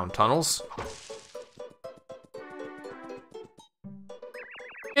Toad Town tunnels.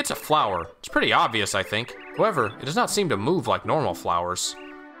 It's a flower. It's pretty obvious, I think. However, it does not seem to move like normal flowers.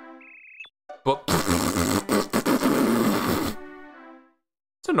 But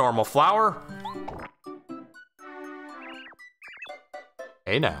it's a normal flower.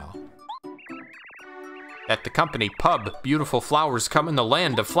 Hey now. At the company pub, beautiful flowers come in the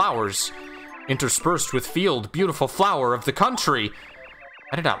land of flowers. Interspersed with field, beautiful flower of the country.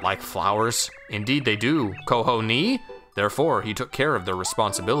 I do not like flowers. Indeed they do, Koho ni. Therefore, he took care of their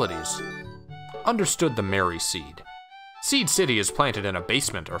responsibilities. Understood the Mary seed. Seed City is planted in a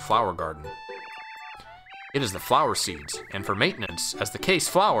basement or flower garden. It is the flower seeds, and for maintenance, as the case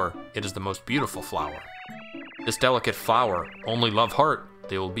flower, it is the most beautiful flower. This delicate flower, only love heart,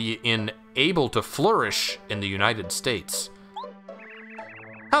 they will be able to flourish in the United States.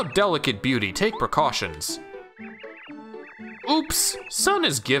 How delicate beauty, take precautions. Oops, sun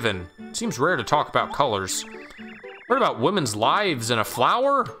is given. Seems rare to talk about colors. Heard about women's lives in a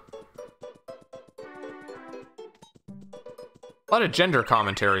flower? A lot of gender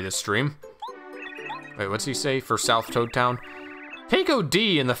commentary this stream. Wait, what's he say for South Toad Town? Keiko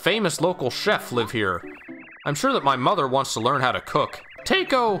D and the famous local chef live here. I'm sure that my mother wants to learn how to cook.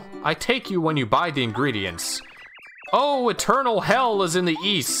 Keiko, I take you when you buy the ingredients. Oh, Eternal Hell is in the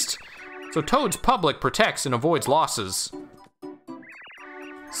east. So Toad's public protects and avoids losses.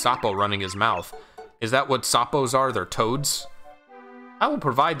 Sapo running his mouth. Is that what sapos are? They're toads? I will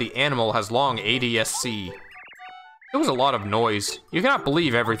provide the animal has long ADSC. It was a lot of noise. You cannot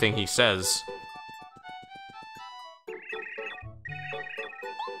believe everything he says.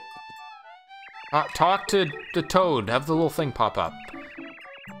 Talk to the Toad. Have the little thing pop up.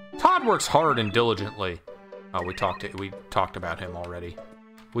 Todd works hard and diligently. Oh, we talked about him already.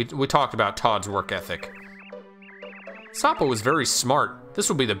 We talked about Todd's work ethic. Sapo was very smart. This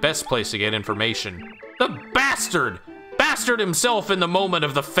will be the best place to get information. The bastard! Bastard himself in the moment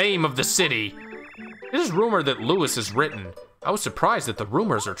of the fame of the city. It is rumored that Lewis is written. I was surprised that the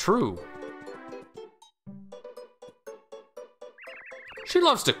rumors are true. She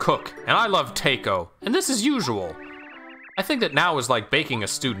loves to cook, and I love Teiko, and this is usual. I think that now is like baking a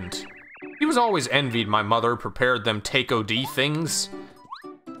student. He was always envied my mother prepared them Teiko D things.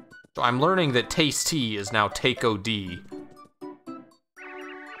 So I'm learning that Tasty is now Teiko D.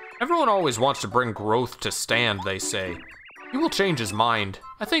 Everyone always wants to bring growth to stand, they say. He will change his mind.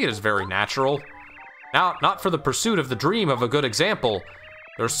 I think it is very natural. Now, not for the pursuit of the dream of a good example.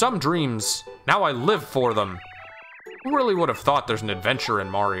 There are some dreams, now I live for them. Who really would have thought there's an adventure in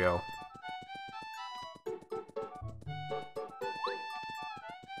Mario?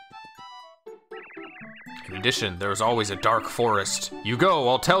 An addition, there's always a dark forest. You go,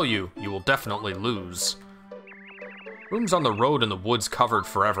 I'll tell you, you will definitely lose. Rooms on the road and the woods covered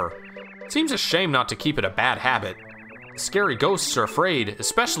forever. Seems a shame not to keep it a bad habit. Scary ghosts are afraid,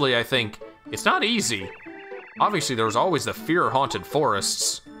 especially, I think. It's not easy. Obviously, there's always the fear-haunted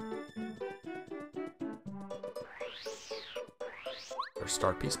forests. There's a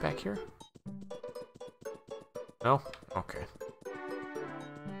start piece back here? No? Okay.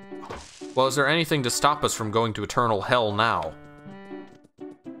 Well, is there anything to stop us from going to eternal hell now?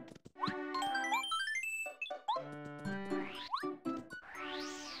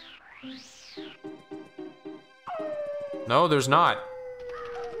 No, there's not.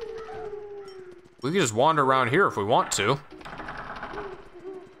 We can just wander around here if we want to.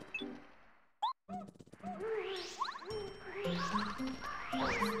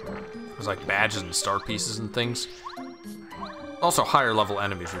 There's like badges and star pieces and things. Also, higher level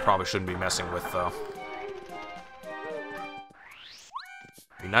enemies we probably shouldn't be messing with, though.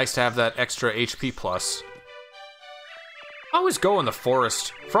 Be nice to have that extra HP plus. I always go in the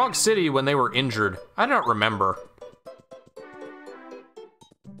forest. Frog City when they were injured. I don't remember.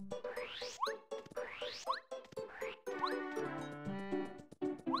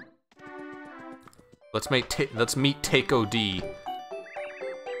 Let's meet Takeo D.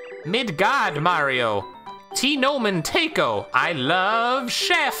 Midgard, Mario. T-Noman Takeo. I love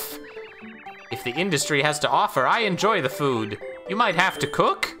chef. If the industry has to offer, I enjoy the food. You might have to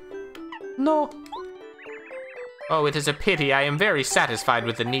cook? No. Oh, it is a pity. I am very satisfied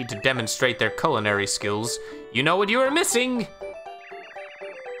with the need to demonstrate their culinary skills. You know what you are missing?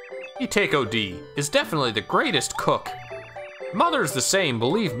 Takeo D is definitely the greatest cook. Mother's the same,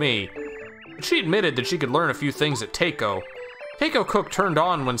 believe me. But she admitted that she could learn a few things at Takeo. Takeo Cook turned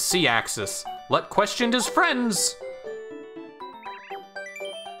on when C-axis. Let questioned his friends.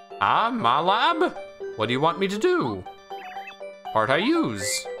 Ah, my lab? What do you want me to do? Part I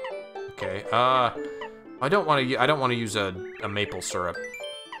use. Okay, I don't want to use a maple syrup.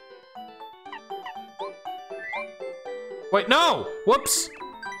 Wait, no! Whoops!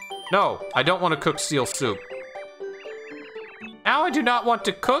 No, I don't want to cook steel soup. Now I do not want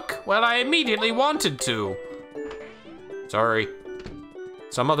to cook? Well, I immediately wanted to. Sorry.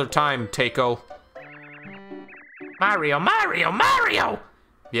 Some other time, Takeo. Mario, Mario, Mario!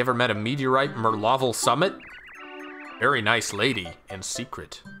 You ever met a meteorite Merlavel summit? Very nice lady, and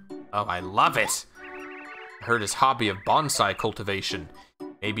secret. Oh, I love it. I heard his hobby of bonsai cultivation.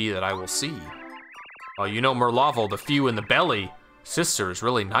 Maybe that I will see. Oh, you know Merlavel, the few in the belly. Sister is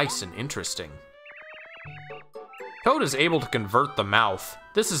really nice and interesting. Toad is able to convert the mouth.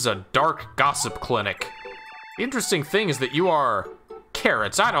 This is a dark gossip clinic. The interesting thing is that you are...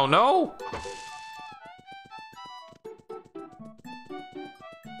 carrots, I don't know.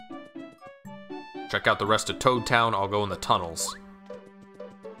 Check out the rest of Toad Town, I'll go in the tunnels.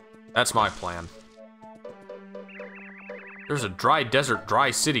 That's my plan. There's a dry desert,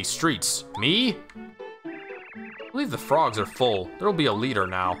 dry city streets. Me? I believe the frogs are full. There'll be a leader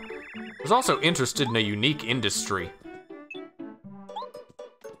now. I was also interested in a unique industry.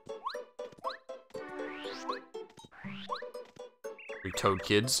 Three Toad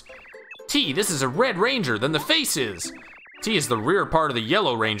kids. T, this is a Red Ranger, then the face is. T is the rear part of the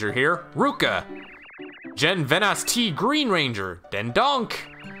Yellow Ranger here. Ruka. Jen Venas T, Green Ranger. Den Donk.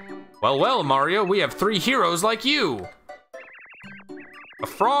 Well, well, Mario, we have 3 heroes like you. A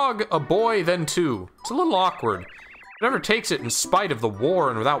frog, a boy, then 2. It's a little awkward. Whoever takes it in spite of the war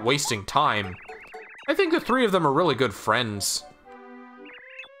and without wasting time. I think the 3 of them are really good friends.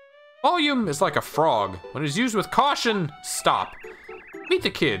 Volume is like a frog. When it is used with caution, stop. Meet the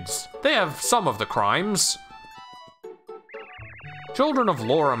kids. They have some of the crimes. Children of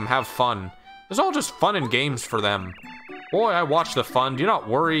Lorem have fun. It's all just fun and games for them. Boy, I watch the fun. Do you not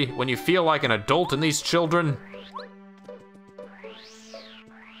worry when you feel like an adult in these children?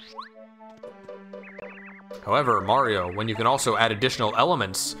 However, Mario, when you can also add additional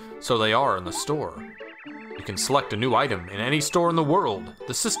elements, so they are in the store. You can select a new item in any store in the world.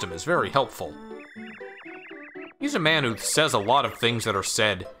 The system is very helpful. He's a man who says a lot of things that are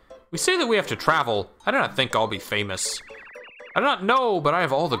said. We say that we have to travel. I do not think I'll be famous. I do not know, but I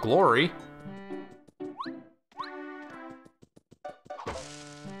have all the glory.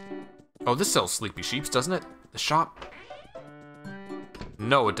 Oh, this sells Sleepy Sheeps, doesn't it? The shop?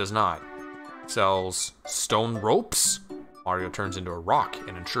 No, it does not. It sells stone ropes. Mario turns into a rock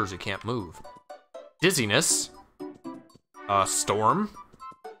and ensures he can't move. Dizziness. Storm.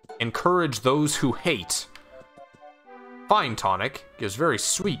 Encourage those who hate. Fine tonic. Gives very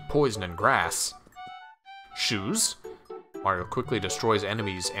sweet poison and grass. Shoes. Mario quickly destroys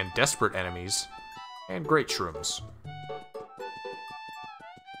enemies and desperate enemies. And great shrooms.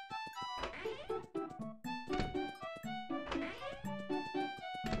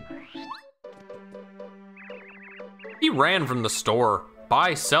 He ran from the store.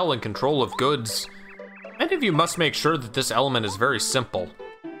 Buy, sell, and control of goods. Many of you must make sure that this element is very simple.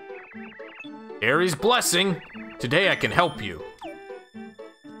 Aries' blessing. Today I can help you.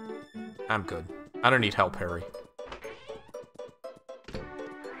 I'm good. I don't need help, Harry.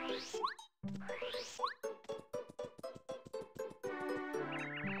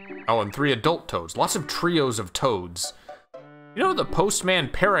 Oh, and 3 adult toads. Lots of trios of toads. You know the postman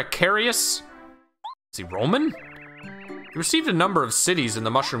Paracarius? Is he Roman? He received a number of cities in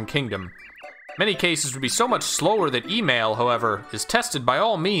the Mushroom Kingdom. Many cases would be so much slower that email, however, is tested by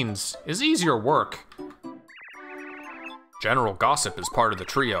all means, is easier work. General gossip is part of the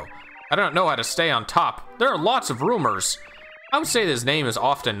trio. I don't know how to stay on top. There are lots of rumors. I would say his name is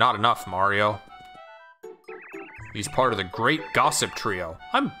often not enough, Mario. He's part of the great gossip trio.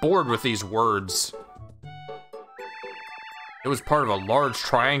 I'm bored with these words. It was part of a large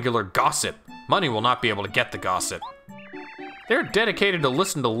triangular gossip. Money will not be able to get the gossip. They're dedicated to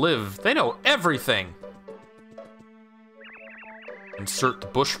listen to live. They know everything. Insert the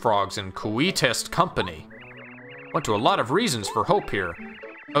bush frogs in Coetest company. Went to a lot of reasons for hope here.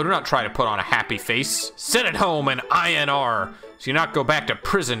 Oh, do not try to put on a happy face. Sit at home and INR, so you not go back to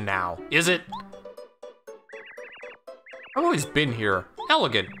prison now, is it? I've always been here.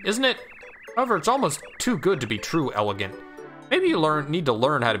 Elegant, isn't it? However, it's almost too good to be true elegant. Maybe you need to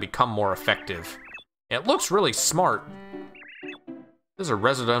learn how to become more effective. It looks really smart. There's a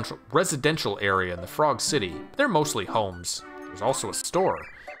residential area in the Frog City. They're mostly homes. There's also a store.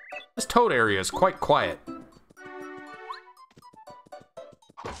 This toad area is quite quiet.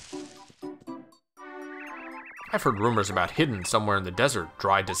 I've heard rumors about hidden somewhere in the desert,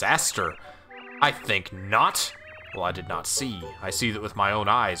 dry disaster. I think not. Well, I did not see. I see that with my own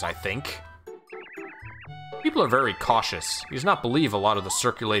eyes, I think. People are very cautious. He does not believe a lot of the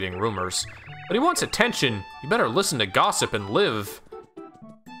circulating rumors. But he wants attention. You better listen to gossip and live.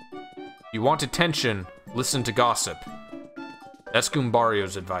 You want attention, listen to gossip. That's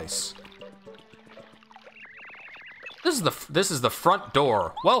Goombario's advice. This is the front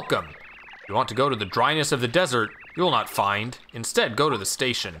door. Welcome. If you want to go to the dryness of the desert, you will not find. Instead, go to the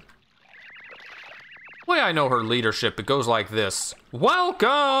station. The way I know her leadership, it goes like this.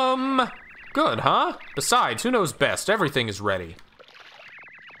 Welcome! Good, huh? Besides, who knows best? Everything is ready.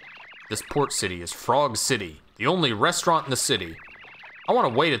 This port city is Frog City, the only restaurant in the city. I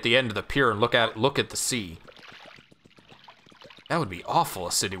want to wait at the end of the pier and look at the sea. That would be awful,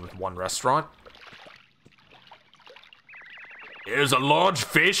 a city with one restaurant. There's a large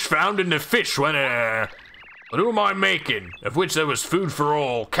fish found in the fish when, What who am I making? Of which there was food for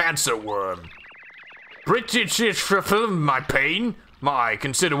all, cancer worm. British for my pain? My,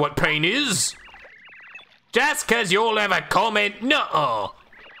 consider what pain is. Just 'cause y'all have a comment, nuh-uh.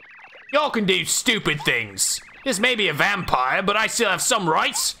 Y'all can do stupid things. This may be a vampire, but I still have some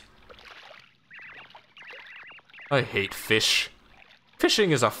rights. I hate fish.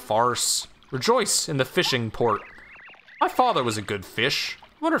 Fishing is a farce. Rejoice in the fishing port. My father was a good fish. I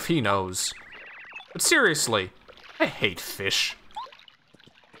wonder if he knows. But seriously, I hate fish.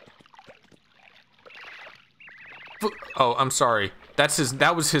 Oh, I'm sorry.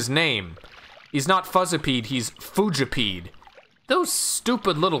 That was his name. He's not Fuzzipede, he's Fujipede. Those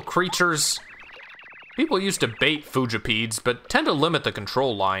stupid little creatures. People used to bait Fujipedes, but tend to limit the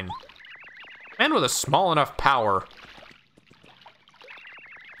control line. Man with a small enough power.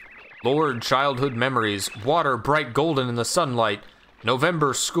 Lord, childhood memories. Water bright golden in the sunlight.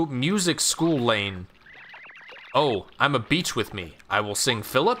 November music school lane. Oh, I'm a beach with me. I will sing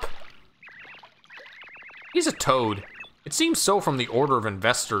Philip. He's a toad. It seems so from the order of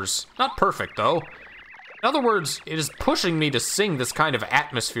investors. Not perfect, though. In other words, it is pushing me to sing this kind of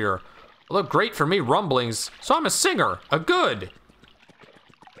atmosphere. Although great for me rumblings, so I'm a singer, a good.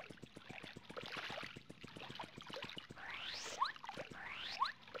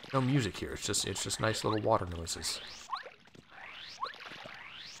 No music here, it's just nice little water noises.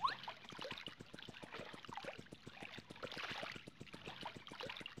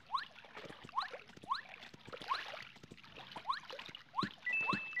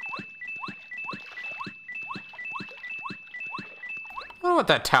 I don't know what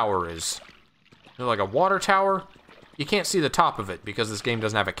that tower is. Is it like a water tower? You can't see the top of it because this game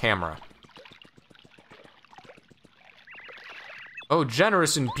doesn't have a camera. Oh,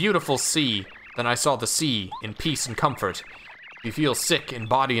 generous and beautiful sea. Then I saw the sea in peace and comfort. If you feel sick in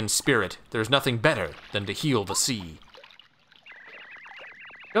body and spirit, there's nothing better than to heal the sea.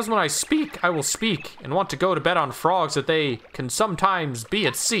 Because when I speak, I will speak, and want to go to bed on frogs that they can sometimes be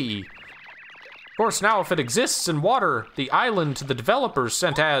at sea. Of course, now if it exists in water, the island the developers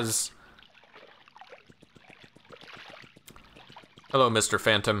sent as... Hello, Mr.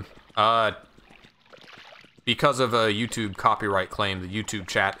 Phantom. Because of a YouTube copyright claim, the YouTube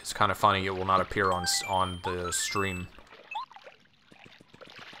chat is kind of funny. It will not appear on the stream.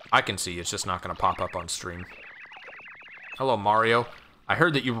 I can see, it's just not going to pop up on stream. Hello, Mario. I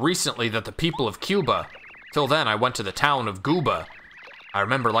heard that the people of Cuba. Till then, I went to the town of Gooba. I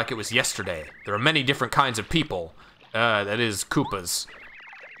remember like it was yesterday. There are many different kinds of people. That is, Koopas.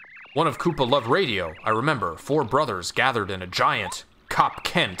 One of Koopa loved radio. I remember 4 brothers gathered in a giant Cop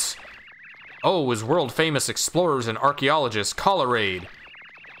Kent. Oh, was world-famous explorers and archaeologists Colorade.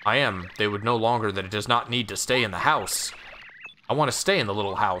 They would know longer that it does not need to stay in the house. I want to stay in the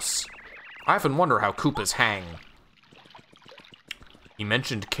little house. I often wonder how Koopas hang. He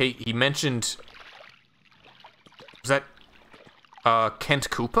mentioned was that, Kent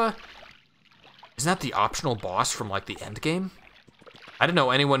Koopa? Isn't that the optional boss from, like, the endgame? I didn't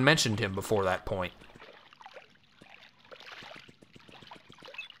know anyone mentioned him before that point.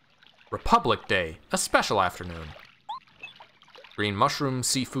 Republic Day, a special afternoon. Green mushroom,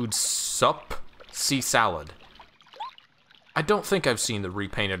 seafood sup, sea salad. I don't think I've seen the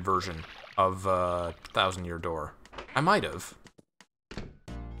repainted version of Thousand Year Door. I might have.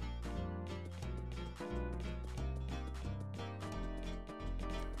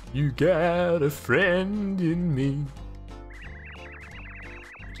 You got a friend in me.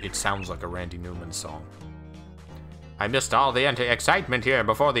 It sounds like a Randy Newman song. I missed all the excitement here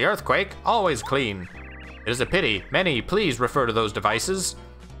before the earthquake. Always clean. It is a pity. Many, please refer to those devices.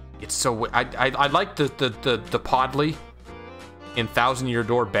 It's so... I like the Podley in Thousand Year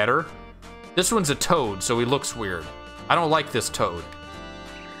Door better. This one's a toad, so he looks weird. I don't like this toad.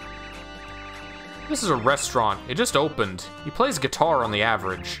 This is a restaurant. It just opened. He plays guitar on the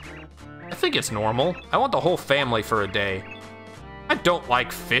average. I think it's normal. I want the whole family for a day. I don't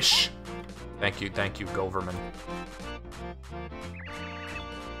like fish. Thank you, Goverman.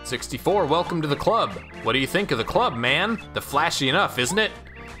 64, welcome to the club. What do you think of the club, man? The flashy enough, isn't it?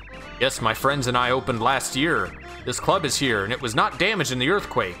 Yes, my friends and I opened last year. This club is here, and it was not damaged in the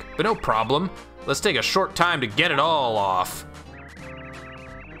earthquake, but no problem. Let's take a short time to get it all off.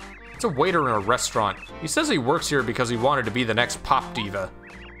 It's a waiter in a restaurant. He says he works here because he wanted to be the next pop diva.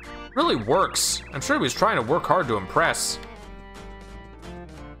 Really works. I'm sure he was trying to work hard to impress.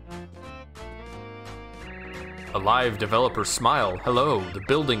 A live developer smile. Hello, the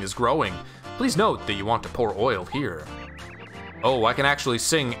building is growing. Please note that you want to pour oil here. Oh, I can actually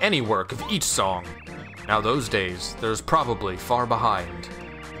sing any work of each song. Now those days, there's probably far behind.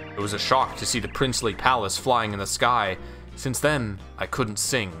 It was a shock to see the princely palace flying in the sky. Since then, I couldn't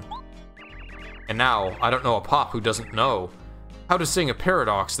sing. And now, I don't know a pop who doesn't know how to sing a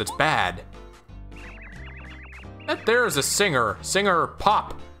paradox that's bad. That there is a singer. Singer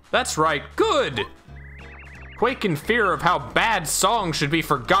pop. That's right, good! Quake in fear of how bad songs should be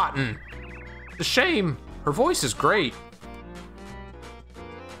forgotten. It's a shame. Her voice is great.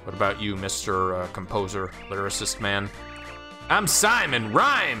 What about you, Mr. Composer, lyricist man? I'm Simon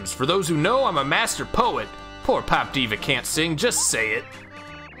Rhymes. For those who know, I'm a master poet. Poor pop diva can't sing, just say it.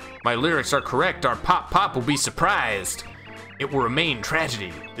 My lyrics are correct, our pop will be surprised. It will remain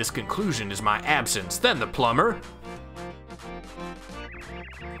tragedy. This conclusion is my absence, then the plumber.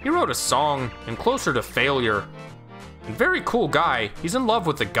 He wrote a song, and Closer to Failure. And very cool guy, he's in love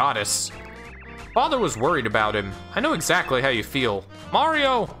with the goddess. Father was worried about him. I know exactly how you feel.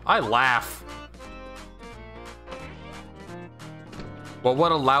 Mario, I laugh. Well,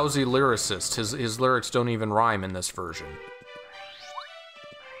 what a lousy lyricist. His lyrics don't even rhyme in this version.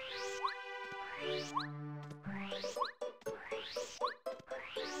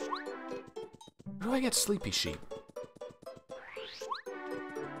 Where do I get Sleepy Sheep?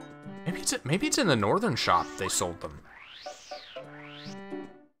 Maybe it's in the northern shop they sold them.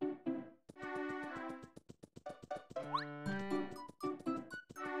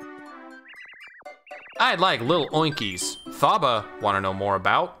 I'd like little oinkies. Thaba, want to know more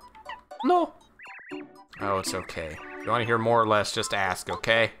about? No. Oh, it's okay. If you want to hear more or less, just ask,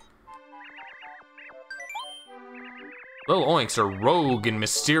 okay? Little oinks are rogue and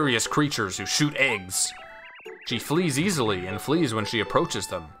mysterious creatures who shoot eggs. She flees easily and flees when she approaches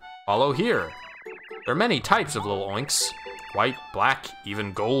them. Follow here. There are many types of little oinks. White, black,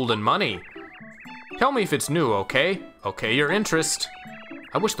 even gold and money. Tell me if it's new, okay? Okay, your interest.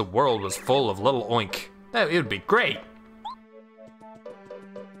 I wish the world was full of little oink. It would be great.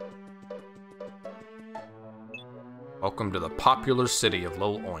 Welcome to the popular city of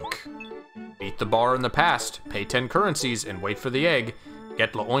Lil Oink. Beat the bar in the past, pay 10 currencies, and wait for the egg.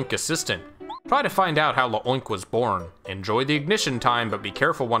 Get La Oink assistant. Try to find out how La Oink was born. Enjoy the ignition time, but be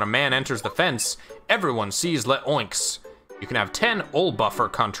careful when a man enters the fence. Everyone sees La Oinks. You can have 10 ol buffer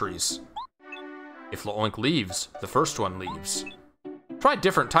countries. If La Oink leaves, the first one leaves. Try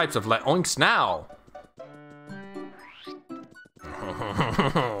different types of La Oinks now.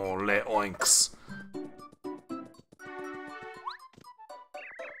 La Oinks.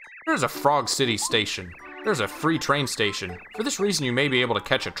 There's a Frog City station. There's a free train station. For this reason, you may be able to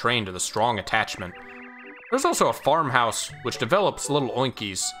catch a train to the strong attachment. There's also a farmhouse, which develops little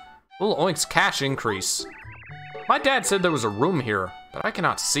oinkies. Little oinks cash increase. My dad said there was a room here, but I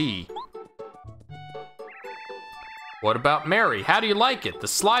cannot see. What about Mary? How do you like it? The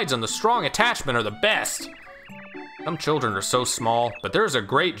slides on the strong attachment are the best. Some children are so small, but there's a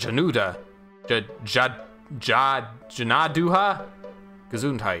great Januda. Janaduha?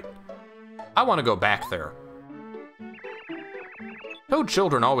 Gesundheit. I want to go back there. Toad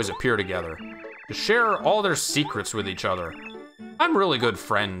children always appear together, to share all their secrets with each other. I'm really good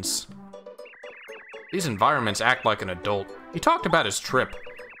friends. These environments act like an adult. He talked about his trip,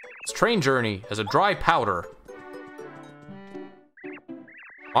 his train journey as a dry powder.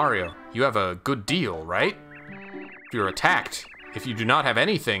 Mario, you have a good deal, right? If you're attacked, if you do not have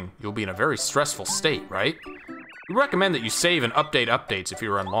anything, you'll be in a very stressful state, right? We recommend that you save and update updates if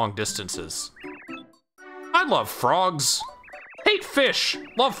you're on long distances. I love frogs. Hate fish,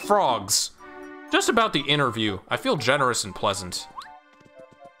 love frogs. Just about the interview, I feel generous and pleasant.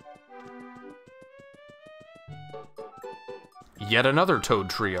 Yet another Toad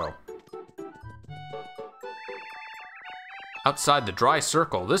trio. Outside the dry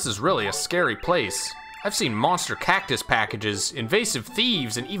circle, this is really a scary place. I've seen monster cactus packages, invasive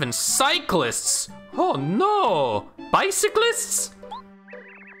thieves, and even cyclists. Oh no! Bicyclists?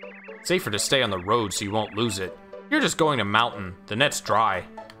 Safer to stay on the road so you won't lose it. You're just going to mountain. The net's dry.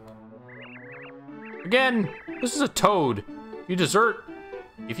 Again, this is a Toad.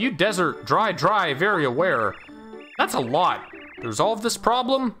 If you desert, dry, very aware. That's a lot. To resolve this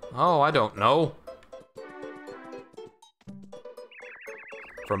problem? Oh, I don't know.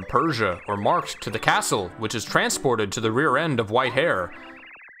 From Persia, or marked to the castle, which is transported to the rear end of White Hare.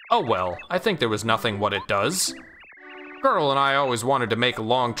 Oh well, I think there was nothing what it does. Girl and I always wanted to make a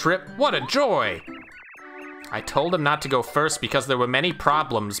long trip. What a joy! I told him not to go first because there were many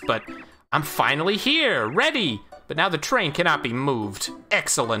problems, but I'm finally here, ready! But now the train cannot be moved.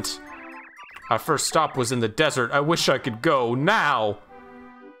 Excellent. Our first stop was in the desert. I wish I could go now.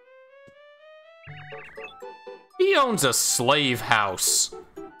 He owns a slave house.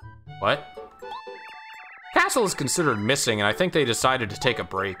 What? Castle is considered missing, and I think they decided to take a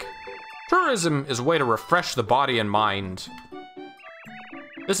break. Tourism is a way to refresh the body and mind.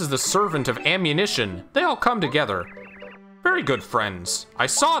 This is the servant of ammunition. They all come together. Very good friends. I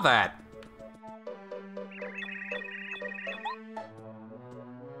saw that.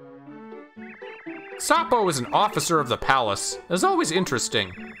 Sapo is an officer of the palace. It is always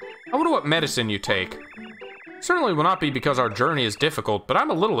interesting. I wonder what medicine you take. Certainly will not be because our journey is difficult, but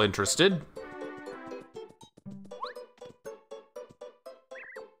I'm a little interested.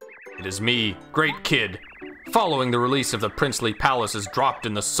 It is me, Great Kid. Following the release of the princely palace is dropped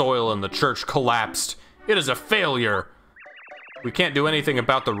in the soil and the church collapsed. It is a failure. We can't do anything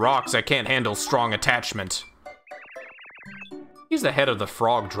about the rocks. I can't handle strong attachment. He's the head of the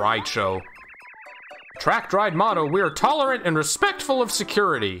Frog Dry Show. Track Dried motto, we are tolerant and respectful of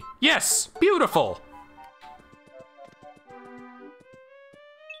security. Yes, beautiful.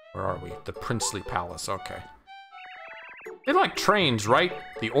 Where are we? The princely palace, okay. They like trains, right?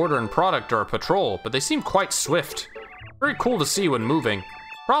 The order and product are a patrol, but they seem quite swift. Very cool to see when moving.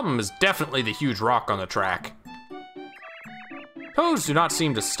 Problem is definitely the huge rock on the track. Toads do not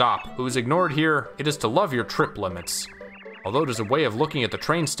seem to stop. Who is ignored here, it is to love your trip limits. Although it is a way of looking at the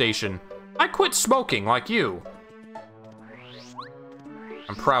train station, I quit smoking like you.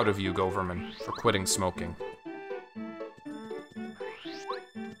 I'm proud of you, Goverman, for quitting smoking.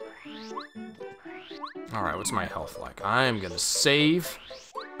 Alright, what's my health like? I'm gonna save.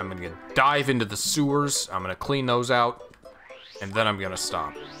 I'm gonna dive into the sewers. I'm gonna clean those out. And then I'm gonna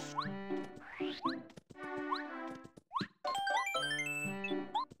stop.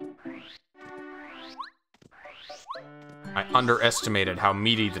 I underestimated how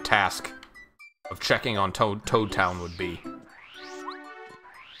meaty the task of checking on Toad Town would be.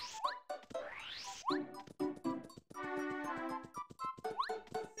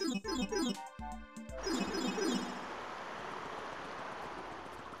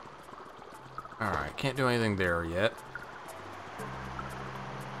 Alright, can't do anything there yet.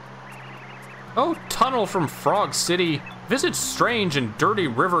 Oh, tunnel from Frog City. Visit strange and dirty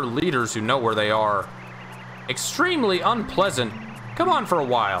river leaders who know where they are. Extremely unpleasant. Come on for a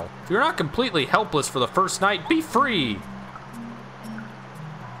while. If you're not completely helpless for the first night, be free.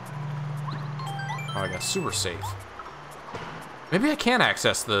 Oh, I got sewer safe. Maybe I can't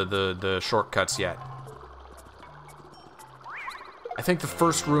access the shortcuts yet. I think the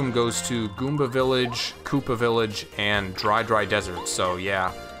first room goes to Goomba Village, Koopa Village, and Dry Desert, so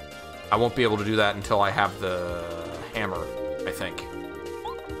yeah. I won't be able to do that until I have the hammer, I think.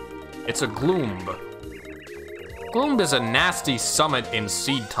 It's a Gloom. Gloom is a nasty summit in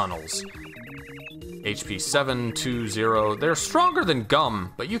seed tunnels. HP 720. They're stronger than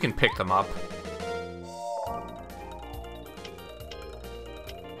gum, but you can pick them up.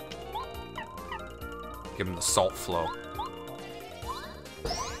 Give him the salt flow.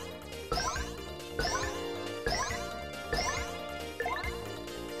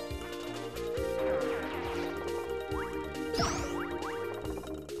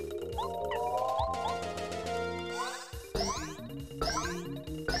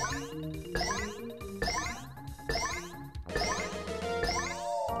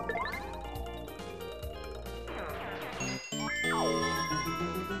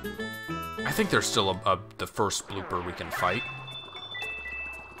 I think there's still the first blooper we can fight.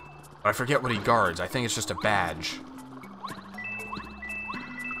 But I forget what he guards. I think it's just a badge.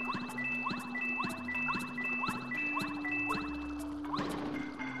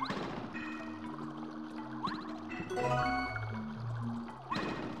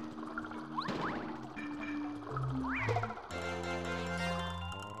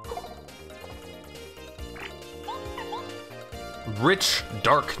 Rich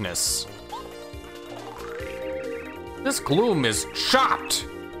darkness. This Gloom is chopped.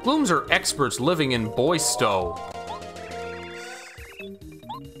 Glooms are experts living in Boystow.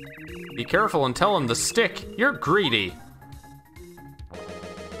 Be careful and tell him the stick. You're greedy.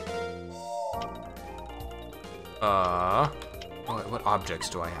 What objects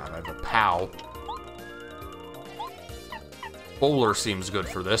do I have? I have a POW. Bowler seems good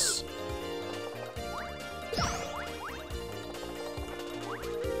for this.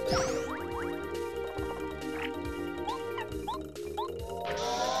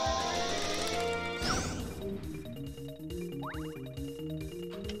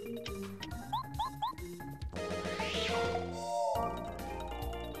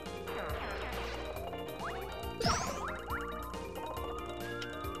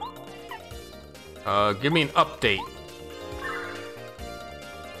 Give me an update.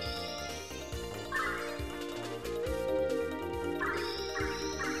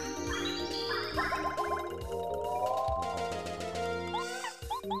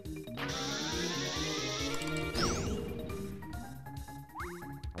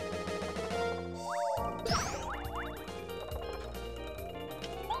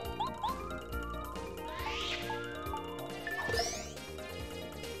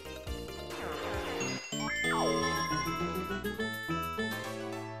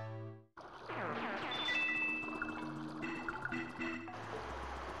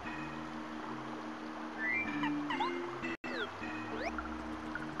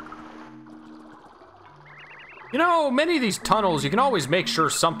 You know, many of these tunnels, you can always make sure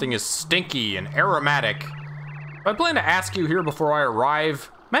something is stinky and aromatic. If I plan to ask you here before I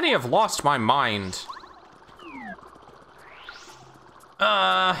arrive, many have lost my mind.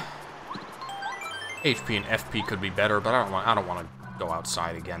 HP and FP could be better, but I don't want to go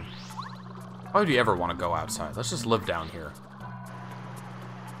outside again. Why would you ever want to go outside? Let's just live down here.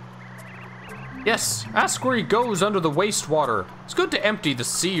 Yes, ask where he goes under the wastewater. It's good to empty the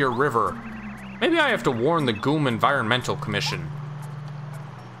sea or river. Maybe I have to warn the Goom Environmental Commission.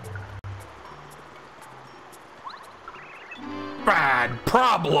 Bad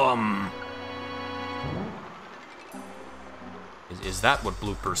problem! Is that what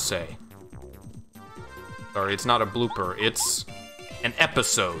bloopers say? Sorry, it's not a blooper, it's an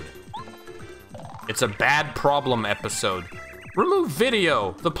episode. It's a bad problem episode. Remove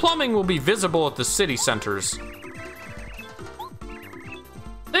video! The plumbing will be visible at the city centers.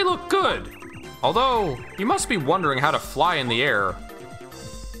 They look good! Although, you must be wondering how to fly in the air.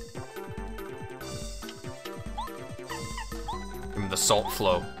 Give him the salt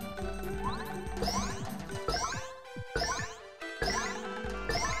flow.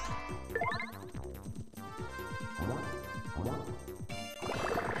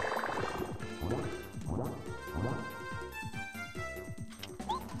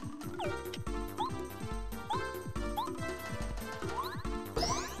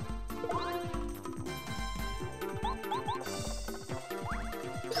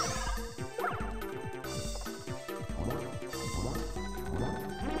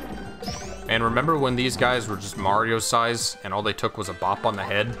 Man, remember when these guys were just Mario size and all they took was a bop on the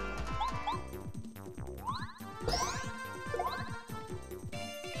head?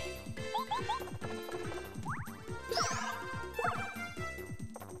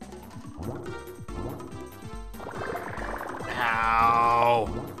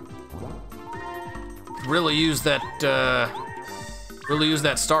 Ow! Really use that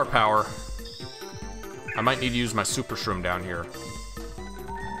star power. I might need to use my super shroom down here.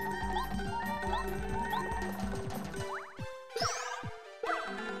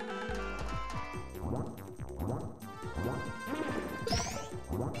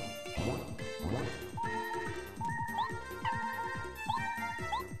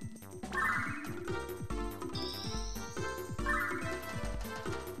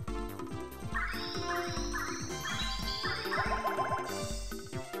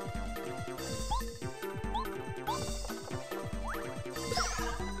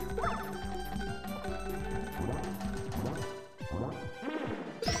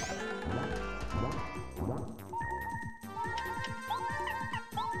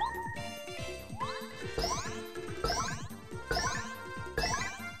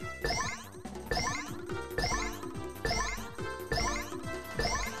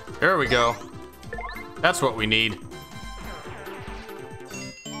 There we go. That's what we need.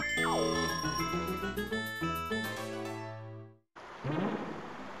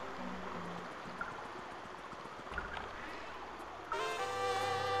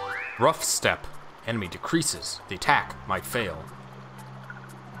 Rough step. Enemy decreases. The attack might fail.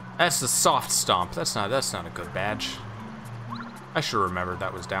 That's the soft stomp. That's not a good badge. I should have remembered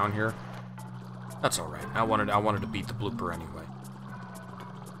that was down here. That's all right. I wanted to beat the blooper anyway.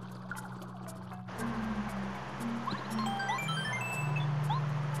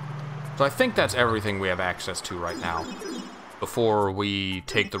 So I think that's everything we have access to right now before we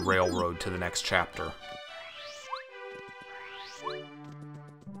take the railroad to the next chapter.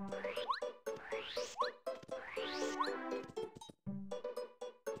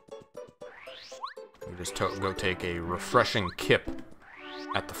 We just go take a refreshing kip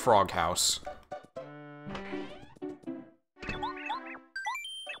at the frog house.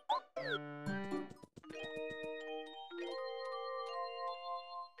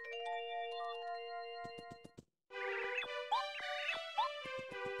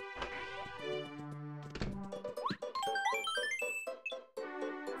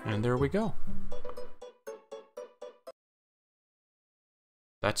 And there we go.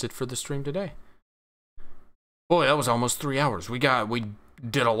 That's it for the stream today. Boy, that was almost 3 hours. We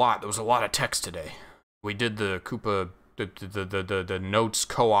did a lot. There was a lot of text today. We did the Koopa, the Notes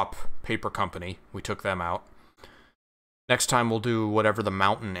Co-op paper company. We took them out. Next time we'll do whatever the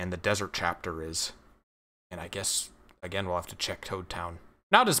mountain and the desert chapter is. And I guess, again, we'll have to check Toad Town.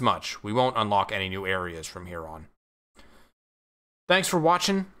 Not as much. We won't unlock any new areas from here on. Thanks for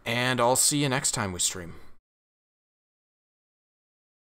watching, and I'll see you next time we stream.